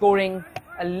Pradesh scoring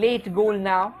a late goal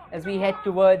now as we head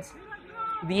towards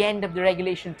the end of the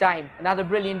regulation time. Another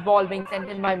brilliant ball being sent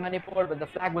in by Manipur, but the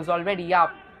flag was already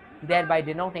up, thereby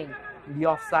denoting the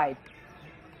offside.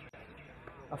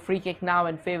 A free kick now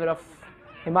in favor of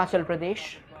Himachal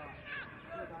Pradesh.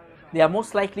 They are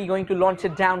most likely going to launch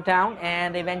it downtown,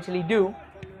 and they eventually do.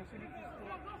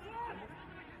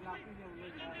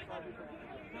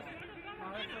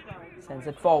 Sends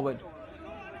it forward.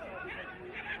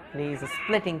 There is a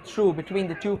splitting through between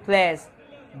the two players.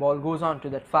 Ball goes on to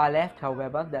that far left,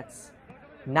 however, that's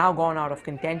now gone out of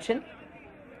contention.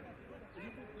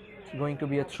 It's going to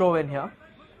be a throw in here.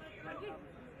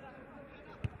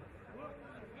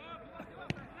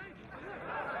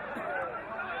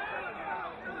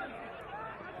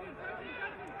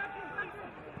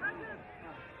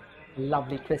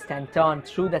 Lovely twist and turn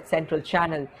through that central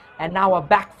channel, and now a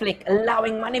back flick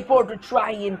allowing Manipur to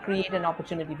try and create an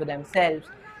opportunity for themselves.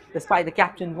 Despite the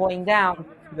captain going down,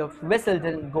 the whistle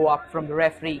didn't go up from the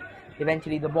referee.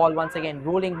 Eventually the ball once again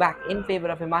rolling back in favor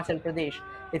of Himachal Pradesh.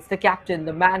 It's the captain,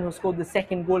 the man who scored the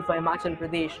second goal for Himachal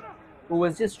Pradesh, who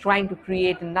was just trying to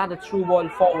create another through ball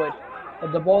forward.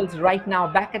 But the ball's right now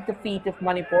back at the feet of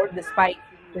Manipur, despite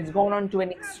it's gone on to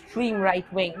an extreme right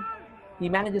wing. He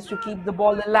manages to keep the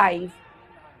ball alive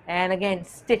and again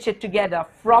stitch it together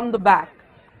from the back.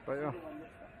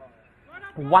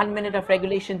 1 minute of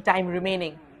regulation time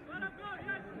remaining.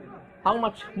 How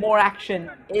much more action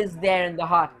is there in the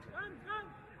heart?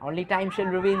 Only time shall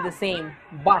reveal the same,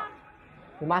 but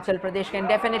Himachal Pradesh can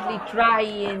definitely try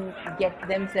and get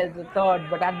themselves a third,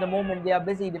 but at the moment they are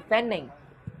busy defending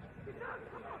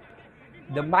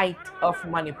the might of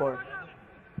Manipur.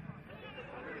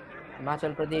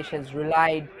 Himachal Pradesh has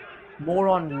relied more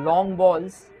on long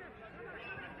balls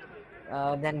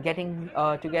than getting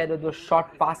together those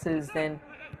short passes, than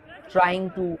trying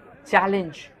to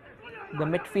challenge the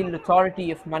midfield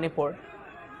authority of Manipur.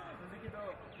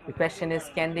 The question is,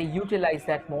 can they utilize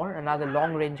that more? Another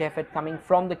long range effort coming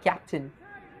from the captain,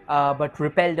 but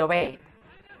repelled away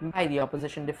by the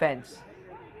opposition defense.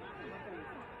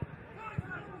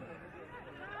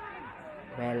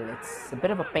 Well, it's a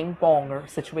bit of a ping-pong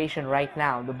situation right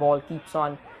now. The ball keeps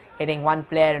on hitting one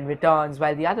player and returns,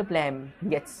 while the other player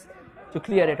gets to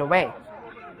clear it away.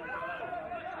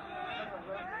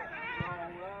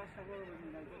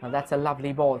 Now that's a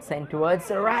lovely ball sent towards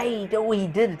the right. Oh, he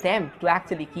did attempt to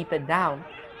actually keep it down,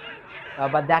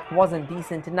 but that wasn't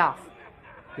decent enough.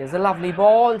 Here's a lovely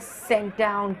ball sent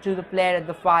down to the player at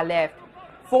the far left.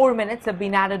 4 minutes have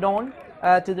been added on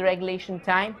to the regulation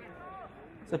time.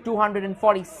 So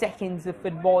 240 seconds of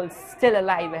football still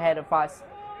alive ahead of us.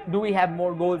 Do we have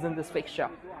more goals in this fixture?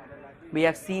 We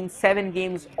have seen 7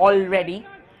 games already.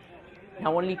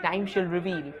 Now only time shall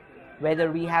reveal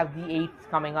whether we have the 8th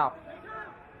coming up.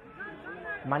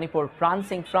 Manipur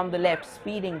prancing from the left,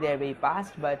 speeding their way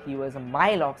past, but he was a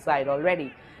mile offside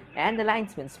already, and the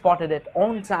linesman spotted it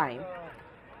on time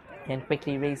and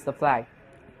quickly raised the flag.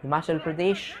 Himachal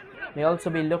Pradesh may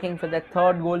also be looking for that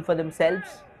 3rd goal for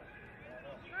themselves.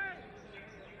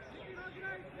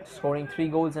 Scoring 3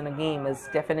 goals in a game is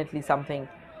definitely something,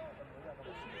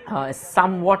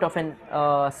 somewhat of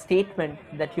a statement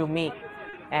that you make,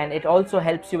 and it also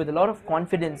helps you with a lot of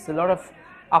confidence, a lot of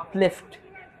uplift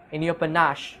in your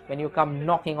panache when you come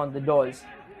knocking on the doors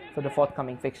for the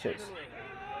forthcoming fixtures.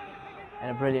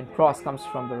 And a brilliant cross comes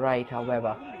from the right,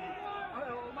 however.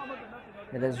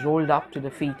 It has rolled up to the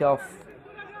feet of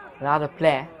another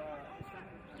player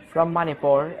from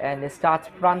Manipur, and it starts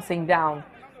prancing down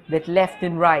with left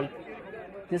and right,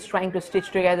 just trying to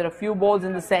stitch together a few balls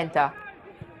in the center.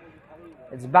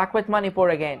 It's back with Manipur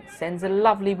again, sends a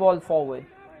lovely ball forward.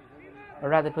 Or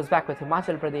rather, it was back with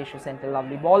Himachal Pradesh who sent a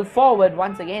lovely ball forward.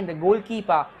 Once again, the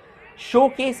goalkeeper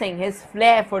showcasing his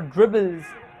flair for dribbles,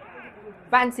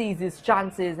 fancies his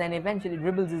chances, and eventually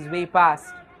dribbles his way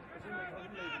past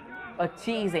a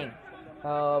chasing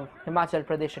Himachal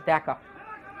Pradesh attacker.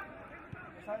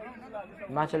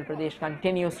 Himachal Pradesh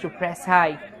continues to press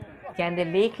high. Can they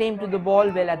lay claim to the ball?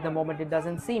 Well, at the moment it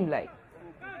doesn't seem like.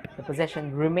 The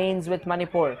possession remains with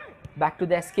Manipur. Back to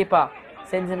their skipper,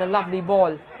 sends in a lovely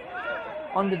ball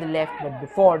onto the left, but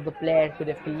before the player could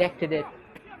have collected it,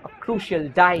 a crucial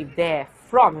dive there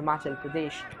from Himachal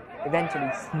Pradesh eventually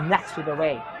snatched it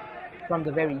away from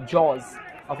the very jaws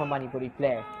of a Manipuri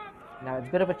player. Now it's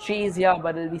a bit of a chase here,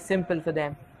 but it'll be simple for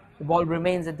them. The ball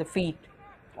remains at the feet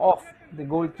of the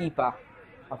goalkeeper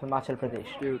of Himachal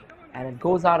Pradesh, and it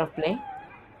goes out of play.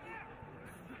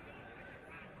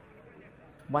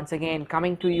 Once again,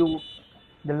 coming to you,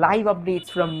 the live updates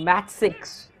from match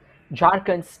 6.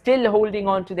 Jharkhand still holding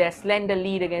on to their slender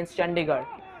lead against Chandigarh.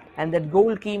 And that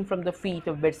goal came from the feet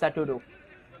of Birsa Tudu.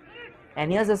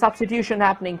 And here's a substitution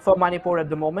happening for Manipur at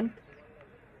the moment.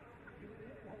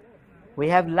 We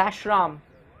have Lashram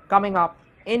coming up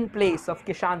in place of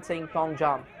Kishan Singh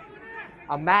Tongjam.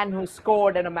 A man who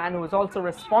scored and a man who is also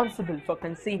responsible for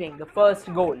conceding the first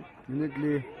goal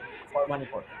for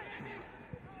Manipur.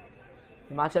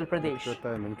 Himachal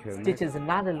Pradesh stitches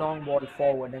another long ball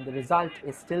forward and the result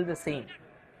is still the same.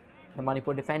 The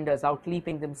Manipur defenders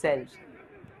outleaping themselves,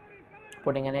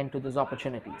 putting an end to those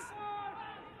opportunities.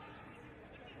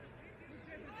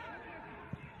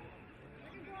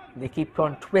 They keep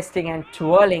on twisting and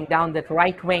twirling down that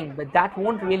right wing, but that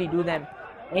won't really do them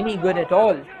any good at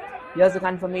all. Here's the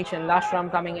confirmation, Lashram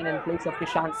coming in place of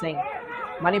Kishan Singh.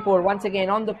 Manipur once again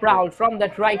on the prowl from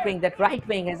that right wing. That right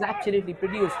wing has absolutely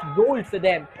produced gold for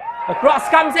them. The cross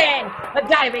comes in, a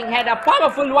diving header,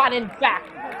 powerful one in fact.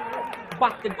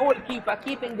 But the goalkeeper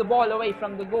keeping the ball away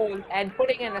from the goal and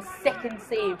putting in a second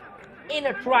save in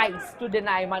a tries to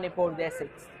deny Manipur their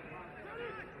sixth.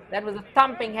 That was a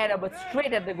thumping header but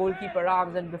straight at the goalkeeper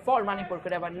arms, and before Manipur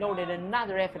could have unloaded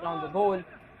another effort on the goal,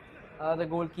 the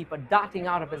goalkeeper darting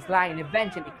out of his line,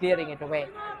 eventually clearing it away,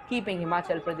 keeping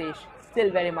Himachal Pradesh still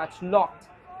very much locked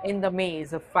in the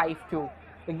maze of 5-2.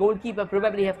 The goalkeeper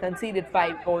probably have conceded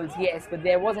 5 goals, yes, but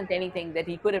there wasn't anything that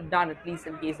he could have done, at least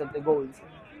in case of the goals.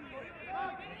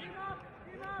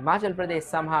 Himachal Pradesh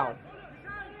somehow,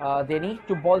 they need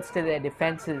to bolster their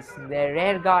defenses. Their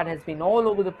rear guard has been all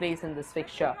over the place in this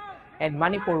fixture, and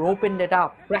Manipur opened it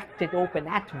up, cracked it open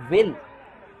at will.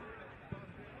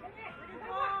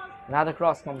 Another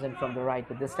cross comes in from the right,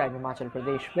 but this time Himachal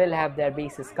Pradesh will have their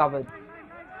bases covered.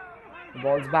 The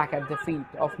ball's back at the feet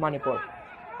of Manipur.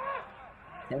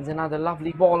 Sends another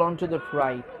lovely ball onto the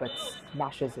right, but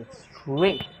smashes it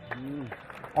straight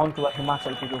onto a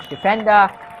Himachal Pradesh defender.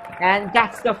 And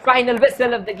that's the final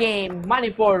whistle of the game.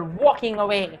 Manipur walking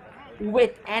away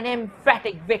with an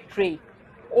emphatic victory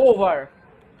over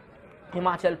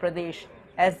Himachal Pradesh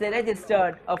as they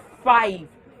registered a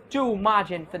 5-2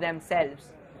 margin for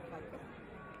themselves.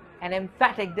 An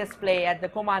emphatic display at the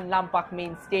Kuman Lampak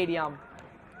main stadium,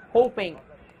 hoping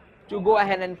to go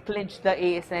ahead and clinch the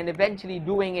ace and eventually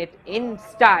doing it in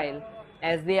style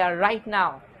as they are right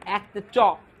now at the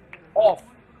top of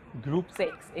Group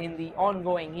 6 in the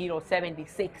ongoing Hero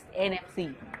 76th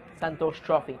NFC Santosh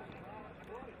Trophy.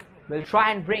 We'll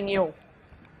try and bring you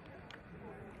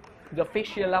the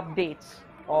official updates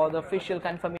or the official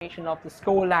confirmation of the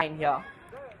scoreline here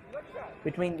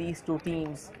between these two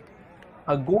teams.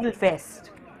 A goal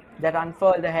fest that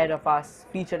unfurled ahead of us,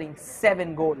 featuring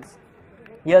 7 goals.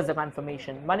 Here's the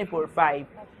confirmation: Manipur 5,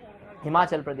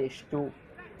 Himachal Pradesh 2.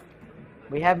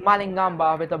 We have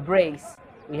Malingamba with a brace.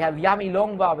 We have Yami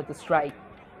Longba with a strike.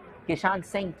 Kishan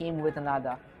Singh came with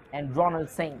another, and Ronald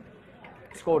Singh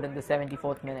scored in the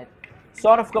 74th minute.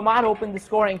 Saurav Kumar opened the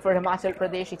scoring for Himachal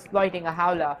Pradesh, exploiting a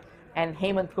howler, and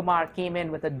Hemant Kumar came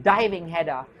in with a diving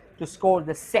header to score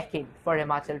the second for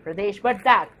Himachal Pradesh, but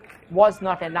that was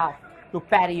not enough to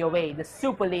parry away the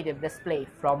superlative display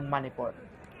from Manipur.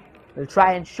 We'll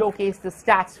try and showcase the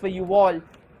stats for you all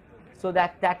so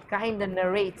that kind of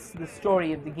narrates the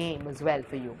story of the game as well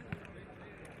for you.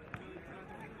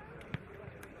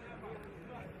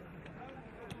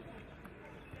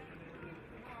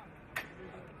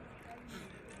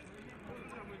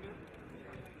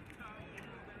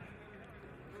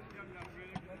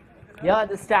 Here are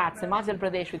the stats: Himachal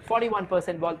Pradesh with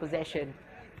 41% ball possession,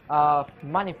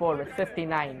 Manipur with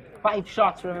 59. 5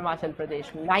 shots from Himachal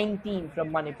Pradesh, 19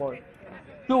 from Manipur.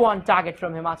 2 on target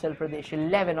from Himachal Pradesh,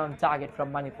 11 on target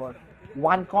from Manipur.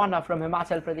 1 corner from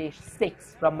Himachal Pradesh,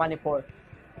 6 from Manipur.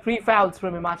 3 fouls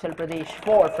from Himachal Pradesh,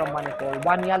 4 from Manipur.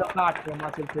 1 yellow card from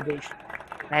Himachal Pradesh,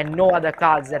 and no other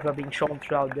cards that were being shown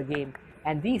throughout the game.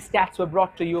 And these stats were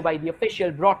brought to you by the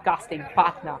official broadcasting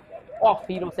partner of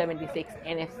Hero 76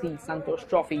 NFC Santosh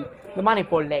Trophy, the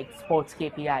Manipur leg,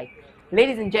 SportsKPI.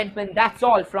 Ladies and gentlemen, that's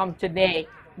all from today.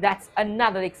 That's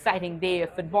another exciting day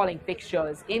of footballing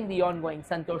fixtures in the ongoing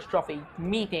Santosh Trophy,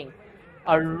 meeting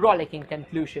a rollicking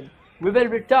conclusion. We will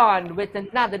return with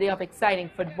another day of exciting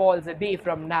footballs a day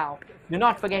from now. Do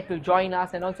not forget to join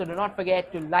us, and also do not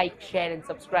forget to like, share and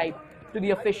subscribe to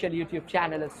the official YouTube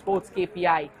channel of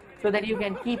SportsKPI so that you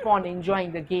can keep on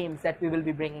enjoying the games that we will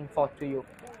be bringing forth to you.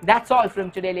 That's all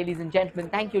from today, ladies and gentlemen.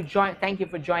 Thank you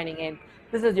for joining in.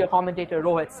 This is your commentator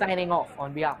Rohit signing off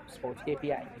on behalf of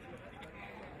SportsKPI.